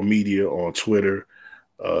 at War Media on Twitter,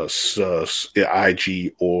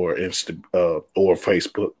 IG or or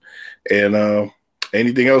Facebook. And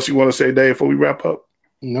anything else you want to say, Dave, before we wrap up?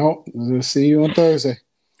 No, we'll see you on Thursday.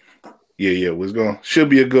 Yeah. Should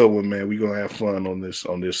be a good one, man. We're gonna have fun on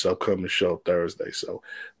this upcoming show Thursday. So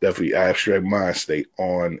definitely Abstract Mind State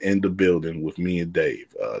on In the Building with me and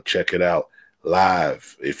Dave. Check it out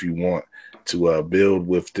live if you want to build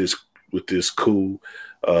with this cool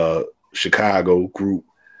Chicago group,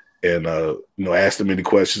 and ask them any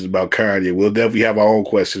questions about Kanye. We'll definitely have our own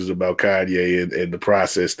questions about Kanye and the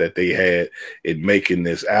process that they had in making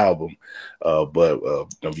this album. But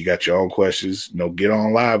if you got your own questions, get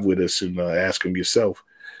on live with us and ask them yourself.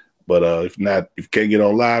 But if not, if you can't get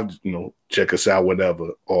on live, check us out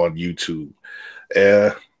whenever on YouTube,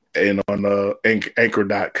 and on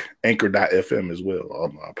Anchor.fm as well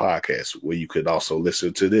on our podcast, where you could also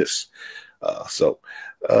listen to this. So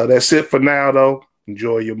that's it for now, though.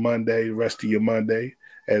 Enjoy your Monday, rest of your Monday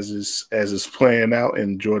as it's playing out.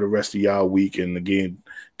 Enjoy the rest of y'all week, and again,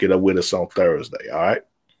 get up with us on Thursday. All right.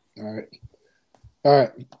 All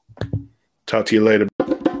right. Talk to you later.